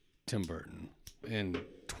was Tim Burton in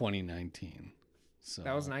 2019. So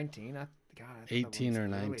That was 19. God, I thought that 18 was or early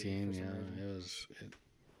 19. for some Yeah, reason. it was.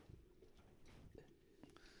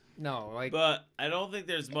 No, like But I don't think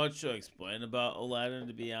there's much to explain about Aladdin,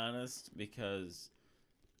 to be honest, because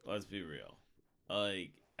let's be real.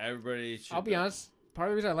 Like, everybody should. I'll be honest. Part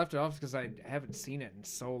of the reason I left it off is because I haven't seen it in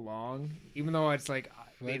so long. Even though it's like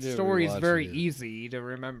I the did story is rewatch very it. easy to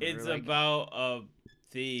remember. It's like, about a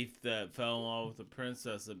thief that fell in love with a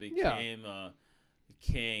princess that became a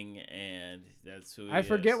king, and that's who he I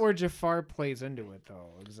forget is. where Jafar plays into it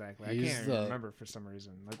though. Exactly, I He's can't the- remember for some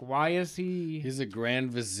reason. Like, why is he? He's a grand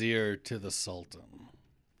vizier to the Sultan.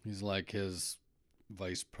 He's like his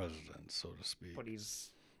vice president, so to speak. But he's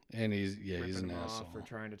And he's ripping an him off asshole. for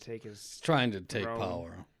trying to take his. Trying to take throne.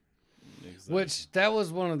 power. Exactly. Which that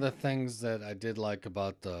was one of the things that I did like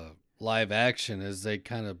about the live action is they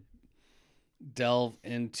kind of delve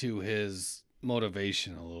into his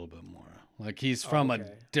motivation a little bit more. Like he's from a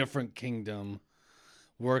okay. different kingdom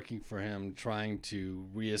working for him, trying to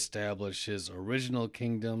reestablish his original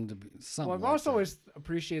kingdom to be something. Well, I've like also that. always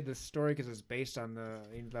appreciated this story because it's based on the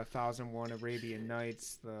 1001 Arabian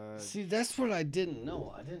Nights. See, that's what I didn't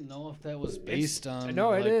know. I didn't know if that was based on. No,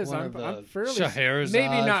 like, it is. One of I'm the fairly Scheherazade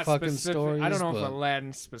maybe not fucking specific. stories. I don't know but if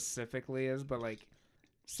Aladdin specifically is, but like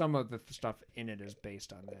some of the stuff in it is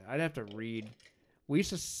based on that. I'd have to read. We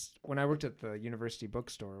used to when I worked at the university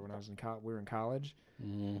bookstore when I was we were in college.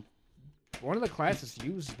 Mhm. One of the classes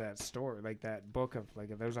used that story, like that book of like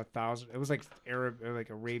there was 1,000. It was like Arab or like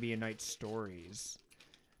Arabian Nights stories.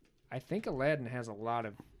 I think Aladdin has a lot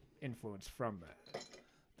of influence from that.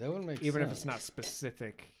 That would make Even if sense. it's not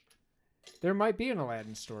specific. There might be an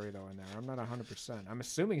Aladdin story, though, in there. I'm not 100%. I'm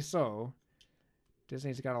assuming so.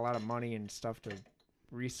 Disney's got a lot of money and stuff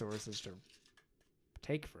resources to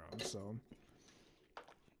take from, so.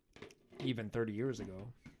 Even 30 years ago.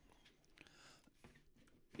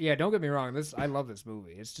 Yeah, don't get me wrong. I love this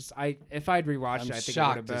movie. It's just, if I'd rewatched I'm it, I think it would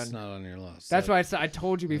shocked have been. it's not on your list. That's That- why I said, I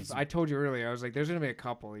told you that's- I told you earlier. I was like, there's going to be a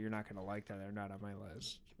couple you're not going to like that are not on my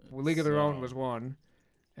list. Well, League of Their Own was one,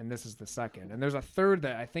 and this is the second. And there's a third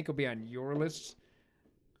that I think will be on your list.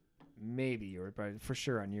 Maybe yours, but for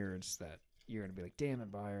sure on yours that you're going to be like, damn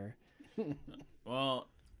it, Bayer. Well,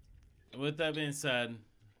 with that being said,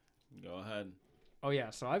 go ahead. Oh, yeah,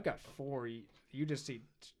 so I've got 4. You just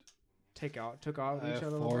took out I each have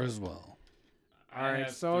other. 4 as well. All I right,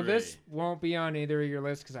 have so 3. this won't be on either of your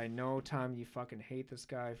lists because I know, Tom, you fucking hate this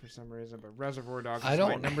guy for some reason. But Reservoir Dogs is I my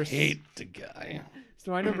don't number hate the guy. It's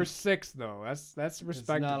my number 6, though. That's respectable. It's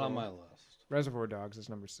not on my list. Reservoir Dogs is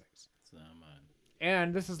number 6. It's not mine.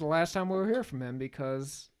 And this is the last time we'll hear from him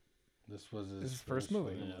because This was This is first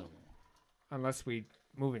movie. fucking Yeah. unless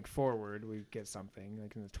moving forward, we get something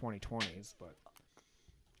like in the 2020s. But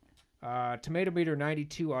Tomato Meter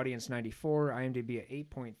 92, Audience 94, IMDb at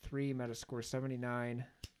 8.3, Metascore 79.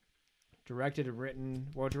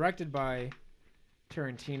 Directed by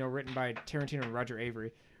Tarantino, written by Tarantino and Roger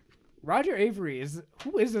Avery. Roger Avery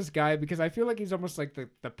who is this guy? Because I feel like he's almost like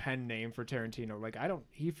the pen name for Tarantino. Like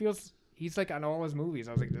he's like on all his movies.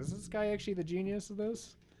 I was like, is this guy actually the genius of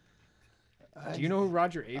this? Do you know who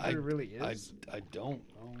Roger Avery really is? I don't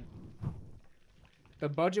know. The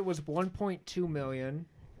budget was $1.2 million.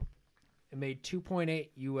 It made 2.8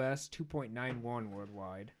 US, 2.91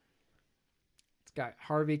 worldwide. It's got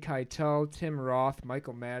Harvey Keitel, Tim Roth,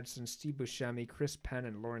 Michael Madsen, Steve Buscemi, Chris Penn,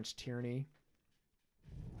 and Lawrence Tierney.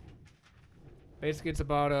 Basically, it's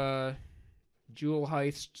about a jewel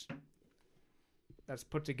heist that's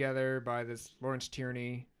put together by this Lawrence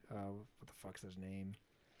Tierney. What the fuck's his name?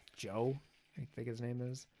 Joe, I think his name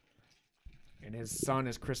is. And his son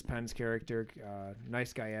is Chris Penn's character,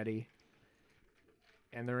 Nice Guy Eddie.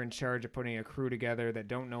 And they're in charge of putting a crew together that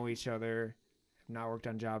don't know each other, have not worked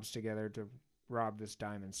on jobs together to rob this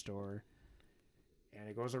diamond store. And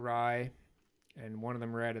it goes awry, and one of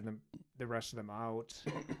them ratted the rest of them out.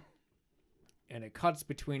 And it cuts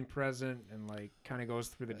between present and like kind of goes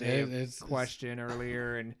through the day of question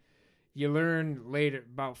earlier, and you learn later,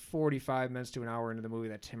 about 45 minutes to an hour into the movie,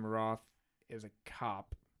 that Tim Roth is a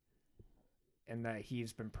cop, and that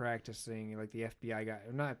he's been practicing, like the FBI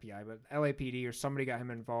got, not FBI, but LAPD or somebody got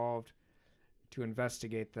him involved to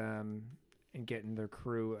investigate them and get in their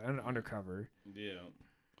crew undercover. Yeah.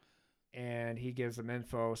 And he gives them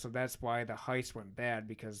info, so that's why the heist went bad,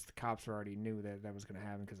 because the cops already knew that was going to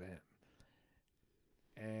happen because of him.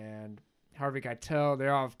 And Harvey Keitel, they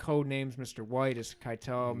all have code names. Mr. White is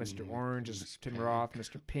Keitel, Mr. Orange is Mr. Tim Pink. Roth,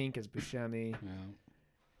 Mr. Pink is Buscemi. Yeah.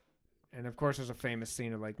 And of course, there's a famous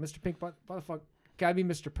scene of like, Mr. Pink, what the fuck? Gotta be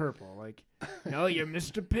Mr. Purple. Like, no, you're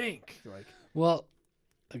Mr. Pink. Like, Well,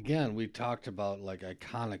 again, we talked about like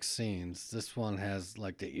iconic scenes. This one has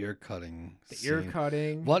like the ear cutting. The ear scene.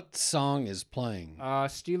 cutting. What song is playing?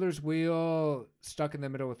 Steelers Wheel, Stuck in the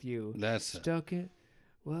Middle with You. That's it. Stuck in.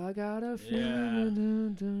 Well, I got a Yeah.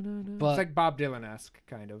 feeling. But- It's like Bob Dylan-esque,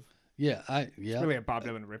 kind of. Yeah, It's really a Bob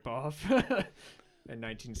Dylan ripoff. In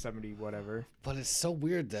 1970, whatever. But it's so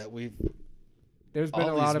weird that we've There's been all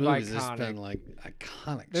a these lot of movies. It's iconic. been like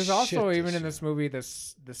iconic. There's shit also even in year. this movie the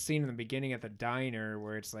scene in the beginning at the diner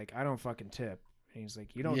where it's like, I don't fucking tip, and he's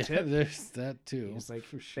like, you don't yeah, tip. There's that too. He's like,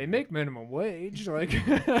 for sure. they make minimum wage, like,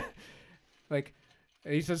 like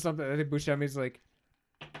he says something. I think Buscemi's like,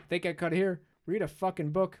 they get cut here. Read a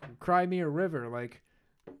fucking book. Cry me a river. Like,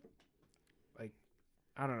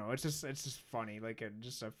 I don't know. It's just funny. Like,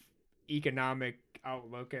 just a economic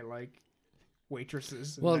outlook at like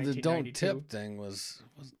waitresses. In Well, the don't 1992. tip thing was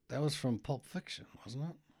that was from Pulp Fiction, wasn't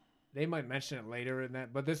it? They might mention it later in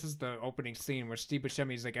that, but this is the opening scene where Steve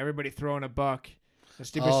Buscemi's like, everybody throwing a buck. And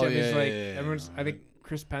Steve Oh, Buscemi's yeah, like, yeah, yeah, everyone's. I think right.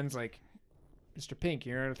 Chris Penn's like, Mr. Pink,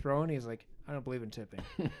 you're at a throw, and he's like, I don't believe in tipping.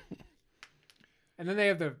 And then they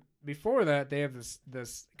have before that they have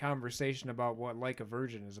this conversation about what Like a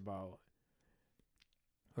Virgin is about,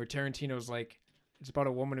 where Tarantino's like, it's about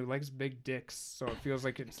a woman who likes big dicks, so it feels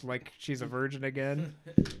like it's like she's a virgin again.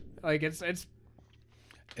 Like it's It's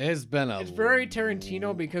been a. it's very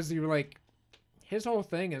Tarantino because you're like, his whole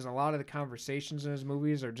thing is a lot of the conversations in his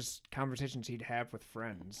movies are just conversations he'd have with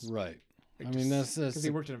friends. Right. Like I mean, that's because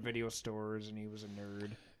he worked in video stores and he was a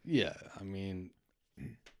nerd. yeah. I mean,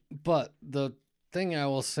 but the thing I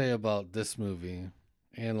will say about this movie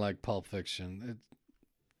and like Pulp Fiction,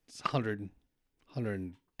 it's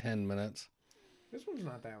 110 minutes. This one's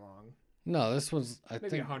not that long. No, this was I Maybe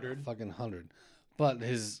think 100. fucking 100. But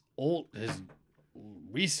his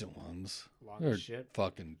recent ones Long they're as shit.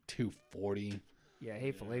 fucking 240. Yeah,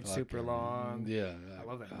 Hateful Eight's super fucking- long. Yeah. I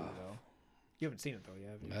love that movie though. You haven't seen it though,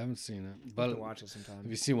 yeah? Have you? I haven't seen it. You But have to watch it sometime. have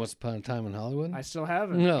you seen Once Upon a Time in Hollywood? I still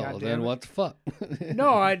haven't. No, God then damn it. what the fuck? No,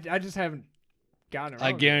 I just haven't gotten around. I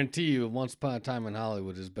to it. guarantee you, Once Upon a Time in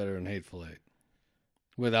Hollywood is better than Hateful Eight,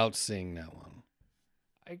 without seeing that one.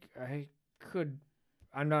 I could.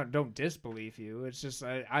 Don't disbelieve you. It's just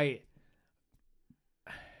I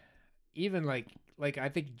even like I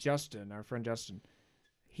think Justin, our friend Justin,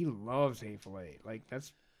 he loves Hateful Eight. Like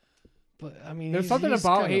that's But I mean, there's he's- something he's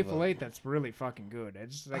about kind of Hateful a- Eight that's really fucking good.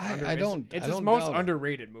 It's like I don't- It's I his don't most doubt it.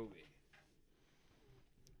 underrated movie.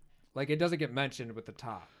 Like it doesn't get mentioned with the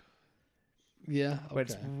top, Yeah, but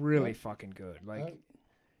it's okay. really fucking good. Like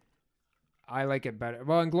I like it better.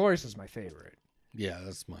 Well, Inglorious is my favorite, Yeah,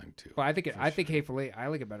 that's mine too. but I think For I think Hateful Eight. I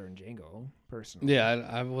like it better than Django personally. Yeah,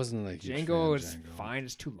 I wasn't a huge fan Django of is Django. fine.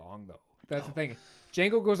 It's too long though. That's the thing.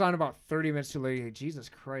 Django goes on about 30 minutes too late. Like, Jesus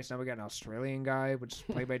Christ! Now we got an Australian guy, which is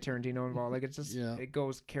played by Tarantino involved. Like it's just Yeah. it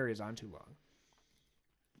carries on too long.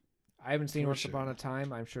 I haven't seen For Once sure. Upon a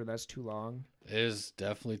Time. I'm sure that's too long. It is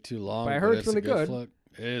definitely too long. But I heard it's a really good. Flick.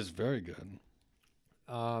 It is very good.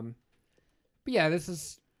 But yeah, this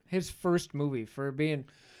is his first movie for being.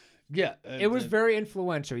 Yeah, It was very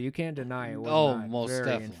influential. You can't deny it. Was Oh, not most very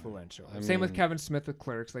definitely. influential. I Same with mean- Kevin Smith with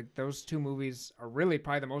Clerks. Like those two movies are really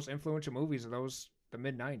probably the most influential movies of the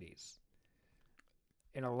mid '90s.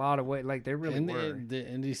 In a lot of ways, like they really in were. the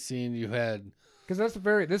indie scene. You had Because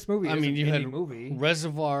this movie. I is mean, an you indie had movie.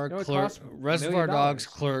 Reservoir, No, it Clerk, cost $1 Reservoir million. Dogs,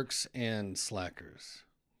 Clerks, and Slackers.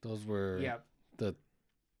 Those were Yeah, the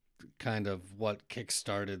kind of what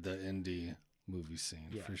kickstarted the indie movie scene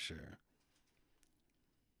Yeah. for sure.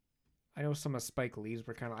 I know some of Spike Lee's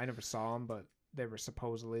were kind of. I never saw them, but they were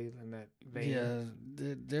supposedly in that vein. Yeah,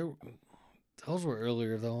 those were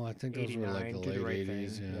earlier though. I think those were like 89, the Do the late Right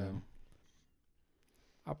 '80s. Thing, Yeah. yeah.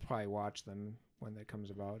 I'll probably watch them when that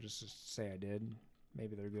comes about, just to say I did.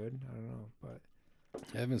 Maybe they're good. I don't know, but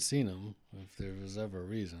I haven't seen them. If there was ever a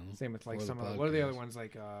reason. same with like For the some of what are the other podcast. ones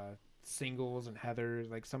like Singles and Heathers?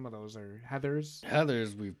 Like some of those are Heathers,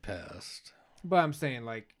 Heather's we've passed. but I'm saying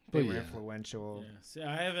like they But were yeah. influential. Yeah. See,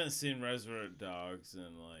 I haven't seen Reservoir Dogs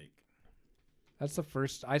in like That's the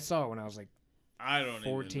first I saw it when I was like I don't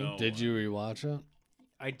 14. even know. Did you rewatch it?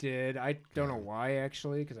 I did. I don't know why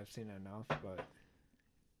actually, because I've seen it enough, but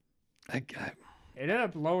I it ended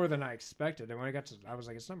up lower than I expected. And when I got to, I was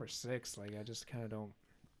like, it's number 6. Like I just kind of don't.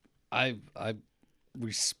 I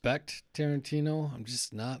respect Tarantino. I'm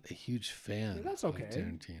just not a huge fan. That's okay. Of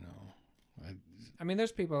Tarantino. I mean,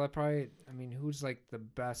 there's people that probably. I mean, who's like the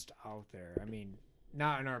best out there? I mean,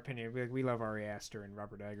 not in our opinion. We love Ari Aster and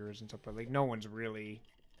Robert Eggers and stuff, but like no one's really.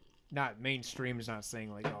 Not mainstream is not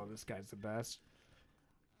saying like, oh, this guy's the best.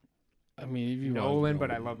 I mean, if you want Nolan,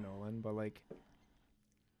 but I love Nolan. But like,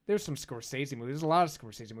 There's some Scorsese movies. There's a lot of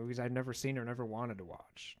Scorsese movies I've never seen or never wanted to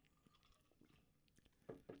watch.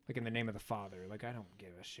 Like In the Name of the Father. Like, I don't give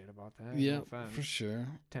a shit about that. Yeah, No offense. for sure.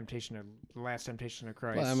 The Last Temptation of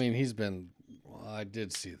Christ. But I mean, he's been. Well, I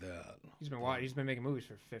did see that. He's been making movies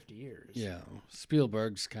for 50 years. Yeah,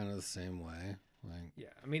 Spielberg's kind of the same way. Like, Yeah.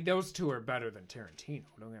 I mean, those two are better than Tarantino.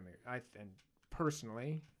 Don't get me. And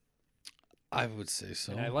personally, I would say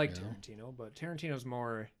so. and I like yeah. Tarantino, but Tarantino's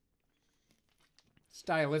more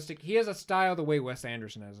stylistic. He has a style the way Wes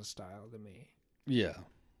Anderson has a style to me. Yeah,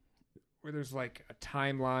 Where there's like a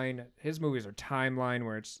timeline. His movies are timeline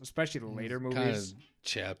where it's, especially the later kind movies, of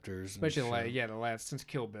chapters. especially and shit. the last since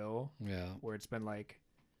Kill Bill, Yeah, where it's been like,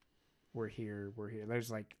 we're here. There's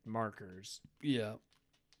like markers. yeah.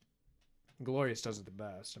 Glorious does it the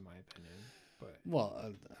best, in my opinion. But Well,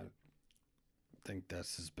 I think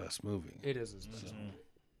that's his best movie. it is his best. So- movie.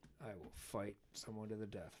 I will fight someone to the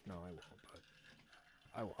death. No, I won't. But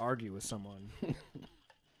I will argue with someone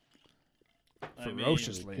I mean,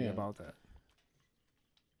 ferociously yeah. about that.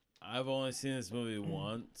 I've only seen this movie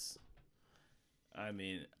once. I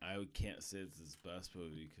mean, I can't say it's his best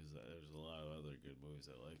movie because there's a lot of other good movies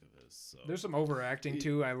I like of his. So There's some overacting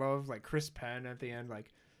too. I love like Chris Penn at the end,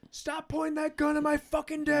 like, "Stop pointing that gun at my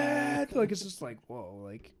fucking dad!" Like, it's just like, whoa,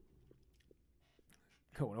 like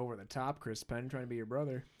going over the top. Chris Penn trying to be your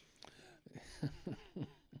brother.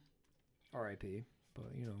 R.I.P.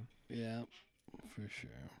 But you know, Yeah, for sure.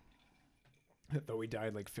 though he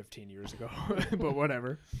died like 15 years ago. But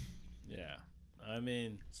whatever. yeah, I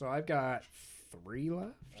mean, So I've got 3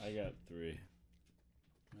 left. I got 3.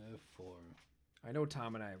 I have 4. I know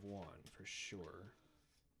Tom and I have 1 for sure.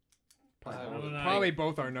 would- Probably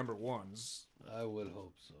both our number ones. I would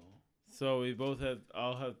hope so. So we both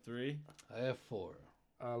all have 3. I have 4.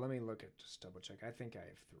 Let me look at just double check. I think I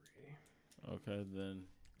have 3. Okay, then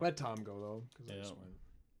Let Tom go though, because I just Yeah. went.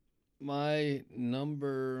 My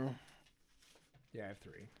number Yeah, I have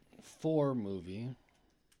 3. 4 movie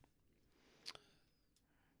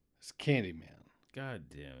is Candyman. God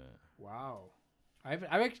damn it. Wow, I've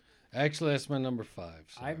Actually, that's my number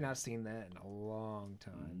 5. I've not seen that in a long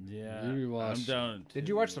time. Yeah, You rewatched I'm it. down. to Did 2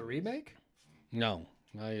 you watch the movies. remake? No,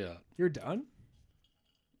 not yet. You're done?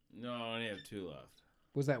 No, I only have 2 left.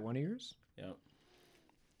 Was that one of yours? Yep.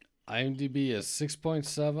 IMDb is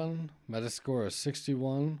 6.7, Metascore is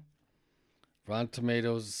 61, Rotten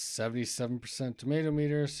Tomatoes 77% tomato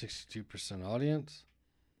meter, 62% audience,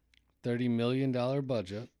 $30 million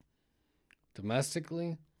budget.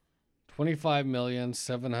 Domestically,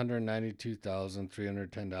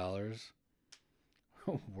 $25,792,310.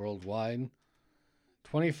 Worldwide,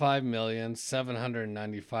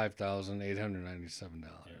 $25,795,897. I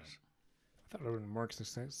thought it would have been more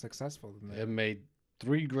successful than It that. made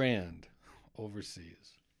 $3,000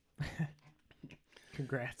 overseas.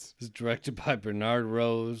 Congrats. It's directed by Bernard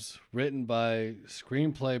Rose, written by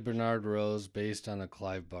screenplay Bernard Rose, based on a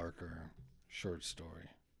Clive Barker short story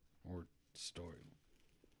or story.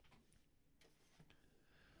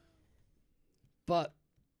 But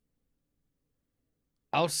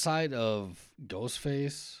outside of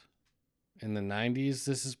Ghostface in the 90s,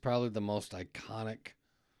 this is probably the most iconic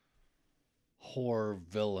horror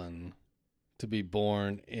villain to be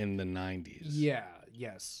born in the 90s. Yeah.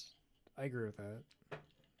 Yes, I agree with that.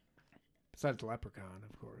 Besides Leprechaun,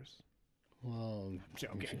 of course. Well, I'm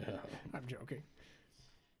joking. yeah. I'm joking.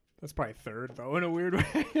 That's probably third though, in a weird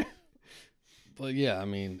way. But yeah, I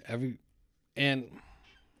mean, and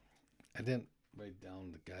I didn't write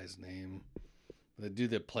down the guy's name. The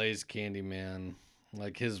dude that plays Candyman,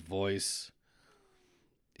 like his voice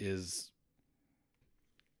is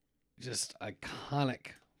just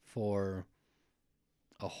iconic for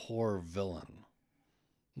a horror villain.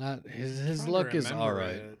 Not his Trying to look is remember all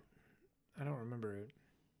right. it. I don't remember it.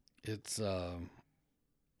 It's Is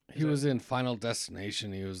he it- was in Final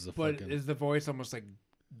Destination. He was the But fucking is the voice almost like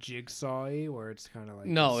jigsaw-y, where it's kind of like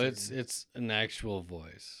no, the it's same- an actual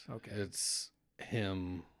voice. Okay. It's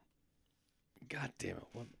him. God damn it!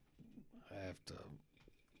 What I have to.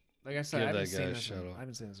 like I said, give I haven't that guy seen a this. shout out. I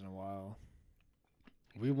haven't seen this in a while.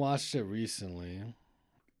 We watched it recently.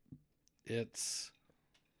 It's.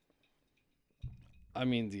 I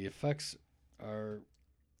mean, the effects are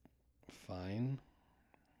fine.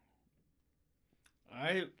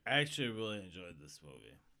 I actually really enjoyed this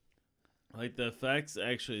movie. Like, the effects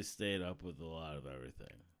actually stayed up with a lot of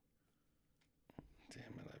everything.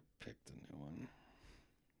 Damn it! I picked a new one.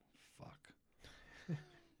 Fuck.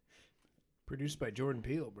 Produced by Jordan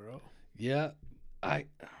Peele, bro. Yeah,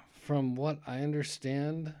 from what I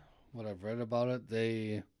understand, what I've read about it,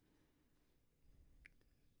 they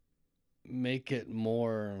make it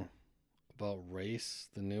more about race,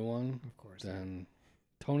 the new one, Of course. then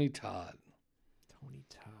Tony Todd. Tony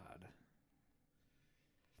Todd.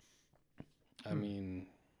 I mean,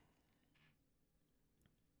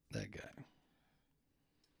 that guy.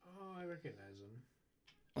 Oh, I recognize him.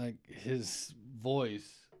 Like, his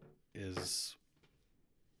voice is...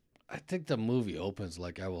 I think the movie opens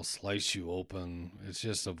like, I will slice you open. It's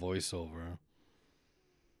just a voiceover.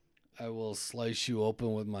 I will slice you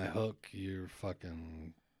open with my hook. You're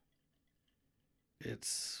fucking...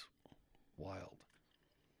 It's wild.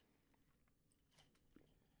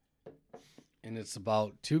 And it's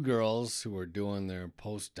about two girls who are doing their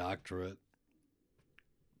postdoctorate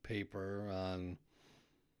paper on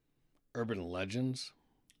urban legends.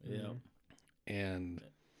 Yeah. And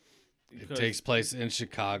it Because takes place in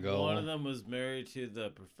Chicago. one of them was married to the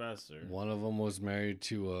professor. One of them was married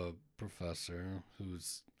to a professor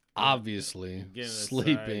who's obviously Getting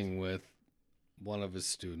sleeping with one of his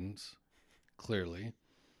students, clearly.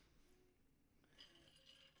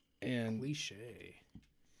 And Cliche.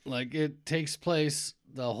 like it takes place,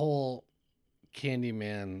 the whole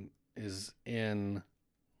Candyman is in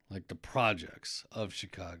like the projects of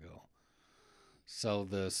Chicago. So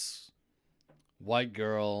this white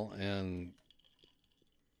girl and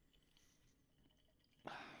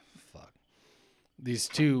these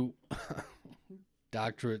two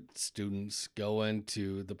doctorate students go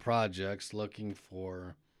into the projects looking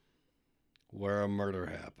for where a murder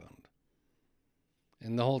happened.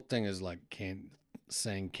 And the whole thing is like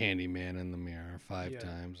saying Candyman in the mirror 5 Yeah.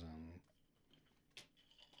 times. And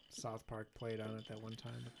South Park played on it that one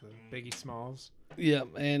time with the Biggie Smalls. yeah,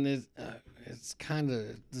 and it's kind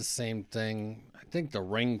of the same thing. I think The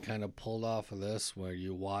Ring kind of pulled off of this, where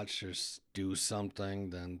you watch her do something,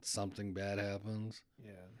 then something bad happens.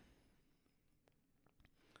 Yeah.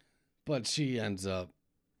 But she ends up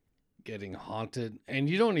getting haunted, and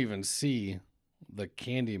you don't even see the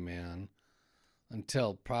Candyman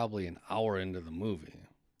until probably an hour into the movie.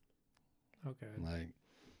 Okay. Like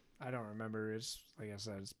I don't remember. It's like I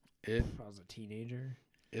said, it, I was a teenager.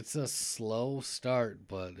 it's a slow start,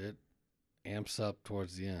 but it amps up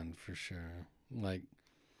towards the end for sure. Like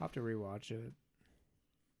I'll have to rewatch it.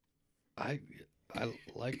 I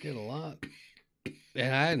like it a lot, and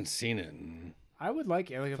I hadn't seen it. I would like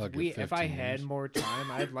it. Like Fucking if I 15 had years. more time,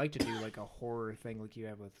 I'd like to do like a horror thing like you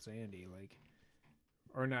have with Sandy, like,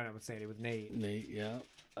 or not with Sandy, with Nate. Nate, yeah,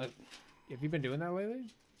 Have you been doing that lately?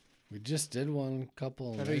 we just did one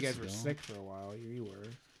couple. I know you nights guys were ago. sick for a while. You were,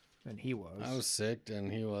 and he was. I was sick,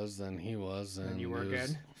 and he was, then he was, and And you were it was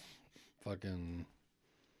good. Fucking.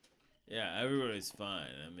 Yeah, everybody's fine.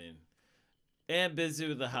 I mean, and busy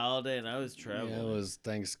with the holiday, and I was traveling. Yeah, it was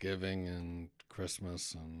Thanksgiving and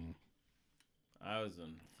Christmas, and I was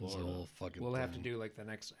in it was a Florida. whole fucking. We'll have to thing. do like the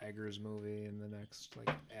next Eggers movie and the next like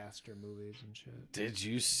Astor movies and shit. Did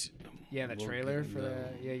you? Yeah, the We'll trailer get for into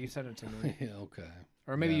that. Yeah, you sent it to me, yeah. Okay.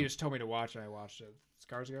 or maybe Yeah. you just told me to watch and I watched it.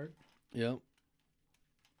 Skarsgård Yep. looks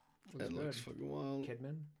That good. looks fucking wild.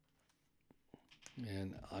 Kidman.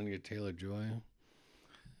 And Anya Taylor-Joy.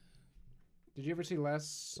 Did you ever see the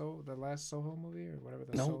last Soho movie or whatever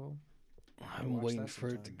the Nope. Soho? I'm watch waiting that for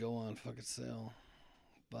it to sometime. go on fucking sale.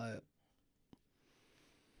 Buy it.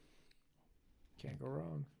 Can't go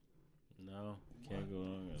wrong. No, can't go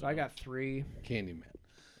wrong. So I got 3. Candyman.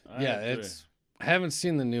 I Yeah, had three. it's. I haven't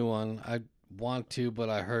seen the new one. I want to, but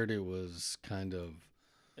I heard it was kind of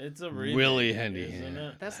It's a remake, really isn't heavy-handed.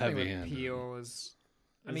 it? That's the thing with Heavy-handed. Peel is.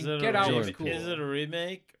 I Is mean, it a Get Out was Jordan cool. Peele. Is it a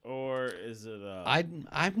remake or is it a?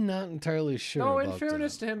 I'm not entirely sure. No, in about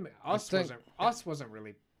fairness that. to him, think- Us wasn't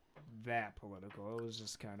really that political. It was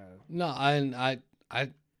just kind of. No, I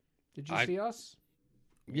Did you I- see Us?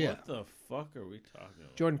 yeah. What the fuck are we talking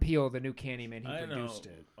about? Jordan Peele, the new Candyman, he I know. produced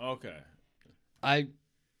it. Okay. I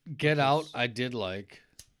Get Out. is- I did like.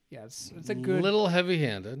 Yeah, it's a good, little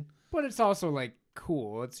heavy-handed. but it's also like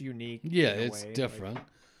cool. It's unique. Yeah, in a it's way. Like, different.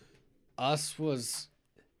 Us was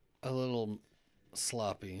a little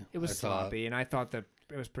sloppy. it was I thought. sloppy, and I thought that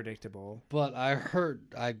it was predictable. But I heard,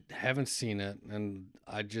 I haven't seen it, and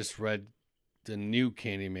I just read the new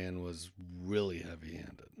Candyman was really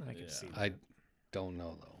heavy-handed. I can Yeah. see. I That. don't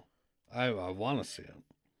know though. I want to see it.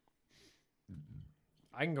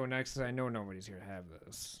 I can go next because I know nobody's here to have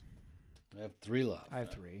this. I have 3 left. I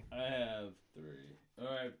have 3. I have 3. Or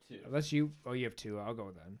I have 2. Unless you, you have 2. I'll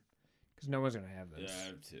go then, because no one's gonna have Yeah, this. I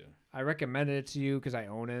have 2. I recommended it to you because I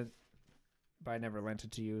own it, but I never lent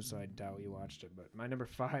it to you, so I doubt you watched it. But my number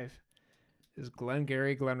 5 is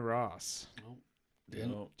Glengarry Glen Ross.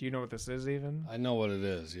 Didn't- No. Do you know what this is even? I know what it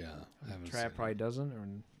is. Yeah, I haven't Trav seen probably it. doesn't. Or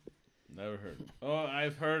Never heard. Oh,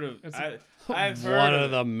 I've heard of. It's- I've heard One of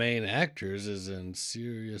of the main actors is in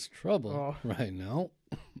serious trouble Oh. right now.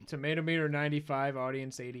 Tomato meter 95,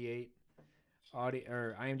 audience 88.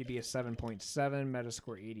 IMDb is 7.7,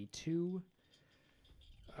 Metascore 82.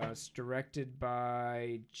 It's directed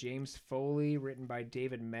by James Foley, written by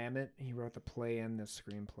David Mamet. He wrote the play and the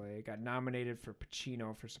screenplay. Got nominated for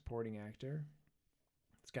Pacino for supporting actor.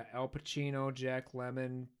 It's got Al Pacino, Jack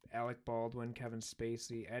Lemmon, Alec Baldwin, Kevin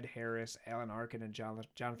Spacey, Ed Harris, Alan Arkin, and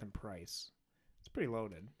Jonathan Pryce. It's pretty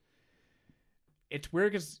loaded. It's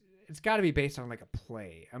weird because it's got to be based on like a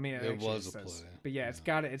play. I mean, It was a play. but yeah,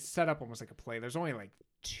 it's set up almost like a play. There's only like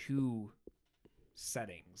 2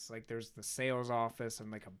 settings. Like there's the sales office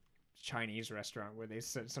and like a Chinese restaurant where they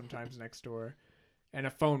sit sometimes next door, and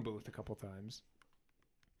a phone booth a couple times.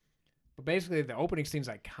 But basically, the opening scene's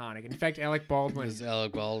iconic. In fact, Alec Baldwin. His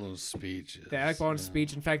Alec Baldwin's speech. The Alec Baldwin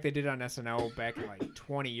speech. In fact, they did it on SNL back like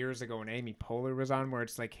 20 years ago when Amy Poehler was on, where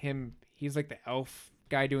it's like him. He's like the elf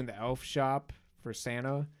guy doing the elf shop for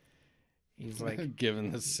Santa. He's like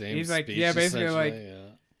giving the same. he's like, speech, yeah, basically like, yeah.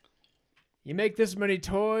 you make this many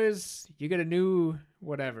toys, you get a new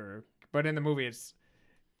whatever. But in the movie, it's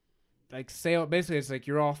like sale. Basically, it's like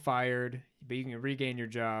you're all fired, but you can regain your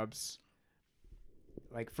jobs.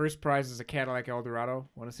 Like first prize is a Cadillac Eldorado.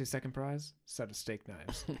 Want to see second prize? Set of steak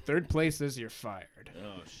knives. Third place is you're fired.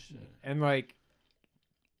 Oh shit. And like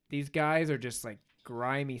these guys are just like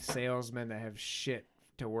grimy salesmen that have shit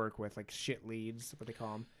to work with, like shit leads, what they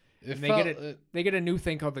call them. It And they felt, get they get a new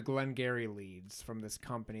thing called the Glengarry leads from this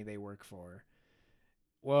company they work for.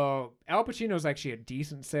 Well, Al Pacino's actually a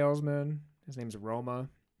decent salesman. His name's Roma.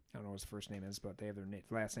 I don't know what his first name is, but they have their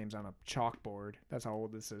last names on a chalkboard. That's how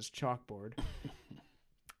old this is, chalkboard.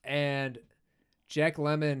 And Jack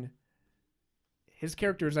Lemmon, his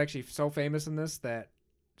character is actually so famous in this that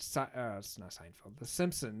it's not Seinfeld. The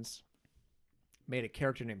Simpsons made a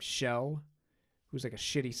character named Shell, who's like a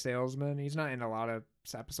shitty salesman. He's not in a lot of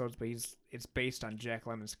episodes, but it's based on Jack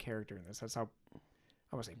Lemmon's character in this. That's how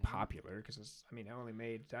I want to say popular, because I only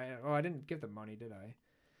made I didn't give them money, did I?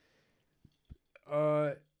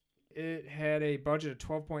 It had a budget of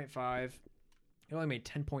 12.5. It only made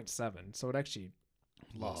 10.7, so it actually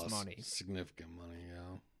lost money. Significant money,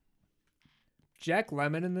 yeah. Jack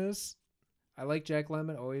Lemmon in this, I like Jack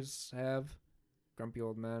Lemmon. Always have. Grumpy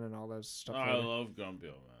Old Men and all that stuff. I love Grumpy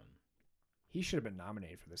Old Man. He should have been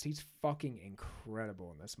nominated for this. He's fucking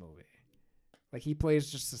incredible in this movie. Like, he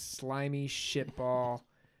plays just a slimy shitball.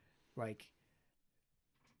 Like,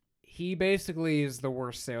 he basically is the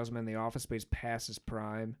worst salesman in the office, but he's past his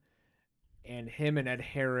prime. And him and Ed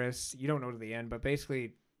Harris, you don't know to the end, but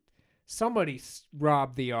basically somebody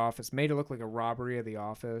robbed the office, made it look like a robbery of the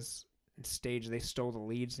office. And they stole the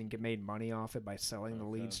leads and made money off it by selling the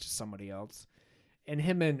leads to somebody else. And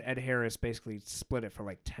him and Ed Harris basically split it for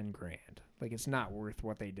like $10,000. Like, it's not worth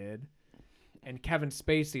what they did. And Kevin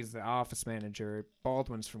Spacey's the office manager.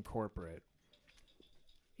 Baldwin's from corporate.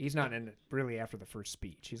 He's not in it really after the first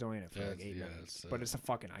speech. He's only in it for like 8 minutes. But it's a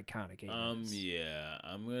fucking iconic 8 minutes. Yeah,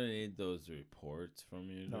 I'm gonna need those reports from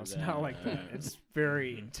you. No, it's not like that. It's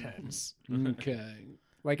very intense. Okay.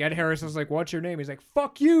 Like, Ed Harris is like, what's your name? He's like,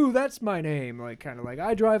 fuck you, that's my name. Like, kind of like,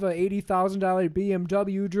 I drive a $80,000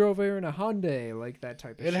 BMW, drove here in a Hyundai. Like, that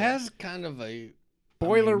type of shit. It has kind of a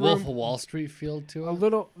Boiler Room. Wolf of Wall Street feel to it. A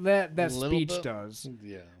little, that A little speech bit. does.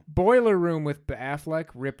 Yeah. Boiler Room with Affleck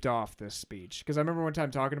ripped off this speech. Because I remember one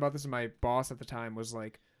time talking about this, and my boss at the time was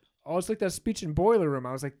like, oh, it's like that speech in Boiler Room.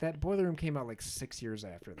 I was like, that Boiler Room came out like 6 years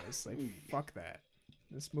after this. Like, fuck that.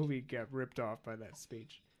 This movie got ripped off by that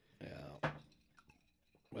speech. Yeah.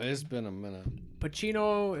 It's been a minute.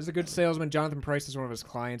 Pacino is a good salesman. Jonathan Pryce is one of his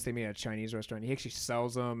clients. They made a Chinese restaurant. He actually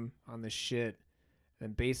sells them on this shit.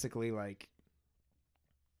 And basically, like,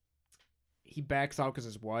 he backs out because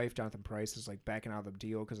his wife, Jonathan Pryce, is like backing out of the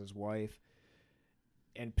deal because his wife.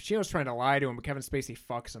 And Pacino's trying to lie to him, but Kevin Spacey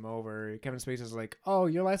fucks him over. Kevin Spacey's like, oh,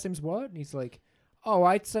 your last name's what? And he's like, oh,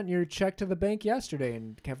 I sent your check to the bank yesterday.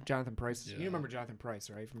 And Jonathan Pryce, you remember Jonathan Pryce,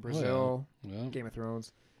 right? From Brazil, Yeah. Game of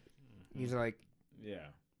Thrones. He's like, yeah.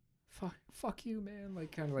 Fuck you, man.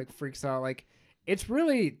 Like, kind of like freaks out. Like, it's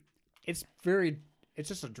just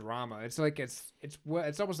a drama. It's like, it's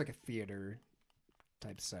almost like a theater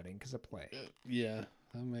type setting because of play. Yeah,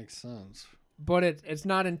 that makes sense. But it's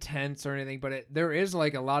not intense or anything, but there is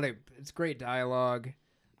like it's great dialogue.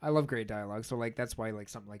 I love great dialogue. So like, that's why like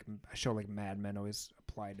something like a show like Mad Men always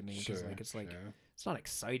applied to me. Because it's not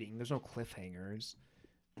exciting. There's no cliffhangers,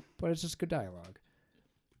 but it's just good dialogue.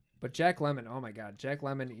 But Jack Lemmon, oh my God, Jack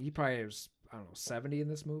Lemmon, he probably was, I don't know, 70 in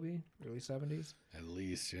this movie, early 70s. At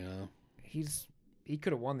least, yeah. He's he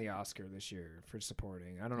could have won the Oscar this year for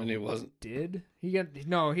supporting. I don't know. And he who wasn't. Did he get?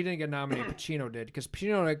 No, he didn't get nominated. Pacino did because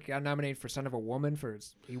Pacino got nominated for Son of a Woman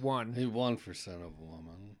he won. He won for Son of a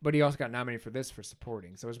Woman. But he also got nominated for this for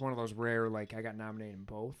supporting. So it was one of those rare like I got nominated in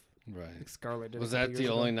both. Right. Like Scarlett did. Was a couple that the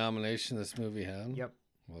years only ago. nomination this movie had? Yep.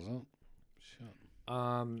 Was it?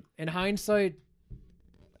 Shit. In hindsight,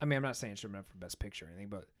 I mean, I'm not saying it should have been up for Best Picture or anything,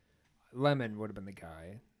 but Lemon would have been the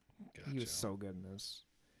guy. Gotcha. He was so good in this.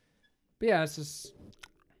 But yeah, it's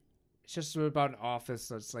just about an office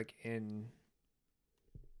that's like in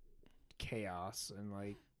chaos and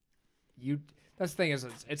like that's the thing is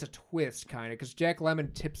it's a twist kind of because Jack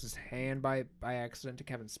Lemmon tips his hand by accident to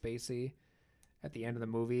Kevin Spacey at the end of the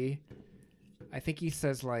movie. I think he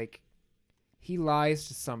says like he lies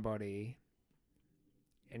to somebody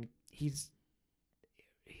and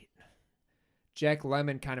Jack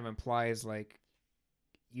Lemmon kind of implies like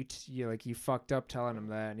you fucked up telling him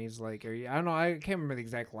that, and he's like, I don't know, I can't remember the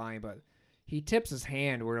exact line, but he tips his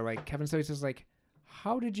hand where like Kevin Spacey says like,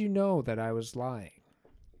 how did you know that I was lying?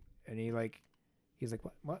 And he's like,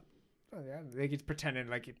 what? Oh, yeah. Like he's pretending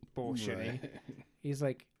like it's bullshitting. Right. He's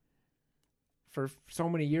like, for so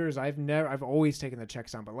many years I've always taken the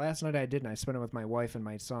checks down, but last night I didn't. I spent it with my wife and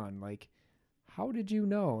my son. Like, how did you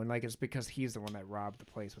know? And like it's because he's the one that robbed the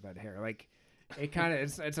place with that hair. Like. It kind of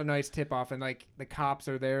it's a nice tip off, and like the cops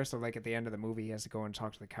are there, so like at the end of the movie, he has to go and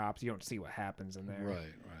talk to the cops. You don't see what happens in there. Right.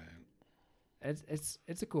 It's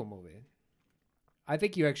a cool movie. I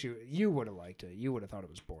think you would have liked it. You would have thought it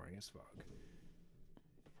was boring as fuck.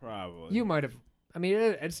 Probably. You might have. I mean,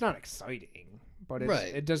 it's not exciting, but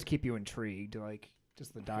Right. it does keep you intrigued. Like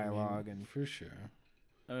just the dialogue and For sure.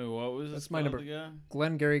 I mean, what was That's this my called number. again?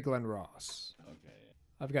 Glenn Ross. Okay.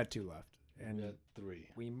 I've got 2 left, and We got 3.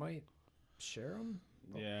 we might share them.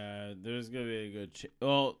 Yeah, there's gonna be a good.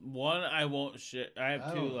 Well, one I won't share. I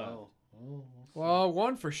have 2 left. Well,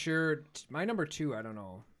 1 for sure. My number 2, I don't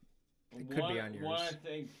know. It could be on yours. One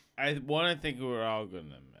I think we're all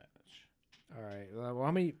gonna match. All right. Well,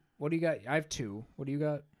 how many? What do you got? I have 2. What do you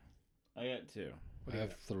got? I got 2. What I do you have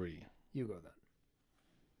got? 3. You go then.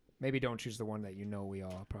 Maybe don't choose the one that you know we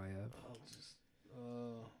all probably have. I'll just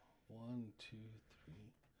 1, 2, 3.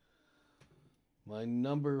 My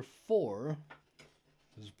number 4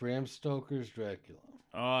 is Bram Stoker's Dracula.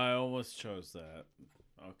 Oh, I almost chose that.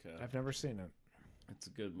 Okay, I've never seen it, it's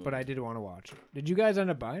a good movie. but I did want to watch it. Did you guys end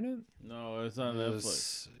up buying it? No, it's on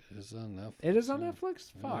Netflix. It's on Netflix. It is on yeah.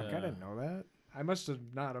 Netflix? Fuck, I Yeah. didn't know that. I must have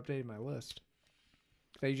not updated my list.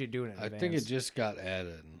 'Cause I usually do it in I advance. think it just got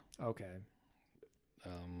added. Okay.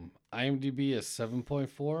 IMDb is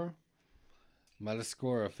 7.4.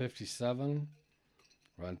 Metascore of 57.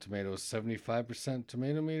 Rotten Tomatoes 75%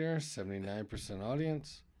 tomato meter, 79%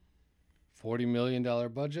 audience. $40 million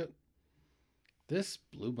budget. This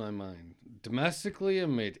blew my mind. Domestically, it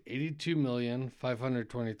made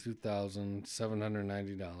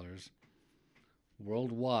 $82,522,790.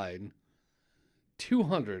 Worldwide,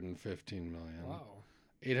 $215,000,000. Wow.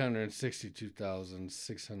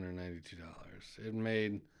 $862,692. It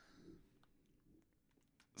made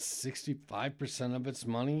 65% of its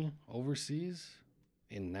money overseas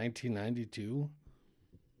in 1992.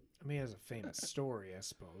 I mean, it has a famous story, I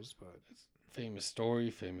suppose, but Famous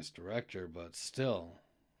story, famous director, but still,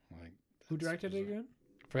 like, who that's directed it bizarre. again?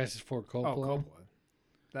 Francis Ford Oh, Coppola. Coppola.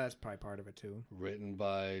 That's probably part of it too. Written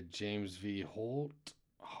by James V.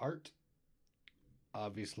 Hart.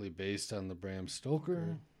 Obviously based on the Bram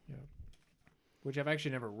Stoker. Which I've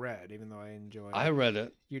actually never read, even though I enjoy. I read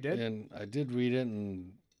it, You did? and I did read it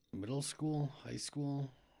in middle school, high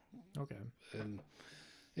school, Okay. and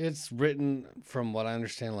it's written from what I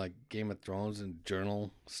understand, like Game of Thrones and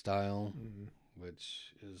journal style, Mm.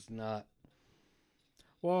 which is not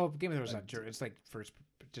Well, Game of Thrones not true. It's like first,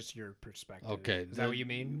 just your perspective. Okay, Is that what you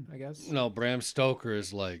mean? I guess. no. Bram Stoker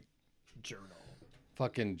is like Journal.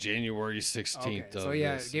 fucking January 16th. Okay, so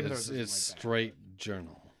yeah, this. Game of Thrones isn't it's like that, straight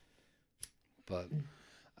journal, but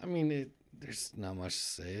I mean, there's not much to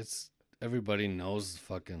say. It's everybody knows the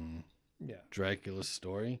fucking Yeah. Dracula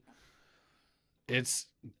story. It's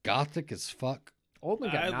gothic as fuck.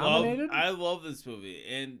 Oldman got nominated. I love this movie,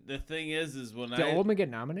 and the thing is when Did Oldman get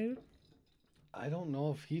nominated? I don't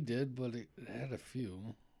know if he did, but it had a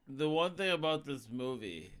few. the one thing about this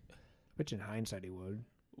movie, Which in hindsight he would.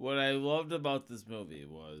 what I loved about this movie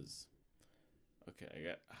was,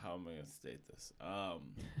 okay, how am I gonna state this?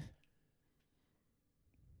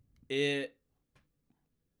 It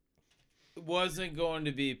wasn't going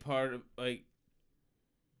to be part of like.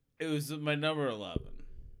 It was my number 11.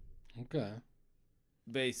 Okay.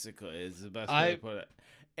 Basically, is the best way to put it.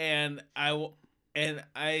 And I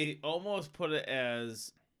almost put it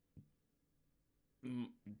as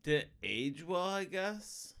didn't age well, I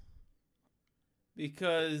guess.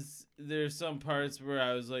 Because there's some parts where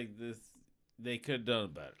I was like, this, they could have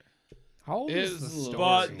done better. How old is the Is- story?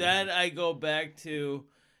 But then I go back to,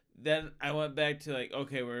 then I went back to like,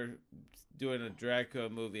 okay, we're doing a Dracula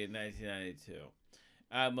movie in 1992.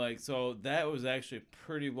 I'm like, so that was actually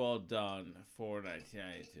pretty well done for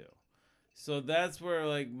 1992. So that's where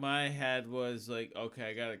like my head was like, okay,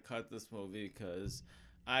 I gotta cut this movie because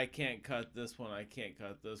I can't cut this one. I can't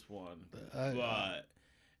cut this one. But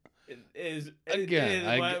it is Again,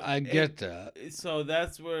 I get that. So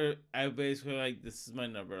that's where I basically like, this is my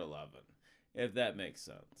number 11, if that makes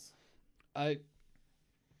sense. I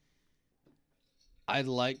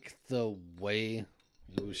like the way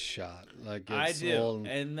it was shot. Like I it's do, old.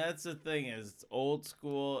 and that's the thing is it's old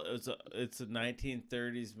school. It's a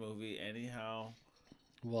 1930s movie. Anyhow,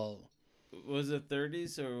 Well, was it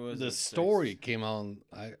 30s or was the it story came out.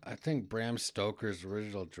 I think Bram Stoker's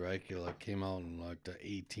original Dracula came out in like the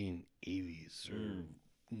 1880s or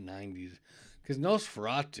 90s. Because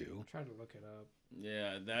Nosferatu, Try to look it up.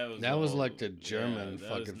 Yeah, that was old. like the German Yeah,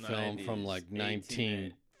 that was fucking film from 90s, like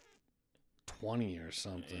 1920 or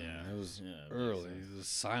something. Yeah, It was yeah, it makes early. sense. It was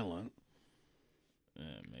silent. Yeah,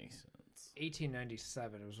 it makes sense.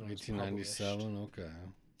 1897 was when it was 1897. Okay.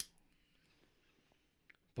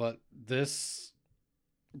 But this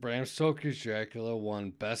Bram Stoker's Dracula won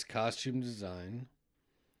Best Costume Design.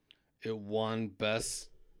 It won Best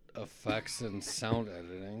Effects and Sound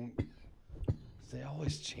Editing. They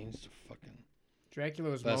always change the fucking. Dracula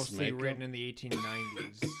was Best mostly makeup. written in the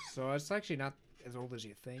 1890s, so it's actually not as old as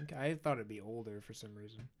you think. I thought it'd be older for some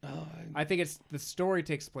reason. Oh, I think it's the story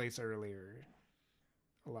takes place earlier.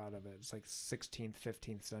 A lot of it, it's like 16th,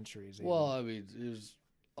 15th centuries. even. well, I mean, it was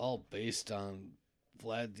all based on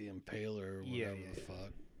Vlad the Impaler or Yeah, whatever yeah, the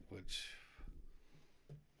fuck. Which.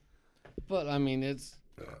 But I mean, it's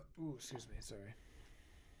Ooh, excuse me, sorry.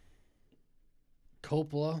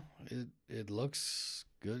 Coppola. It looks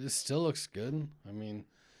good. It still looks good. I mean,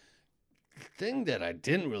 the thing that I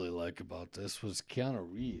didn't really like about this was Keanu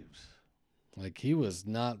Reeves. Like, he was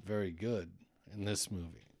not very good in this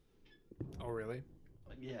movie. Oh, really?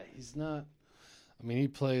 Yeah, he's not. I mean, he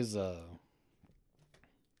plays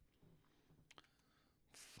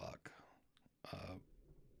fuck.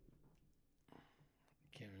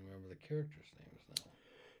 Can't remember the character's names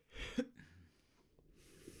now.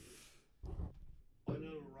 I know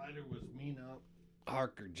the writer was Mina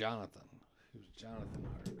Harker, Jonathan. He was Jonathan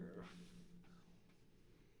Harker.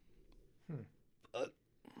 But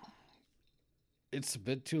it's a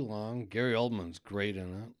bit too long. Gary Oldman's great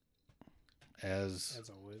in it as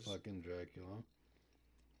always. fucking Dracula.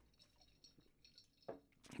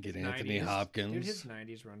 Get Anthony 90s. Hopkins. Dude, his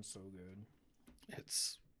 90s run so good.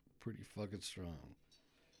 It's pretty fucking strong.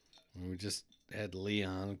 And we just had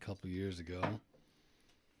Leon a couple years ago.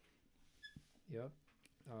 Yep.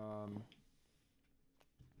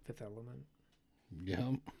 Fifth Element.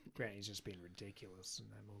 Yeah, Granted, he's just being ridiculous in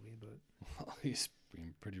that movie, but he's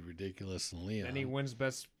being pretty ridiculous in Leon. and he wins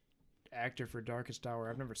Best Actor for Darkest Hour.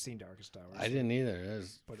 I've never seen Darkest Hour. I didn't either. It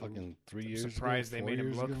was But fucking 3 I'm years surprised ago. they made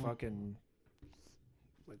him 4 look years ago. fucking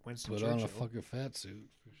like Winston Put Churchill. on a fucking fat suit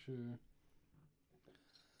for sure.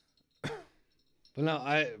 But no,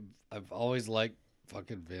 I've always liked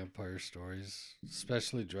fucking vampire stories,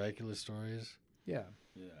 especially Dracula stories. Yeah.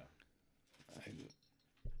 Yeah. I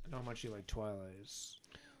know how much you like Twilight.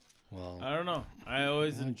 Well, I don't know. I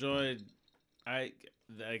always Yeah. enjoyed. Like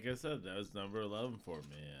I said, that was number 11 for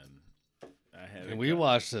me, and I had. and we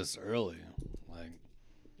watched this early. Like,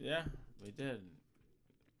 Yeah, we did.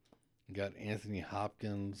 got Anthony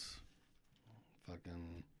Hopkins.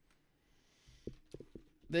 Fucking.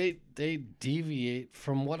 They deviate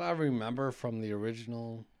from what I remember from the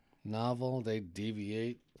original novel. They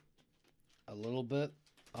deviate a little bit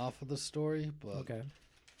off of the story, but Okay.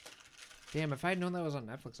 Damn, if I'd known that was on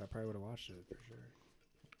Netflix, I probably would have watched it for sure.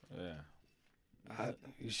 Yeah.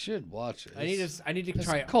 you should watch it. I need to It's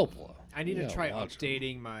try. Coppola. I need Yeah, to try watch it.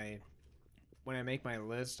 updating my. When I make my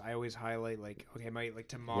list, I always highlight like, okay, like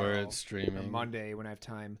tomorrow Where it's or streaming. Monday when I have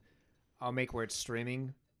time, I'll make where it's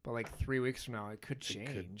streaming. But like 3 weeks from now, it could could-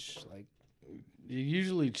 change. Like It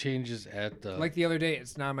usually changes at the the other day,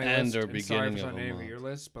 it's not on my end list. or and sorry if beginning it's of not a on any of month. your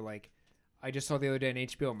list, but like I just saw the other day on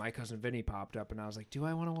HBO, My Cousin Vinny popped up, and I was like, do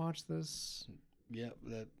I want to watch this? Yep,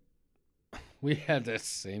 that we had that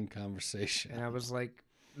same conversation. And I was like,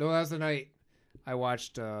 no, that was the night I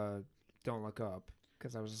watched Don't Look Up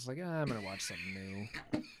because I was just like, I'm gonna watch something new,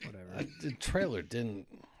 whatever. The trailer didn't.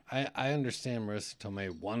 I understand Marissa Tomei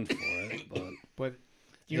won for it, but But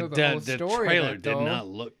you know the whole the story trailer of that, did though, not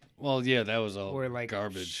look. Well, yeah, that was all Or like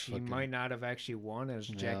garbage. she fucking- might not have actually won as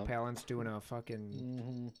Jack Yeah. Palance doing a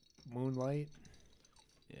fucking Mhm. Moonlight.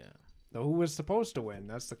 Yeah. Though who was supposed to win?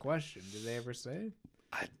 That's the question. Did they ever say?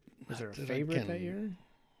 Was there a that I favorite that can- year?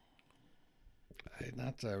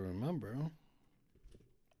 Not that I remember.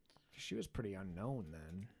 She was pretty unknown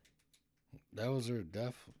then. That was her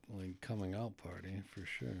definitely coming out party for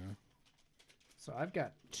sure. So I've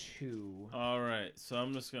got two. All right. So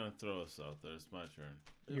I'm just gonna throw this out there. It's my turn.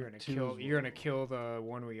 You're gonna two kill. is You're gonna kill the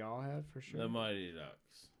one we all have for sure. The Mighty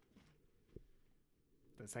Ducks.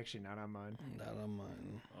 That's actually not on mine. Not on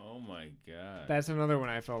mine. Oh my god. That's another one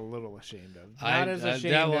I felt a little ashamed of. I- Not as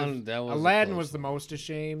ashamed that of. one- that was a Aladdin close was the one. most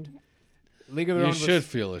ashamed. League of Their You Own should was,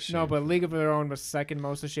 feel ashamed. no, but League of Their Own was second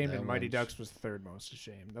most ashamed, That and Mighty one's- Ducks was third most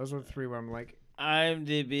ashamed. Those were the three where I'm like,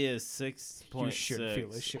 IMDb is 6.6. you should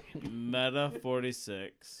feel ashamed. Meta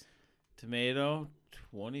 46. Tomato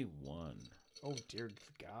 21. Oh dear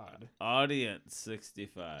God. Audience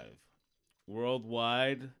 65.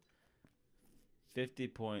 Worldwide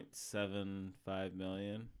 50.75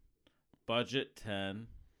 million. Budget 10.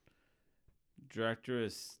 Director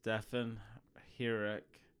is Stefan Hirek.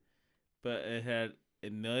 But it had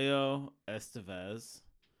Emilio Estevez,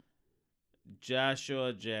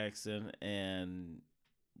 Joshua Jackson, and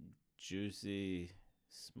Juicy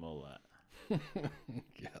Smollett.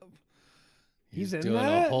 Yep. He's in doing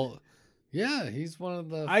that? a whole. Yeah, he's one of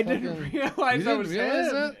the. I didn't fucking- realize You that didn't was realize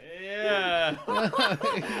him. that? Yeah.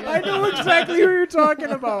 I know exactly who you're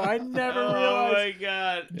talking about. I never Oh realized. my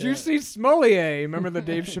god. Juicy Smollier. Remember the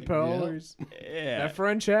Dave Chappelle? Yep. where he's- Yeah. That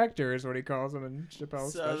French actor is what he calls him in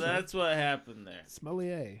Chappelle's So special. that's what happened there.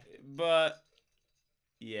 Smollier. But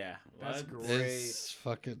yeah. That's What? great. It's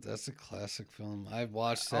fucking. That's a classic film. I've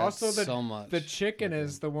watched that Also, so much. The chicken Okay.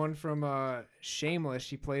 is the one from Shameless.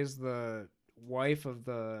 She plays the wife of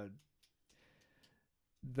the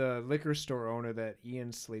liquor store owner that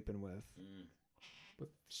Ian's sleeping with. Mm,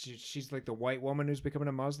 She's like the white woman who's becoming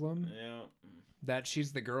a Muslim. yeah.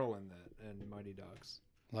 She's the girl in that and Mighty Ducks.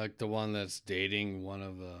 Like the one that's dating one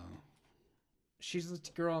of the. She's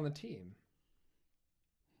the girl on the team.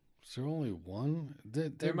 Is there only one? They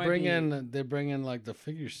There might bring be- in. They bring in like the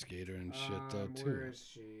figure skater and shit though too. Where is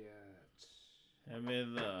she at? I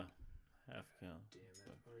made the half count. Damn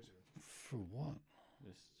it. Where's her? For what?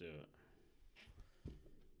 Just do it.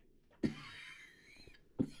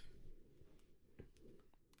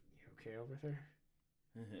 You okay over there?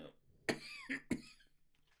 Yep.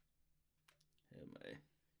 Am I?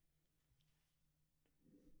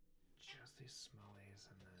 Just these Smellies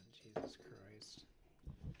and then Jesus Christ.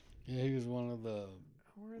 Yeah, he was one of the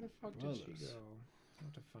Where the fuck did she Brothers. go? I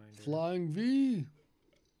have to find her. Flying V.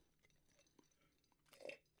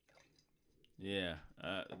 Yeah.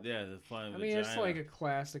 Yeah, the flying I mean, vagina. it's like a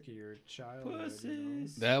classic of your childhood. You know?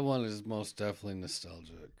 Pussies. That one is most definitely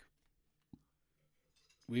nostalgic.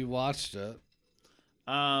 We watched it,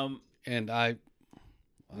 and I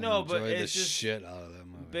No, but enjoyed the it's just shit out of that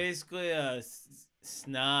movie. basically a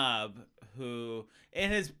snob who,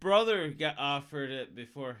 and his brother got offered it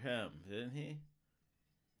before him, didn't he?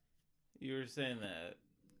 You were saying that.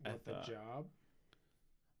 What, the thought. job?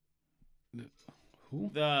 Who?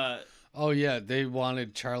 The Oh yeah, they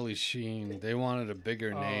wanted Charlie Sheen. They wanted a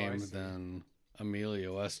bigger Oh, I name see. than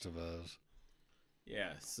Emilio Estevez.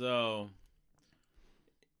 yeah, so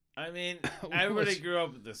I mean, What everybody was- grew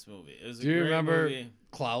up with this movie. It was a Do you great remember- movie.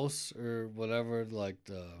 Klaus or whatever. Like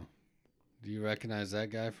the. Do you recognize that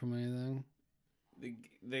guy from anything?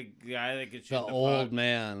 The guy that could shoot The the old puck.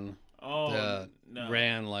 man Oh that no,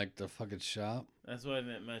 ran like the fucking shop. that's why I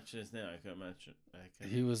didn't mention his name. I couldn't mention.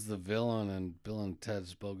 He was the villain in Bill and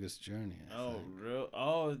Ted's Bogus Journey. I Oh think. real?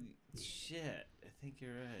 Oh shit! I think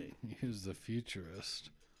you're right. He was the futurist.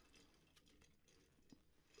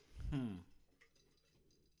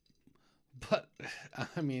 But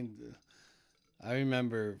I mean, I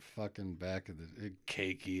remember fucking back at the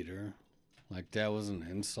cake eater, like that was an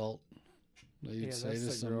insult that you'd Yeah, say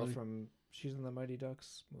that's to the girl somebody. from. She's in the Mighty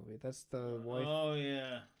Ducks movie. That's the wife. Oh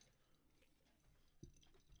yeah.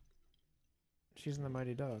 She's in the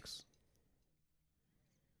Mighty Ducks.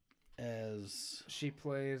 As She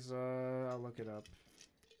plays. I'll look it up.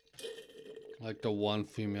 like the one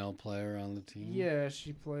female player on the team. Yeah,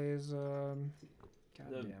 she plays. God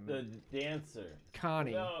The, damn the it. dancer.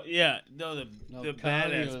 Connie. No, yeah, no, the No, the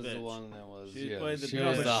Connie badass was bitch. the one that was. She yeah, played the she badass.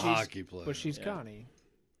 was No, the but hockey player. But she's Yeah. Connie.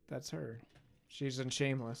 That's her. She's in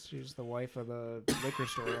Shameless. She's the wife of the liquor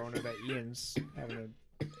store owner that Ian's having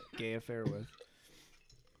a gay affair with.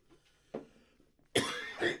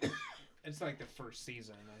 It's like the first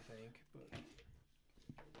season, I think. But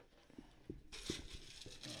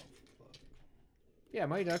Yeah,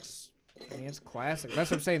 Mighty Ducks. I mean, it's classic.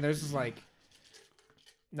 That's what I'm saying. There's just like,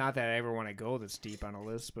 not that I ever want to go this deep on a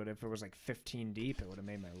list, but if it was like 15 deep, it would have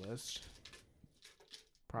made my list.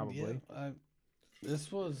 Probably. Yeah,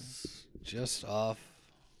 this was just off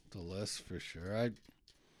the list for sure.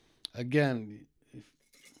 Again, if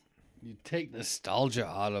you take nostalgia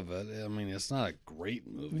out of it, I mean, it's not a great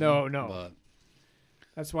movie. No. But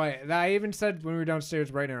That's why I even said when we were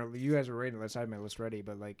downstairs right now, you guys were rating the list. I had my list ready,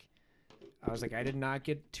 but like, I was like, I did not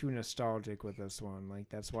get too nostalgic with this one. Like,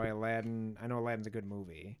 that's why Aladdin. I know Aladdin's a good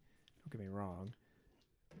movie. Don't get me wrong,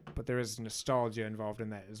 but there is nostalgia involved in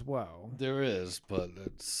that as well. there is, but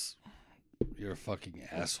you're a fucking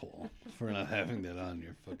asshole for not having that on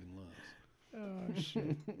your fucking list. Oh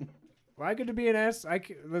shit. Well, I get to be an ass.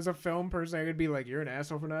 There's a film person. I could be like, you're an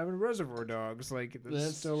asshole for not having Reservoir Dogs. Like,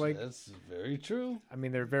 that's still like. That's very true. I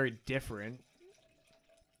mean, they're very different,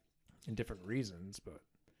 in different reasons, but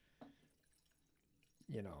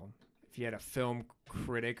you know, if you had a film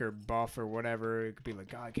critic or buff or whatever, it could be like,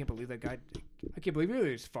 God, I can't believe that guy. I can't believe either of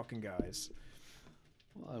these fucking guys.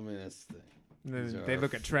 Well, I mean, that's the thing. And then These they are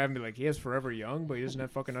look at Trav and be like, he is Forever Young, but he doesn't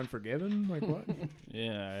have fucking Unforgiven. Like what?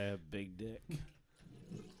 Yeah, I have big dick.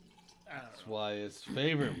 That's why it's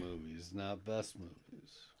favorite movies, not best movies.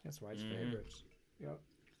 That's why it's favorites. Yep.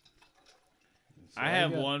 So I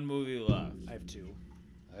have got- one movie left. I have two.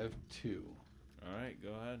 I have two. All right, go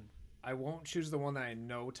ahead. I won't choose the one that I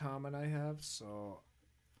know Tom and I have. So,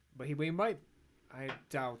 but we might. I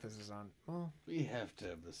doubt this is on. Well, We have to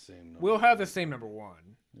have the same number. we'll have the same number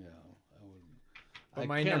one. Yeah, I would. But I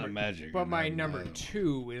my can't number- imagine. But my having number that.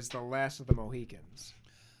 2 is The Last of the Mohicans.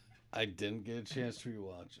 I didn't get a chance to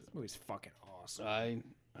rewatch it. This movie's fucking awesome.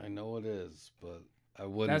 I know it is, but I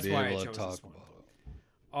wouldn't That's be why I able to chose talk this one. about it.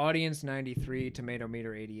 Audience 93, tomato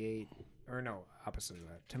meter 88. Or no, opposite of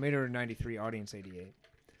that. Tomato 93, audience 88.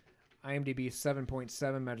 IMDb 7.7,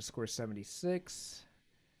 Metascore 76.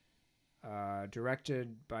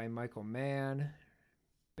 Directed by Michael Mann.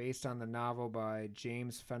 Based on the novel by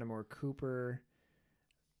James Fenimore Cooper.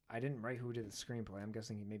 I didn't write who did the screenplay. I'm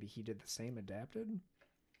guessing maybe he did the same adapted.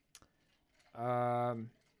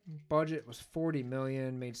 Budget was $40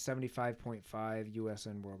 million, made 75.5 U.S.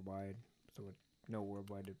 and worldwide, so no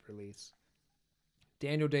worldwide release.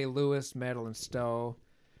 Daniel Day-Lewis, Madeline Stowe,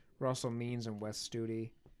 Russell Means, and Wes Studi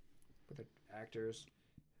were the actors.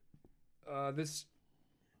 This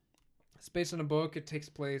it's based on a book. It takes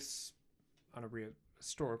place on a real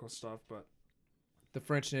historical stuff, but the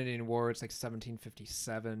French and Indian War. It's like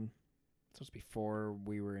 1757, so it's before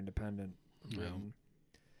we were independent. Yeah.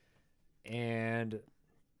 And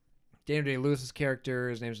Daniel Day-Lewis's character,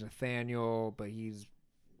 his name's Nathaniel, but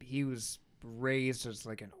he was raised as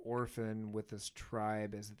like an orphan with this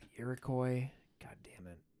tribe. Is it the Iroquois? God damn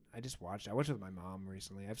it! I watched it with my mom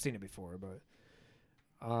recently. I've seen it before, but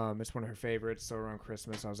it's one of her favorites. So around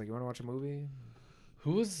Christmas, I was like, "You want to watch a movie?"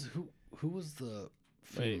 Who was the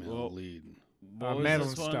female lead? What was Madeline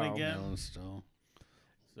this one Stowe. again? Madeline Stowe.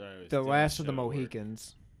 Sorry, it was The doing Last of the show work.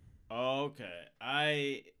 Mohicans.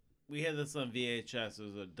 Okay, we had this on VHS. It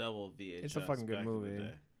was a double VHS. It's a fucking good back in the movie.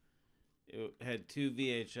 day. It had 2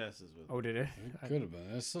 VHSs with it. Oh, did it? It could have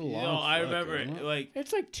been. It's a You long. know, I flick, remember isn't it, it? like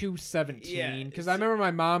It's like 217 Yeah, because I remember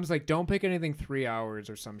my mom's like, "Don't pick anything 3 hours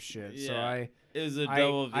or some shit." So Yeah. it was a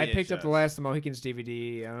double VHS. I picked up the Last of the Mohicans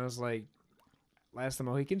DVD and I was like, "Last of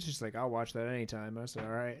the Mohicans." She's like, "I'll watch that anytime." I said, "All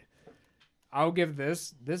right." I'll give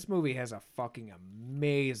this movie has a fucking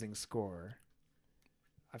amazing score.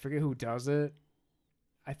 I forget who does it.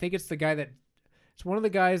 I think it's it's one of the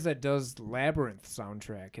guys that does Labyrinth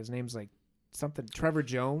soundtrack. His name's like something Trevor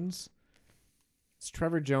Jones. It's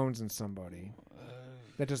Trevor Jones and somebody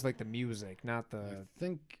that does like the music, not I the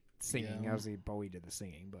think singing. yeah. Obviously Bowie did the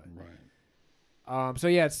singing, but right. so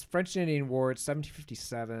yeah, it's French and Indian War. It's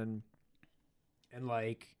 1757, and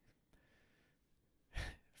like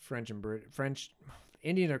French,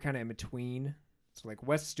 Indian are kind of in between. So like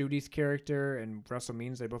Wes Studi's character and Russell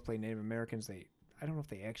Means, they both play Native Americans. I don't know if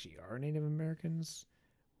they actually are Native Americans,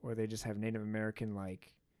 or they just have Native American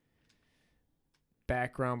like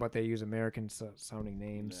background, but they use American sounding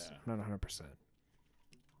names. Yeah. I'm not 100%.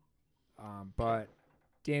 But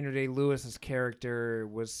Daniel Day-Lewis's character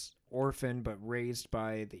was orphaned but raised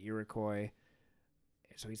by the Iroquois,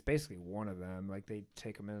 so he's basically one of them. Like they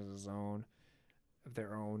take him as his own, of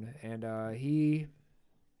their own, and I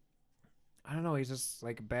don't know, he's just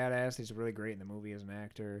like a badass. He's really great in the movie as an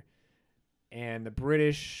actor. And the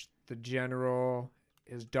British, the general,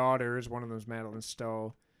 his daughters, one of them is Madeline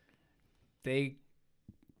Stowe. They,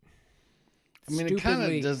 I mean, it kind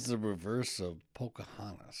stupidly- of does the reverse of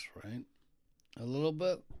Pocahontas, right? A little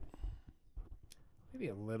bit. maybe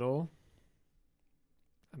a little.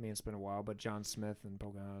 I mean, it's been a while, but John Smith and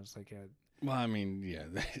Pocahontas, like, Well, I mean, yeah,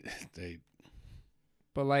 they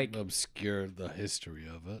but like, obscured the history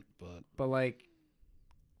of it, but like,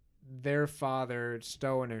 their father,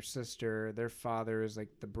 Stowe and her sister, their father is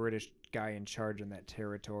like the British guy in charge in that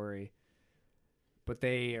territory. But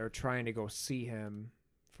they are trying to go see him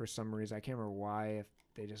for some reason. I can't remember why. If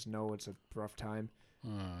they just know it's a rough time,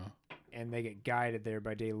 and they get guided there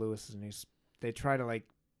by Day Lewis, and they try to like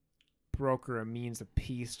broker a means of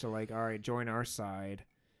peace to like, all right, join our side,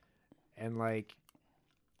 and like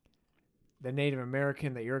the Native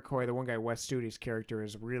American, the Iroquois, the one guy, Wes Studi's character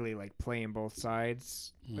is really like playing both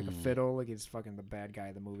sides like a fiddle, like he's fucking the bad guy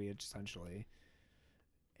of the movie essentially,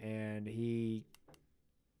 and he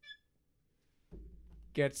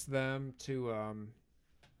gets them to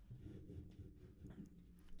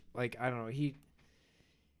like, I don't know, he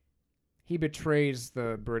betrays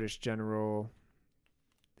the British general.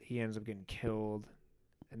 He ends up getting killed,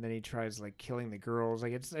 and then he tries like killing the girls.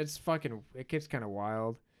 Like it's fucking, it gets kind of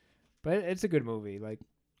wild, but it's a good movie. Like,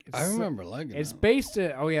 I remember liking it. It's based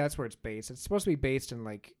in, oh yeah, that's where it's based. It's supposed to be based in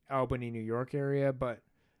like Albany, New York area, but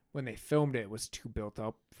when they filmed it, it was too built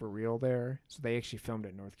up for real there, so they actually filmed it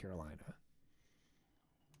in North Carolina.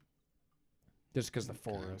 Just because the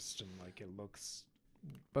forest and like it looks,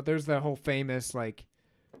 but there's that whole famous like,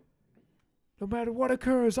 no matter what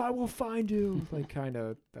occurs, I will find you. Like, kind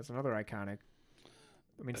of, that's another iconic.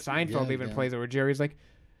 I mean, Seinfeld even plays it where Jerry's like,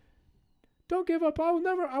 don't give up, I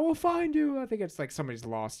will find you. I think it's like somebody's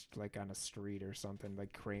lost like on a street or something,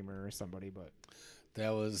 like Kramer or somebody, but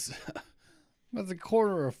that was at the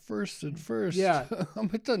corner of First and First. Yeah. I'm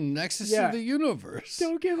at the nexus of the universe.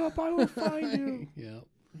 Don't give up, I will find you. Yeah.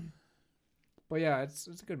 But yeah, it's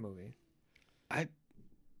a good movie. I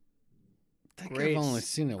think I've only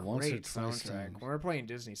seen it once or twice. When we're playing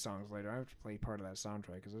Disney songs later, I have to play part of that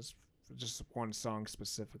soundtrack because it's just one song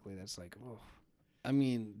specifically that's like, oh. I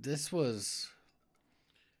mean, this was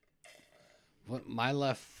what My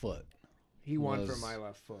Left Foot. He won for My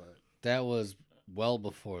Left Foot. That was well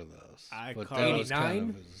before this. I but cut that off- was kind 89?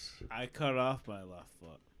 of his, I cut off my left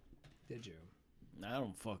foot. Did you? I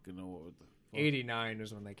don't fucking know what the fuck. 89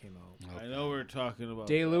 was when they came out. I know we're talking about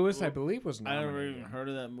Day that. Lewis, I Well, believe, was I nominated. never even heard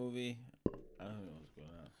of that movie. I don't know what's going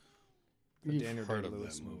on. The You've Daniel heard of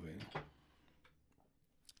Day-Lewis that movie.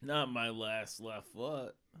 Not my last left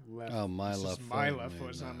foot. Left. Oh, My It's just Left My Foot, left foot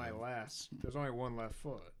is not my man. last. There's only one left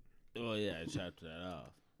foot. Oh yeah, I chopped that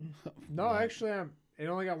off. No, actually, it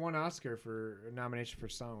only got one Oscar for a nomination for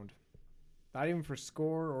sound. Not even for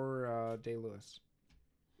score or Day Lewis.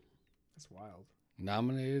 That's wild.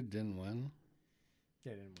 Nominated, didn't win.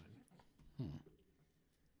 Yeah, it didn't win.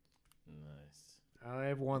 Nice. I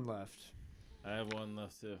have one left. I have one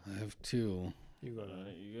left too. I have two. You go.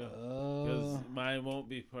 Alright, you go. Because mine won't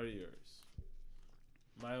be part of yours.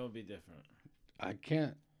 Mine will be different. I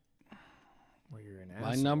can't. Well, you're an My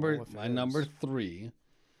asshole number, if it my is. number 3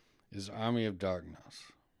 is Army of Darkness.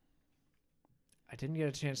 I didn't get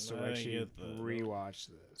a chance to I didn't actually get the- rewatch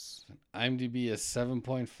this. IMDb is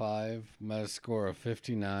 7.5, Metascore of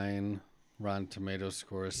 59, Rotten Tomatoes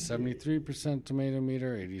score is 73% tomato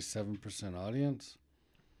meter, 87% audience.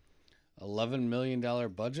 $11 million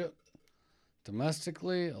budget.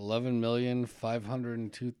 Domestically,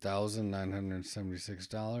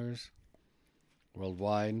 $11,502,976.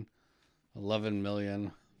 Worldwide,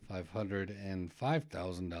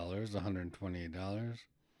 $11,505,000, $128.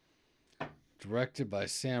 Directed by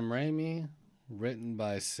Sam Raimi, written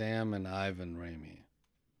by Sam and Ivan Raimi.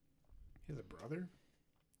 He has a brother?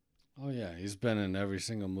 Oh yeah, he's been in every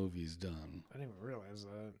single movie he's done. I didn't even realize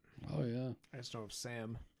that. Oh yeah, I just know of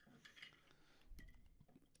Sam.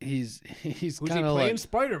 he's Who's he kind of playing? like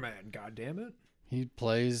Spider-Man, God damn it. he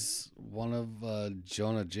plays one of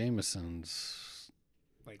Jonah Jameson's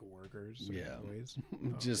Like workers. Yeah. Employees.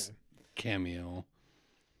 just Okay. cameo.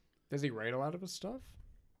 Does he write a lot of his stuff?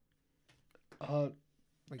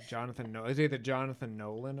 Like Jonathan Nolan. Is he the Jonathan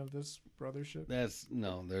Nolan of this brothership? That's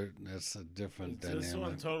that's a different Is this one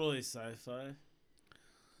dynamic. totally sci-fi?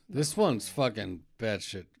 This one's fucking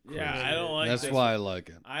batshit crazy. Yeah, I don't like That's this why I like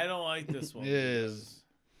it. I don't like this one. It is.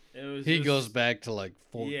 It was He just- goes back to like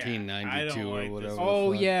Yeah, I 1492 don't or like this whatever. one. the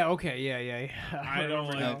Oh, fuck. yeah. Okay. Yeah. I don't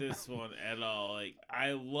remember like now. this one at all. Like,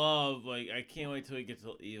 I love, like, I can't wait till we get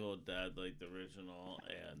to Evil Dead, like the original,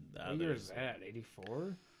 and the What year is others. that?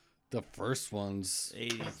 84? The first one's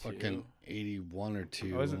 82. fucking 81 or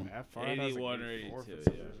 2. Oh, is it that far? I thought it was 81 or 84 for 82,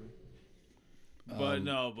 some yeah. reason. But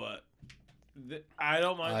no, but I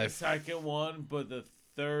don't mind I the second one, but the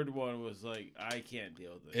third one was like, I can't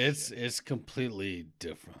deal with this. shit. It's completely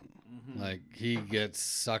different. Mhm. Like he gets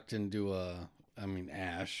sucked into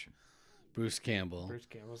Ash Bruce Campbell, Bruce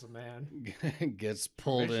Campbell's a man. gets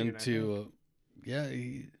pulled Michigan, I into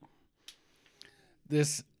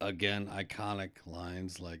this again iconic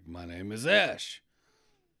lines like "My name is Ash,"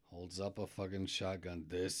 holds up a fucking shotgun.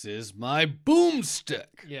 "This is my boomstick,"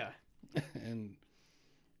 Yeah. and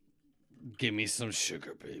 "Give me some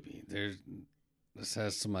sugar, baby." This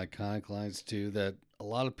has some iconic lines too that a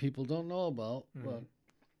lot of people don't know about, but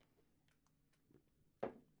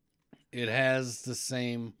it has the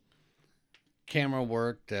same camera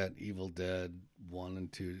work that Evil Dead 1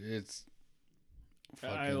 and 2. It's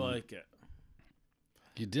fucking, I like it.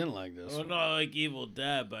 You didn't like this Well, one. no, I like Evil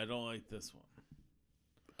Dead, but I don't like this one.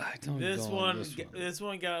 I don't This go one, on this one. this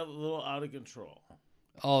one got a little out of control.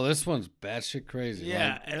 Oh, this one's batshit crazy.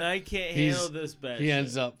 Yeah, Like, and I can't he's- handle this bad he shit.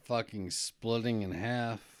 ends up fucking splitting in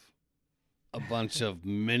half. A bunch of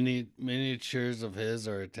miniatures of his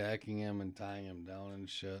are attacking him and tying him down and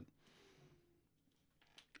shit.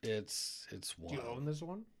 It's Do wild. you own this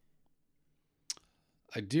one?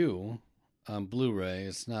 I do on Blu-ray.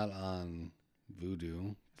 It's not on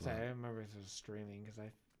Vudu. 'Cause I remember it was streaming because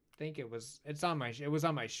I think it was on my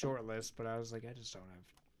short list, but I was like, I just don't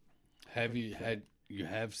have. You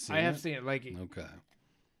have seen? I have it? seen it. Like Okay.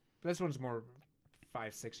 this one's more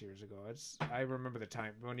 5-6 years ago. I remember the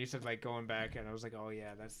time when you said like going back, and I was like, oh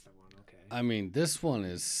yeah, that's the one. Okay. I mean, this one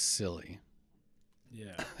is silly.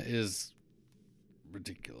 Yeah. Is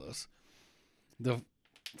ridiculous. The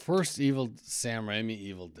first Sam Raimi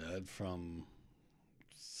Evil Dead from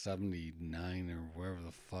 79 or wherever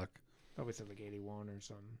the fuck. Probably said like 81 or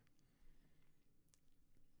something.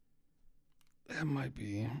 That might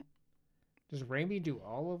be. Does Raimi do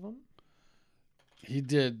all of them? He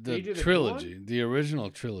did the Did he do the new trilogy, the original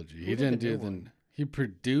trilogy. Who He did the didn't new do one? He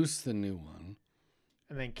produced the new one.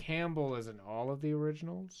 And then Campbell is in all of the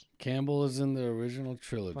originals, Campbell is in the original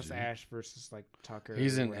trilogy. plus Ash versus like Tucker.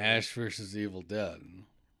 He's or in whatever. Ash versus Evil Dead.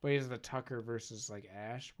 But he's the Tucker versus like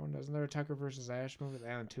Ash one. Isn't there a Tucker versus Ash movie with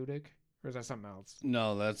Alan Tudyk? Or is that something else?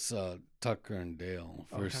 No, that's Tucker and Dale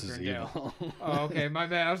Oh, versus Tucker and Dale. Evil. Oh, okay, my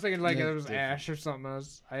bad. I was thinking like Yeah, it was different. Ash or something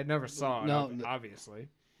else. I never saw it. No, Obviously.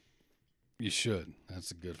 You should.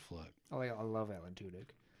 That's a good flick. I love Alan Tudyk.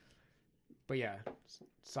 But yeah,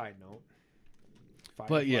 side note. But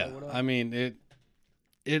Firefly, yeah, what up? I mean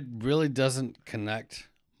it really doesn't connect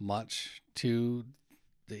much to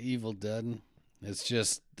the Evil Dead. It's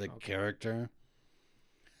just the character.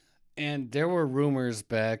 And there were rumors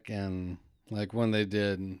back in like when they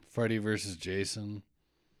did Freddy versus Jason.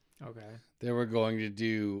 Okay. They were going to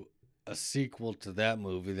do a sequel to that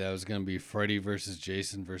movie that was going to be Freddy versus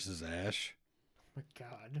Jason versus Ash, Oh my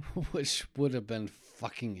God. which would have been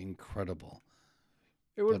fucking incredible.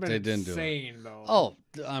 It would have But been they didn't do it. insane though. Oh,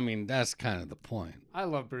 I mean, that's kind of the point. I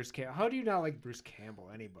love Bruce Campbell. How do you not like Bruce Campbell?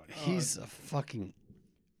 Anybody? He's a fucking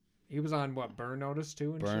He was on what, Burn Notice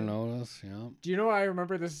too? And burn shit? notice, yeah. Do you know I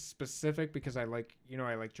remember this specific because I like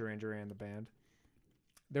Duran Duran the band.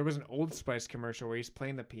 There was an Old Spice commercial where he's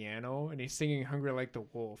playing the piano and he's singing "Hungry Like the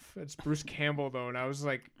Wolf." It's Bruce Campbell though, and I was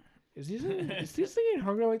like, is he singing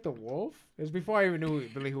 "Hungry Like the Wolf"? It was before I even knew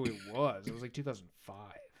really who he was. It was like 2005.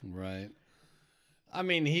 Right. I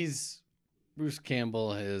mean, Bruce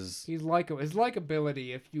Campbell is His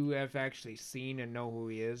likability, if you have actually seen and know who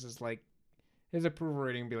he is like his approval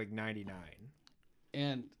rating would be like 99.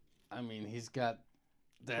 and I mean, he's got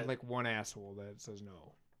that And like one asshole that says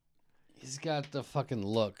no. he's got the fucking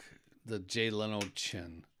look, the Jay Leno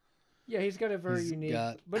chin. Yeah, he's got a very He's unique,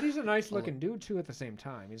 got but he's a nice looking dude too. At the same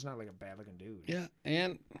time, he's not like a bad looking dude. Yeah,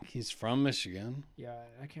 and he's from Michigan. Yeah,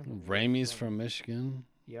 I can't remember. where he's Raimi's from Michigan.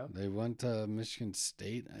 Yep. They went to Michigan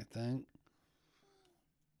State, I think.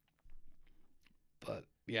 But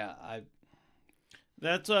yeah,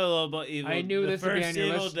 That's what I love about Evil. I knew the this would be first on your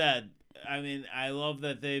Evil list. Dead. I mean, I love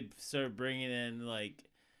that they started bringing in like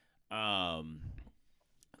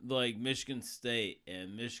Michigan State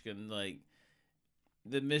and Michigan, like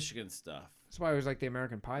the Michigan stuff. That's why it was like the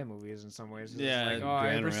American Pie movies in some ways. It's Yeah, like, oh, I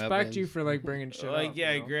Grand respect you Rapids. for like bringing shit Like up.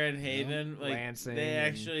 yeah, you know? Grand Haven. Like Lansing they and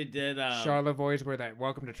actually did. Charlevoix, where that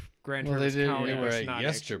Welcome to Grand well, they Rapids did. County. They were was at not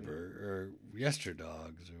Yesterburg actually- or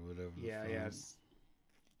Yesterdogs or whatever. the Yeah, fuck. yes.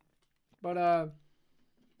 But I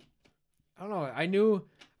don't know.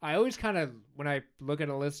 I always kind of when I look at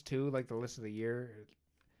a list too, like the list of the year,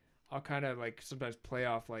 I'll kind of like sometimes play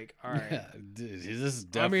off like, all right. Yeah, dude, this is I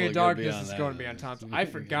definitely mean, gonna be Darkness on is that going to be on list. top. I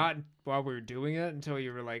forgot while we were doing it until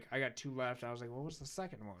you were like, I got two left. I was like, well, what's the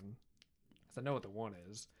second one? Because I know what the one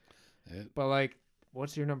is. It- But like,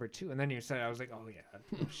 what's your number two? And then you said, I was like, oh yeah,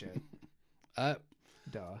 oh shit, I'm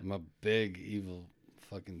duh. a big Evil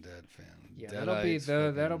fucking Dead fan. Yeah,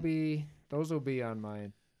 Deadites those will be on my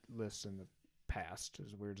list in the past,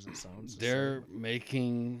 as weird as it sounds. to They're say.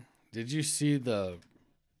 making. Did you see the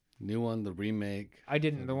new one, the remake? I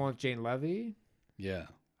didn't. The one with Jane Levy. Yeah.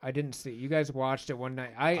 I didn't see. You guys watched it one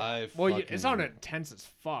night. It fucking- sounded intense as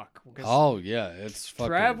fuck. 'cause Oh yeah, it's fucking.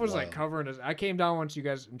 Trev was like wild. covering his. I came down once you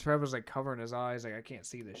guys, and Trev was like covering his eyes. Like I can't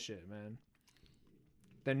see this shit, man.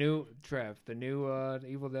 The new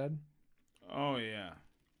Evil Dead. Oh yeah.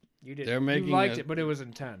 You did. They're You making liked a- it, but it was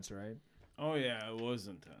intense, right? Oh yeah, it was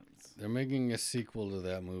intense. They're making a sequel to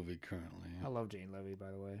that movie currently. I love Jane Levy, by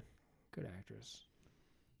the way. Good actress.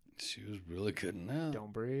 She was really good in that.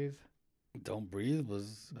 Don't Breathe. Don't Breathe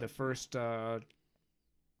was. The first. I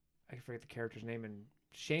forget the character's name in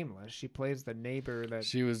Shameless. She plays the neighbor that.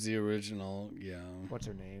 She was the original. Yeah. What's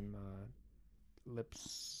her name?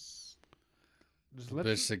 Lips. Does The Lips?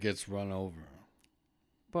 bitch that gets run over.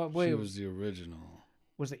 But wait, She was the original.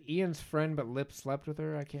 was it Ian's friend, but Lip slept with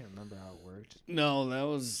her? I can't remember how it worked. No, that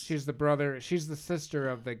was. She's the brother. She's the sister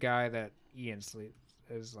of the guy that Ian sleeps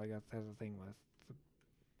has a thing with.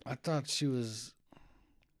 I thought she was.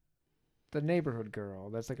 The neighborhood girl.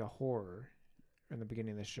 That's like a horror in the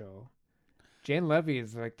beginning of the show. Jane Levy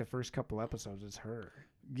is like the first couple episodes. It's her.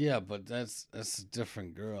 Yeah, but that's a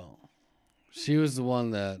different girl. She was the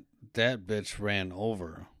one that bitch ran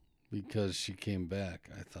over because she came back.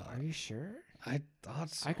 I thought. Are you sure? I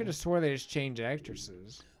thought so. I could have swore they just changed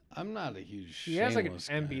actresses. I'm not a huge. She has like an Shameless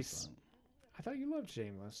guy, NBC. I thought you loved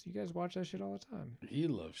Shameless. You guys watch that shit all the time. but He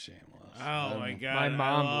loves Shameless. Oh my god. My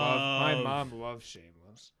mom I loved. My mom loves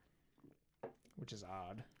Shameless, which is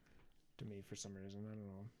odd to me for some reason. I don't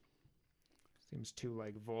know. Seems too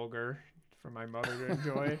like vulgar for my mother to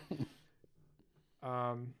enjoy.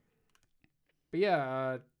 But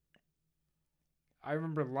yeah, I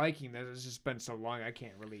remember liking that. It's just been so long. I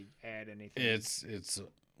can't really add anything. It's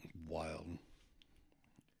wild.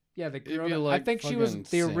 yeah, the if girl. you I like think she was fucking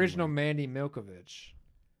the original Sandler. Mandy Milkovich.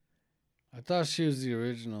 I thought she was the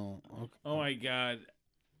original. Okay. Oh my god.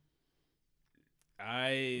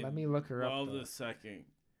 Let me look her up. Well, though. the second.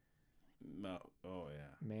 No. Oh yeah.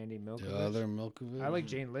 Mandy Milkovich. The other Milkovich. I like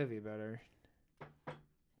Jane Levy better.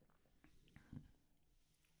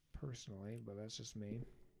 Personally, but that's just me.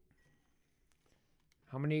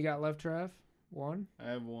 How many you got left, Trev? One?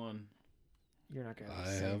 I have one. You're not gonna I have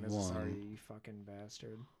the same have as us, are one. you, you fucking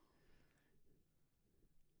bastard?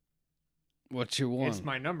 What's your one? It's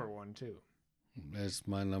my number one too. It's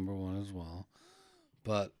my number one as well.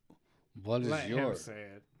 But what is Let him yours? say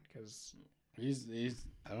it, because He's.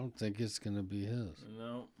 I don't think it's gonna be his.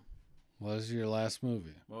 No. What is your last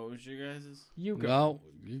movie? What was your guys's? you go. No,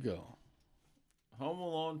 you go. Home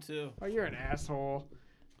Alone 2. Oh, you're an asshole.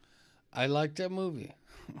 I like that movie.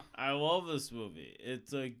 I love this movie.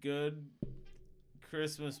 It's a good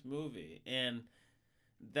Christmas movie. And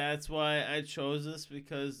that's why I chose this,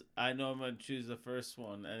 because I know I'm going to choose the first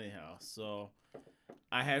one anyhow. So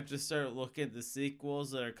I have to start looking at the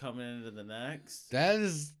sequels that are coming into the next. That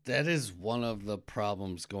is one of the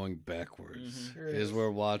problems going backwards. Mhm. Sure Is is.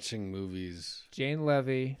 we're watching movies. Jane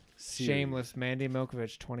Levy, series. Shameless, Mandy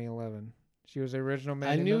Milkovich, 2011. She was the original I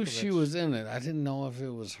Mandy knew Milkovich. she was in it. I didn't know if it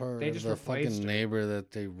was her They or just the replaced fucking her. neighbor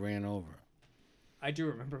that they ran over. I do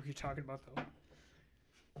remember what you're talking about, though.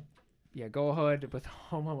 Yeah, go ahead with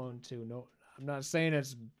Home Alone 2. No, I'm not saying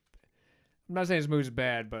this movie's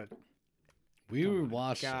bad, but We come were on,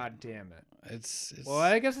 watching. God damn it. It's Well,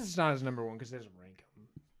 I guess it's not his number one because it doesn't rank him.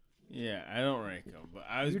 Yeah, I don't rank them. But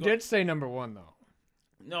I was You go- did say number one, though.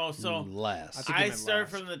 No, so last. I think you I meant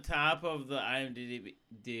start last. from the top of the IMDb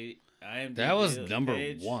That was page, number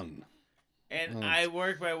one. And Oh. I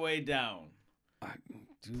work my way down.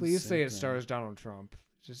 Please say it stars Donald Trump.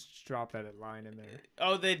 Just drop that line in there.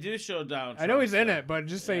 Oh, they do show down. I know he's in Trump, it, but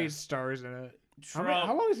just say Yeah. he stars in it. so How Trump.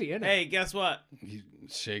 long is he in it? Hey, guess what? He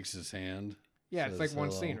shakes his hand. yeah, it's like says one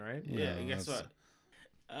hello. scene, right? Yeah, No, guess that's-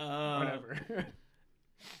 what? Whatever.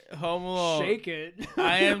 Home Alone. Shake it.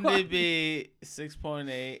 IMDb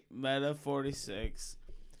 6.8, Meta 46,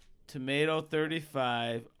 Tomato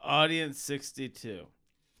 35, Audience 62,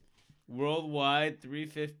 worldwide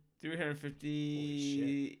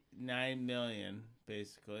 359 million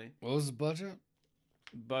basically. What was the budget?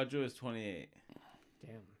 Budget was 28.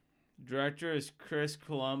 Damn. Director is Chris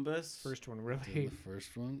Columbus First one The really.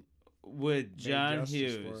 first one. with John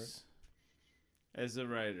justice for Hughes as a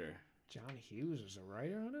writer. John Hughes was a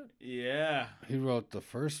writer on it? Yeah, He wrote the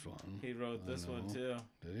first one. he wrote I this one know. too.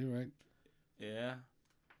 Did he write? Yeah.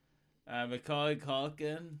 Macaulay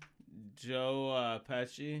Culkin, Joe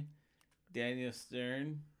Pesci, Daniel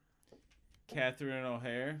Stern, Catherine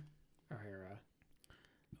O'Hara,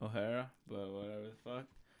 O'Hara. but whatever the fuck.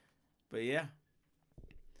 But yeah,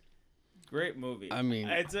 Great movie. I mean,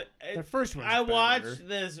 The first one. I watched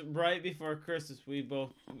this right before Christmas. We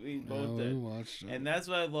both we did, watched it. and that's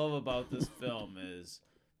what I love about this film is,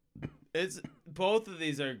 it's both of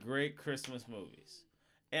these are great Christmas movies,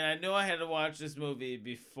 and I knew I had to watch this movie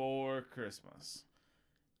before Christmas,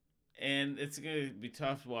 and it's gonna be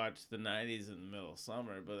tough to watch the '90s in the middle of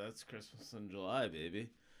summer, but that's Christmas in July,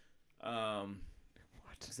 baby.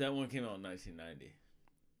 What? 'Cause that one came out in 1990.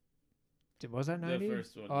 Was that 90? The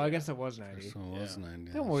first one. Oh, I guess it was 90. First one was Yeah.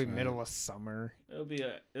 90. That will be that's right. middle of summer. It'll be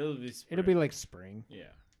spring. It'll be like spring. Yeah.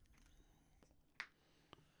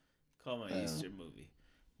 Call my Easter movie.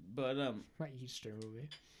 But My Easter movie.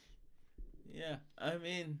 yeah, I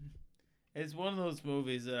mean, it's one of those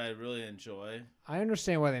movies that I really enjoy. I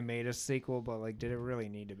understand why they made a sequel, but like, did it really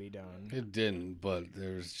need to be done? It didn't, but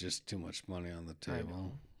there's just too much money on the I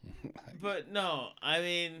table. But no, I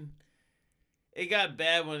mean, it got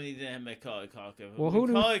bad when he didn't have Macaulay Culkin. Well, who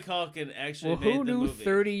knew- Macaulay Culkin actually Well, made who the knew movie.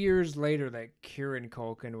 30 years later that Kieran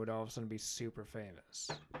Culkin would all of a sudden be super famous?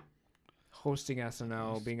 Hosting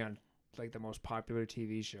SNL, being on like the most popular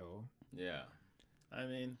TV show. Yeah, I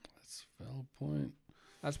mean, That's a valid point.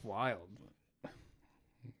 That's wild. I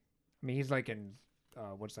mean, he's like in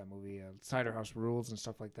what's that movie? Cider House Rules and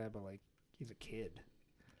stuff like that. But like, he's a kid.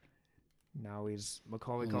 Now he's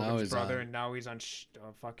Macaulay Well, now Culkin's he's brother, on- and now he's on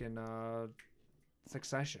fucking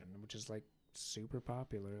Succession, which is like super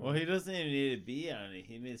popular. well, he doesn't even need to be on it.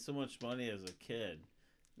 He made so much money as a kid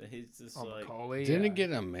that he's just like, Macaulay. Didn't he yeah.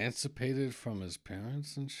 get emancipated from his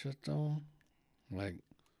parents and shit though? Like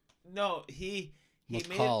no, he made.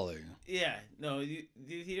 Macaulay. Yeah, no. Did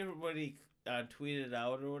you hear what he tweeted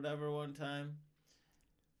out or whatever one time?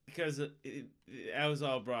 Because I was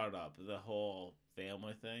all brought up, the whole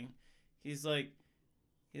family thing. He's like,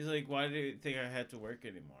 why do you think I had to work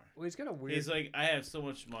anymore? Well, he's got a weird. He's like, I have so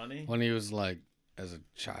much money. When he was like as a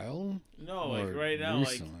child? No, like Or right now,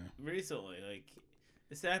 recently? like recently, like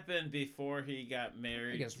this happened before he got I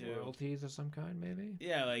married guess to. royalties of some kind, maybe.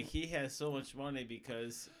 Yeah, like he has so much money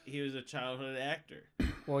because he was a childhood actor.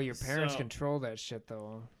 Well, your parents So- control that shit,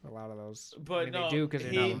 though. A lot of those. But I mean, no, they do because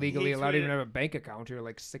they're he- not legally he allowed to even tweeted- have a bank account. You're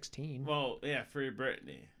like 16. Well, yeah, Free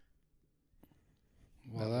Britney.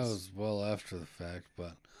 Well, that was well after the fact,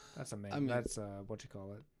 but That's amazing. I mean- That's what you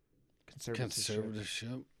call it, conservatorship.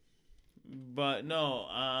 conservatorship. But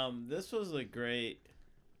no, this was a great,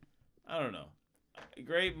 I don't know, a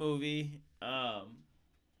great movie.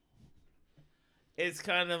 It's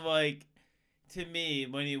kind of like, to me,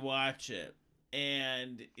 when you watch it,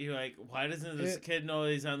 and you're like, why doesn't this kid know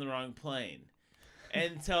he's on the wrong plane?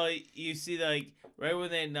 Until you see, like, right when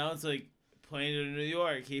they announce, like, plane to New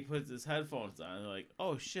York, he puts his headphones on. And they're like,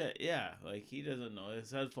 oh shit, yeah, like he doesn't know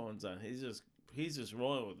his headphones on. He's just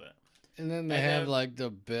rolling with it. And then they And have then- like the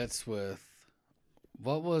bits with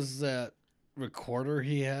what was that recorder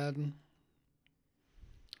he had?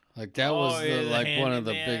 Like that was Oh, yeah, the the like one of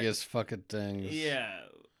the handyman. biggest fucking things. Yeah,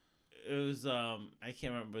 it was I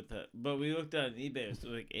can't remember what that, but we looked on eBay. It was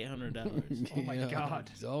like $800. Oh my God.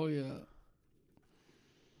 Oh yeah.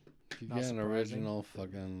 You Not get an surprising. original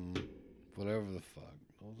fucking whatever the fuck.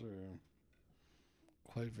 Those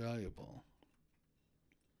are quite valuable.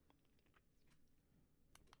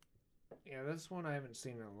 Yeah, this one I haven't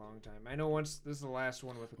seen in a long time. I know once this is the last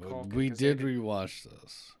one with the Well, Culkin. we did rewatch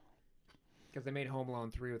this. because they made Home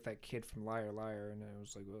Alone 3 with that kid from Liar Liar, and I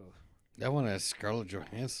was like, ugh. That one has Scarlett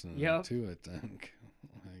Johansson in it Yep. too, I think.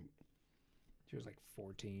 Like, She was like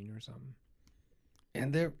 14 or something.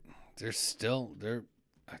 and I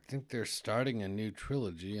think they're starting a new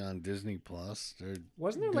trilogy on Disney Plus. They're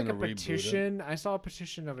Wasn't there like a gonna reboot it. petition? I saw a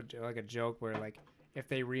petition of a joke where like if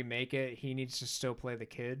they remake it, he needs to still play the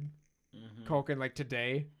kid. Mhm. Culkin like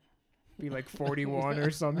today, be like 41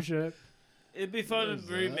 or some shit. It'd be fun What is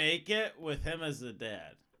to that? remake it with him as the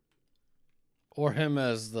dad. or him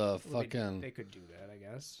as the Well, fucking. They could do that, I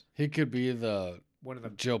guess. He could be the One of the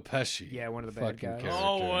Joe Pesci. Yeah, one of the bad fucking guys. character.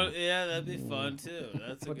 Oh, well, yeah, that'd be fun too.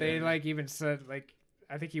 That's a But good they one. like even said like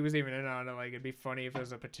I think he was even in on it. Like it'd be funny if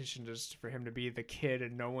there's a petition just for him to be the kid,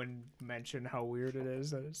 and no one mentioned how weird it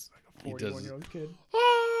is that it's like a He does- 41-year-old kid.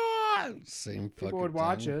 Ah! Same fucking People would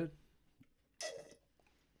watch thing. it,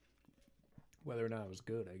 whether or not it was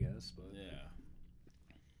good, I guess. Yeah.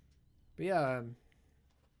 But yeah,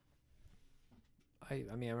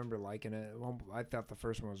 I mean I remember liking it. Well, I thought the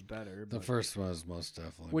first one was better. The But, first one is most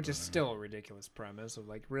definitely. which is better. still a ridiculous premise of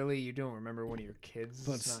like really you don't remember one of your kids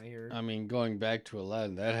But is not here. I mean, going back to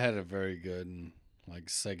Aladdin, that had a very good like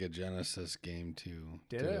Sega Genesis game too.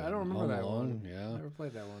 Did it? I don't remember Home that Alone, one. Yeah, Never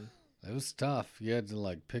played that one. it was tough. You had to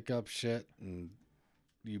like pick up shit and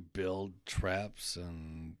you build traps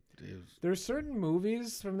and There's certain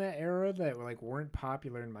movies from that era that like weren't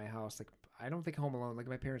popular in my house. Like I don't think Home Alone. Like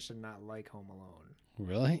my parents did not like Home Alone.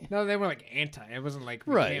 Really? No, they were like anti. It wasn't like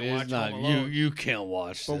we Right. can't It's watch not Home Alone. you can't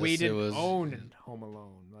watch But this. we didn't it was, own Home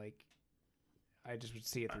Alone. Like I just would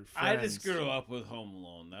see it through I friends. just grew up with Home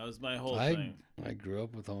Alone. That was my whole I thing. I grew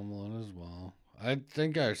up with Home Alone as well. I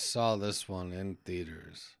think I saw this one in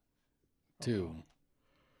theaters too.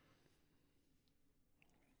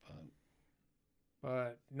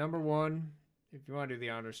 But number one, if you want to do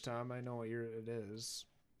the honors, Tom, I know what year it is.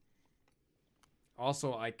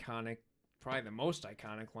 Also iconic, probably the most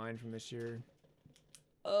iconic line from this year.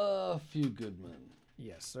 A Few Good Men.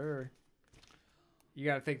 Yes, sir. You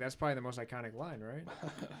got to think that's probably the most iconic line, right?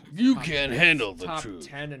 You Top- can't handle the Top truth.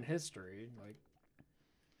 10 in history. Like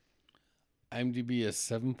IMDb is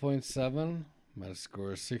 7.7.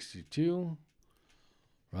 Metascore is 62.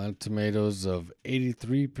 Rotten Tomatoes of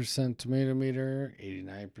 83% tomato meter,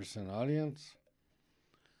 89% audience.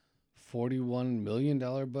 $41 million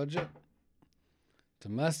budget.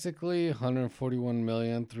 Domestically,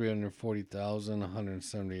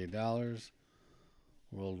 $141,340,178.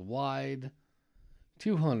 Worldwide,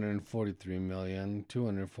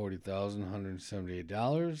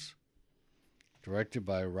 $243,240,178. Directed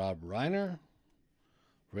by Rob Reiner.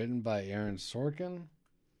 Written by Aaron Sorkin.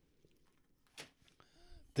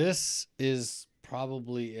 This is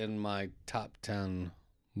probably in my top 10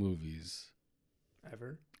 movies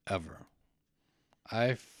ever. ever.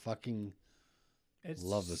 I fucking It's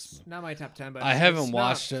love this movie. Not my top 10, but I haven't it's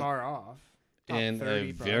watched not it far off. Top in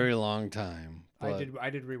 30 a probably. very long time. I But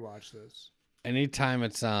did rewatch this. anytime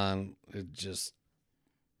it's on,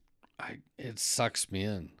 it sucks me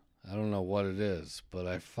in. I don't know what it is, but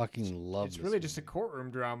I fucking love It's this really just a movie.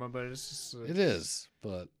 courtroom drama, but it's just It is,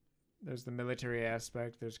 but There's the military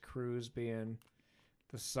aspect. There's Cruz being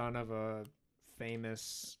the son of a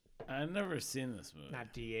famous, I've never seen this movie.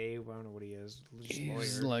 not DA, I don't know what he is. Just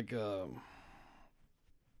he's lawyer. like a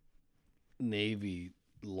Navy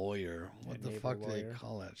lawyer. What A the naval fuck do they lawyer.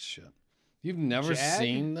 call that shit? You've never Jag?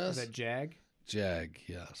 seen Is this? that Jag? Jag,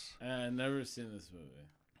 yes. I've never seen this movie.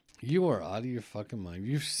 You are out of your fucking mind.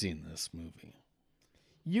 You've seen this movie.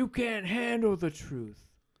 You can't handle the truth.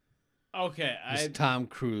 Okay, It's Tom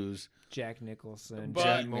Cruise. Jack Nicholson, But-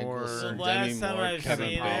 Demi Jack Moore. Nicholson, the Demi last time Moore, I've Kevin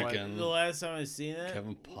seen Bacon. it, the last time I've seen it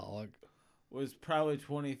Kevin Pollak. was probably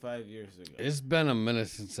 25 years ago. It's been a minute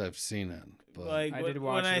since I've seen it, but Like I when, did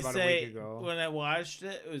watch when it I about a say week ago. when I watched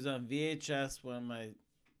it, it was on VHS when my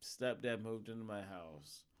stepdad moved into my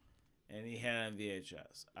house, and he had it on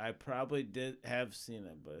VHS. I probably did have seen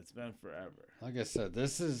it, but it's been forever. like I said,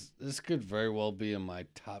 this could very well be in my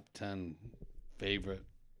top 10 favorite.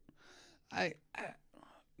 I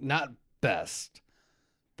not best,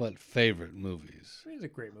 but favorite movies. It's a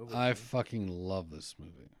great movie. I fucking love this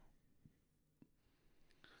movie.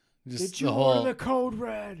 Just Did you the whole order the code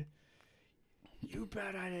red? You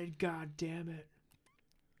bet I did. God damn it!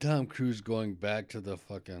 Tom Cruise going back to the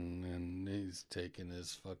fucking and he's taking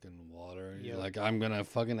his fucking water. He's Yep. like, I'm gonna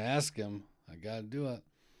fucking ask him. I gotta do it.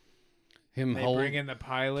 Him They hold bring in the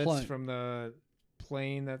pilots plane. from the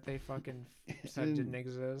plane that they fucking said didn't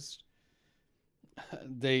exist.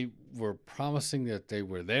 they were promising that they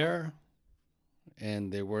were there,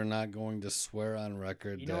 and they were not going to swear on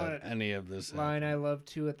record You know that what any of this Line I happened. love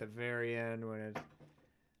too at the very end when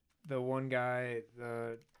the one guy,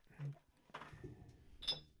 the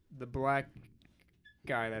black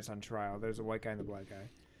guy that's on trial. There's a white guy and the black guy.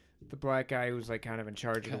 The black guy who's like kind of in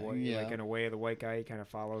charge of the white, Yeah. like in a way of the white guy. He kind of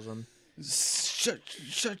follows him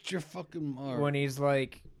Shut your fucking mouth. when he's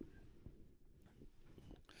like,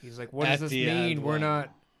 what At does this the mean? end, We're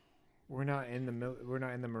when- not in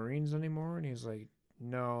the Marines anymore. And he's like,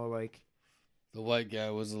 no, like. The white guy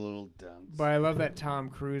was a little dense. But I love that Tom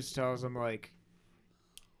Cruise tells him like,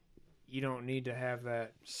 you don't need to have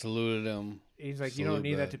that. Saluted him. He's like, you Salute don't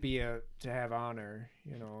need that back. to have honor,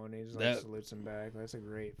 you know. And he's like, That- salutes him back. That's a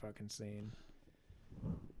great fucking scene.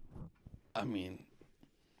 I mean,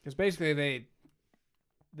 Because basically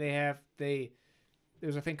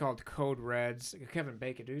there's a thing called Code Reds. Kevin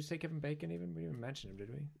Bacon. Did we say Kevin Bacon even? We didn't even mention him, did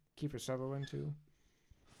we? Kiefer Sutherland too.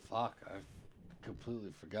 fuck, I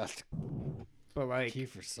completely forgot. But like,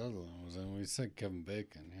 Kiefer Sutherland was in. We said Kevin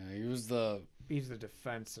Bacon. Yeah, he was he's the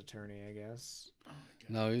defense attorney, I guess.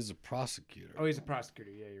 no, he's a prosecutor. Oh, he's a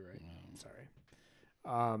prosecutor. Yeah, you're right. Yeah. Sorry.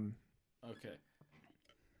 Okay.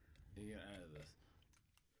 You gonna edit this?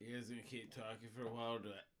 You guys gonna keep talking for a while, or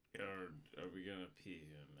are we gonna pee in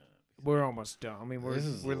a minute? We're almost done. I mean, This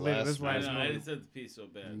is we're the literally last this I last know, I movie. just had to pee so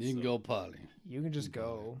bad. You can so- go potty. You can just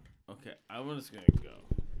go. Okay, I'm just gonna go.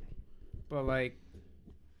 But like,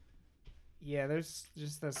 Yeah, there's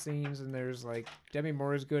just the scenes, and there's like Demi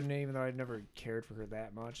Moore is good in it, even though I never cared for her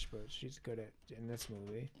that much, but she's good at in this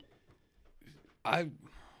movie.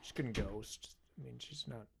 She's good in Ghost. I mean, she's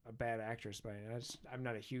not a bad actress by any. I'm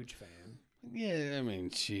not a huge fan. Yeah, I mean,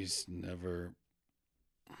 she's never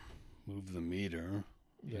moved the meter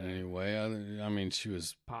in any way. I mean, she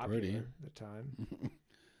was Popular pretty. at the time.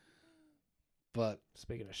 But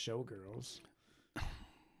Speaking of showgirls,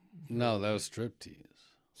 no, that was Striptease.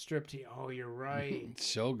 Striptease. Oh, you're right.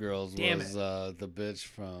 Showgirls Damn was the bitch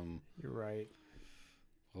from, You're right.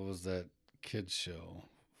 what was that kids show?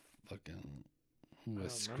 Fucking I don't with remember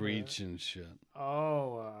Screech and shit.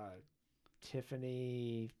 Oh,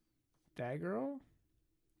 Tiffany, that girl,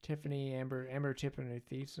 Tiffany Amber Tiffany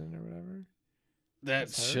Thiessen or whatever. That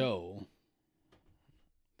That's her? show,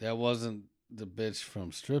 that wasn't the bitch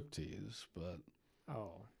from Striptease, but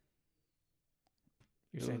Oh,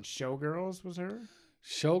 you're It saying was- Showgirls was her?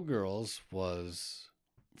 Showgirls was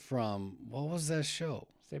from, what was that show?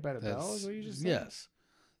 Saved by the Bell is what you just said? Yes.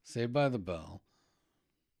 Saved by the Bell.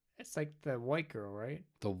 It's like the white girl, right?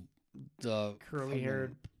 The Curly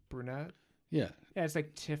haired brunette. Yeah. Yeah, it's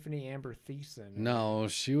like Tiffany Amber Thiessen. No,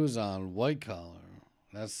 she was on White Collar.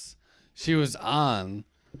 She was on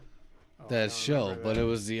Oh, I that don't show, remember but that. it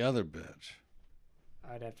was the other bitch.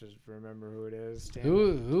 I'd have to remember who it is. Damn it.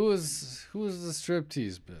 Who was the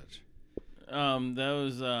striptease bitch? That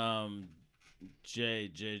was J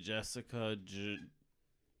Jessica.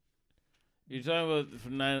 You're talking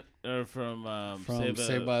about from From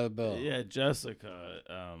Saved by the Bell. Yeah, Jessica.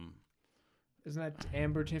 Isn't that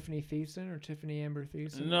Amber Tiffany Thiessen or Tiffany Amber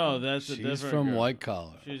Thiessen? No, that's a She's different from girl. White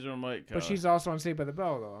Collar. She's from White Collar. But she's also on Saved by the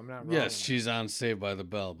Bell, though. I'm not wrong. Yes, she's on Saved by the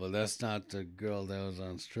Bell, but that's not the girl that was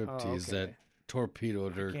on Striptease that okay.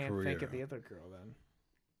 torpedoed her Can't career. think of the other girl then.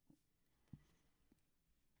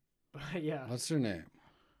 But yeah. What's her name?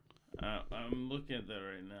 I'm looking at that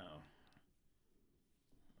right now.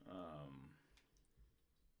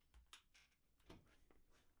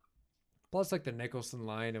 Plus, like the Nicholson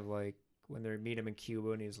line of like when they meet him in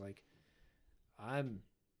Cuba, and he's like,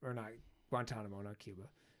 or not Guantanamo, not Cuba,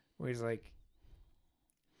 where he's like,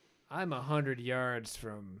 I'm 100 yards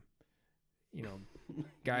from,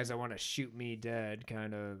 guys that want to shoot me dead,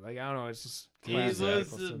 kind of like I don't know. It's just classic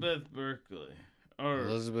Nicholson. Elizabeth Berkley, or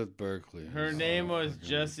Elizabeth Berkley. her is, name was fucking-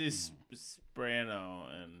 Jessie Sprano,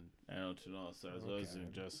 and I don't know. So I was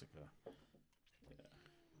listening to Jessica.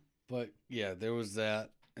 But yeah, there was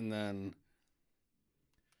that, and then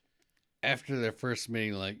after their first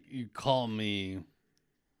meeting, like you call me,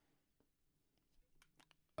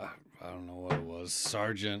 I don't know what it was,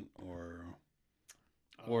 sergeant or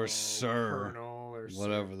sir, Colonel or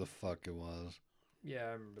whatever the fuck it was. Yeah,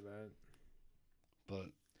 I remember that.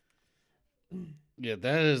 But yeah,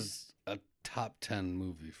 that is a top 10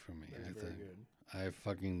 movie for me. That's I very think good. I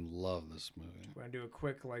fucking love this movie. Want to do a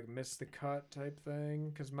quick like miss the cut type thing?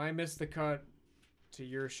 Because my miss the cut, to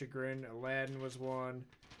your chagrin, Aladdin was one.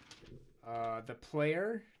 The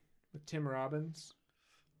Player with Tim Robbins.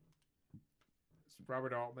 It's a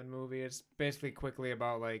Robert Altman movie. It's basically quickly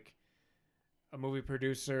about like a movie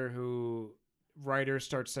producer who writers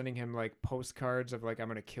start sending him like postcards of like I'm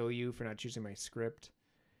gonna kill you for not choosing my script.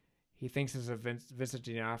 He thinks it's a Vincent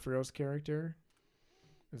D'Onofrio's character.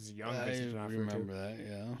 This is young I Vincent D'Onofrio. too. remember that,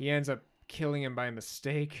 yeah. He ends up killing him by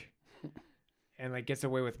mistake and like gets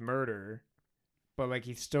away with murder, but like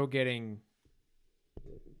he's still getting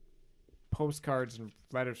postcards and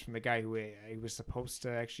letters from the guy who he was supposed to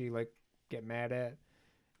actually like get mad at,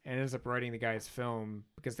 and ends up writing the guy's film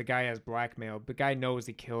because the guy has blackmail. The guy knows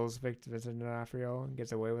he kills Vincent D'Onofrio and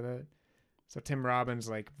gets away with it. So Tim Robbins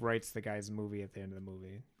like writes the guy's movie at the end of the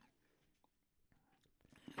movie.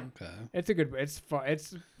 Okay. It's a good. It's fun.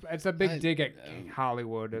 It's a big I- dig at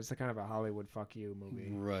Hollywood. It's a kind of a Hollywood fuck you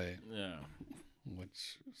movie. Right. Yeah.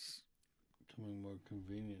 Which is becoming more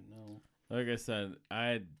convenient now. Like I said,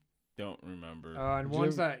 I don't remember. And Did you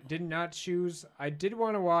ones ever- that I did not choose, I did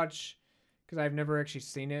want to watch because I've never actually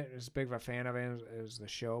seen it. As big of a fan of it as the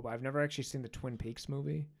show, but I've never actually seen the Twin Peaks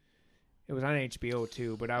movie. It was on HBO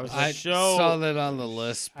too, but I was I like, show- saw that on the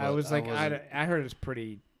list. But I was like, wasn't- I heard it's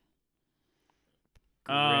pretty.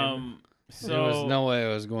 Grim. there was So no way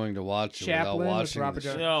I was going to watch it Chaplin without with watching Robert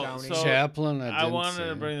the show. No, Downey. so- Chaplin. I didn't wanted see.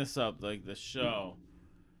 to bring this up. Like the show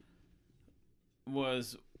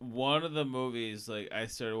was one of the movies. Like I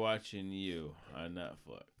started watching You on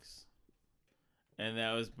Netflix, and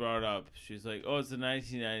that was brought up. She's like, "Oh, it's a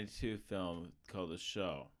 1992 film called The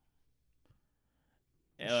Show."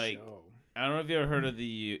 And like Show. I don't know if you ever heard of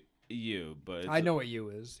the You, but it's, I know what you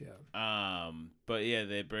is. Yeah. But yeah,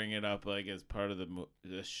 they bring it up like as part of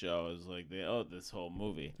the show. Is like this whole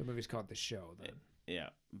movie. The movie's called The Show. Then. Yeah,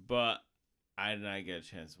 but I did not get a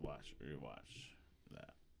chance to rewatch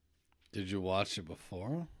that. Did you watch it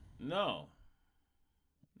before? No,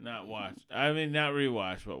 not watch. I mean, not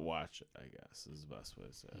rewatch, but watch it. I guess is the best way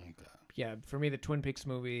to say it. Okay. Yeah, for me, the Twin Peaks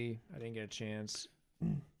movie, I didn't get a chance.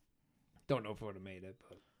 Don't know if I would have made it,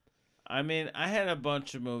 but I mean, I had a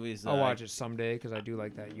bunch of movies. That I'll watch it someday because I do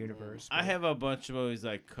like that universe. I but- have a bunch of movies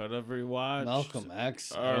I could have rewatched. Malcolm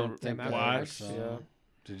X. I Or don't think I Malcolm ever X, saw. yeah.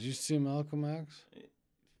 Did you see Malcolm X?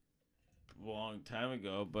 a long time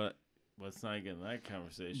ago, but let's not get in that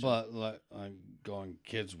conversation. But like I'm going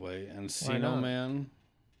kids' way. Why Encino not? Man.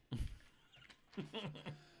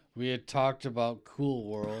 We had talked about Cool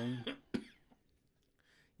World.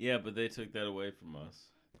 yeah, but they took that away from us.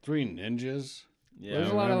 Three Ninjas. Yeah, There's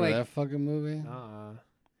a lot of, Remember like- that fucking movie. Uh-uh.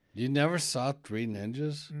 You never saw Three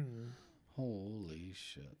Ninjas? Mm. Holy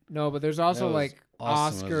shit! No, but there's also That was like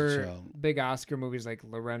awesome as a Oscar, child. big Oscar movies like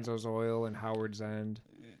Lorenzo's Oil and Howard's End.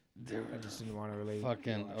 There I just didn't want to really.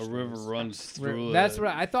 fucking watch a river those. runs through. That's it.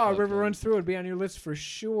 right. I thought A River Fucking- Runs Through would be on your list for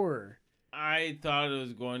sure. I thought it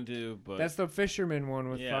was going to, but That's the fisherman one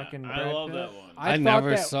with yeah, fucking. I Brad love Pitt. that one. I thought never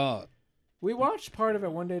that- saw it. We watched part of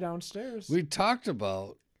it one day downstairs. We talked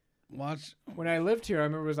about When I lived here, I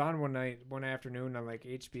remember it was on one afternoon on like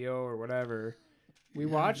HBO or whatever. We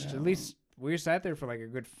Yeah, watched that at least. We sat there for like a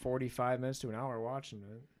good 45 minutes to an hour watching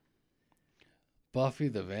it. Buffy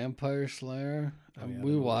the Vampire Slayer. Oh, yeah, the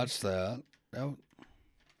We movie. watched that.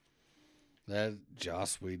 That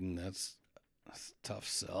Joss Whedon. That's a tough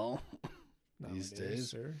sell. These Nowadays, days.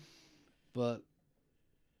 sir. But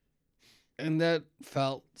and that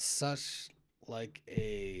felt such like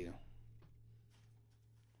a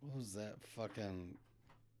what was that fucking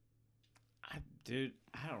Dude,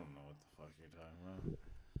 I don't know what the fuck you're talking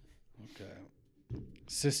about. okay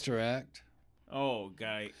Sister Act. Oh,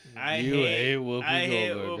 guy, I You hate Whoopi I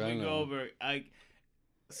hate Goldberg, I Whoopi know. Goldberg.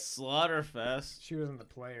 Slaughterfest. She wasn't the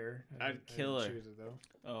player. I'd kill her. Choose it, though.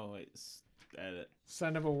 Oh wait, edit.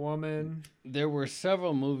 Son of a Woman. There were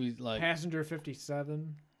several movies like Passenger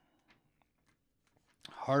 57.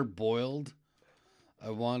 Hard Boiled. I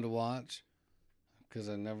wanted to watch because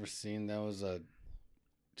I never seen. That was a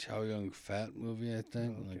Chow Yun Fat movie, I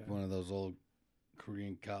think, Oh, like okay. one of those old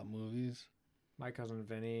Korean cop movies. My Cousin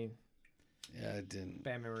Vinny. Yeah, I didn't.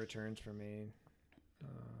 Batman Returns for me.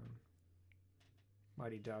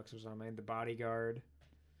 Mighty Ducks was on mine. The Bodyguard.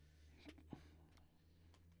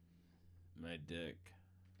 My dick.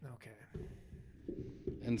 Okay.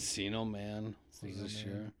 Encino Man was Encino this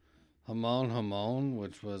Man. year. Hamon,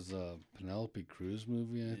 which was a Penelope Cruz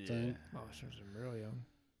movie, I think. Oh, she was real young.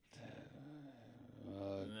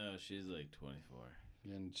 No, she's like 24.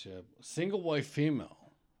 Getting chip. Single White Female.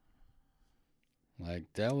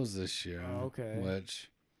 Like that was this year. Oh, okay. Which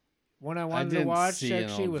One I I wanted to didn't watch see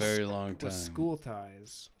actually in a was very long time. School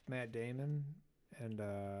Ties. Matt Damon and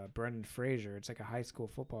Brendan Fraser. It's like a high school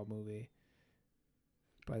football movie.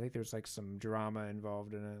 But I think there's like some drama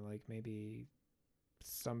involved in it, like maybe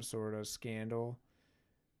some sort of scandal.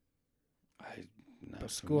 not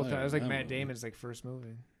But School familiar Ties, it was with like that Matt movie. Damon's like first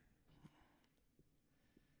movie.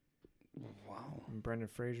 Wow. And Brendan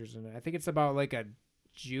Fraser's in it. I think it's about like a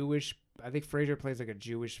Jewish. I think Fraser plays like a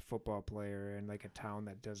Jewish football player in like a town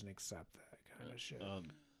that doesn't accept that kind of shit.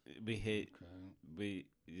 We hate Okay.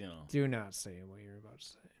 Do not say what you're about to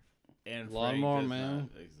say. and Lawnmower Frank does Man?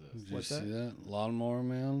 not Did exist. you What's see that? that? Lawnmower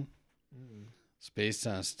Man. Mm, It's based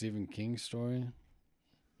on a Stephen King story.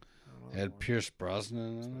 I don't know It that had one. Pierce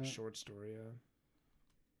Brosnan It's in not a it. short story.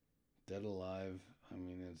 Dead Alive. I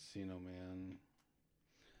mean, Encino Man.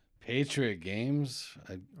 Patriot Games.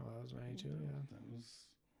 Oh, that was 92. Yeah. That was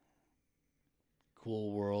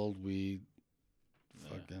Cool World. We Yeah.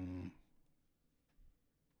 fucking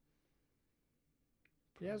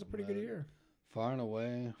Yeah, it was a pretty good year. Far and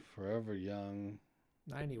Away, Forever Young.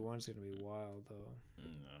 91's gonna be wild though.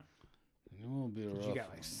 No. It will be a rough You got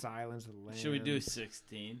like one. Silence of the Lambs. Should we do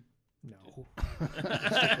 16? No.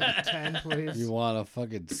 10, please. You want a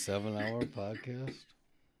fucking 7-hour podcast?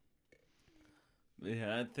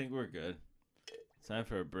 Yeah, I think we're good. It's time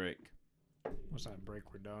for a break. Once that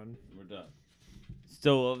break, we're done. We're done.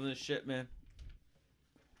 Still loving this shit, man.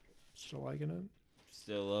 Still liking it?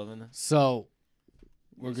 Still loving it. So,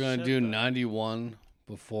 we're Shut going to do the- 91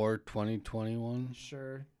 before 2021.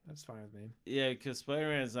 Sure, that's fine with me. Yeah, because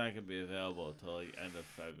Spider-Man's not gonna be available until like end of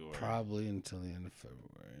February. Probably until the end of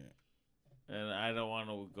February. And I don't want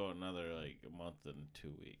to go another like a month and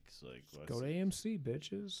 2 weeks. Like Go to AMC,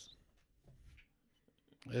 bitches.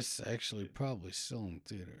 It's actually probably still in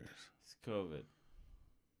theaters. It's COVID.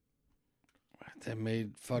 They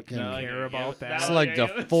made fucking. Now I care gotta about give- that. It's now I like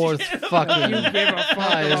gotta the give a fourth shit about fucking You give a fuck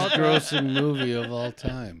highest about that? grossing movie of all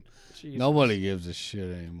time. Jesus. Nobody gives a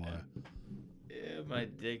shit anymore. Yeah, my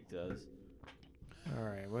dick does. All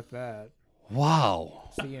right, with that,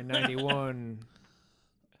 Wow. see you in 91.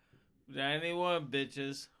 91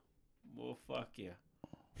 bitches. Well, fuck you.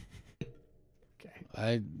 Okay.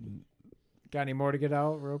 I Got any more to get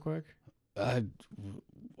out real quick?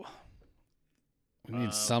 we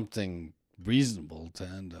need something reasonable to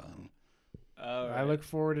end on. All right. I look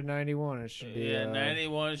forward to 91. It should be. Yeah,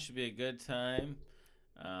 91 should be a good time.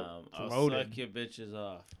 I'll loaded. suck your bitches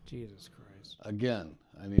off. Jesus Christ. Again,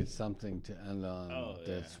 I need something to end on Oh,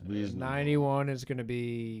 that's yeah. reasonable. 91 is going to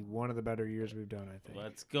be one of the better years we've done, I think.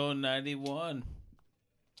 Let's go 91.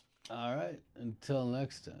 All right. Until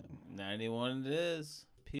next time. 91 it is.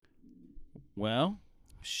 Well,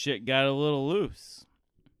 shit got a little loose.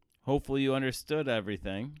 Hopefully you understood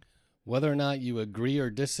everything. Whether or not you agree or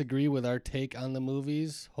disagree with our take on the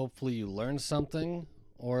movies, hopefully you learned something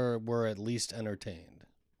or were at least entertained.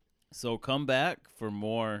 So come back for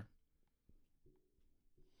more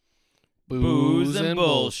Booze and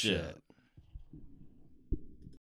bullshit.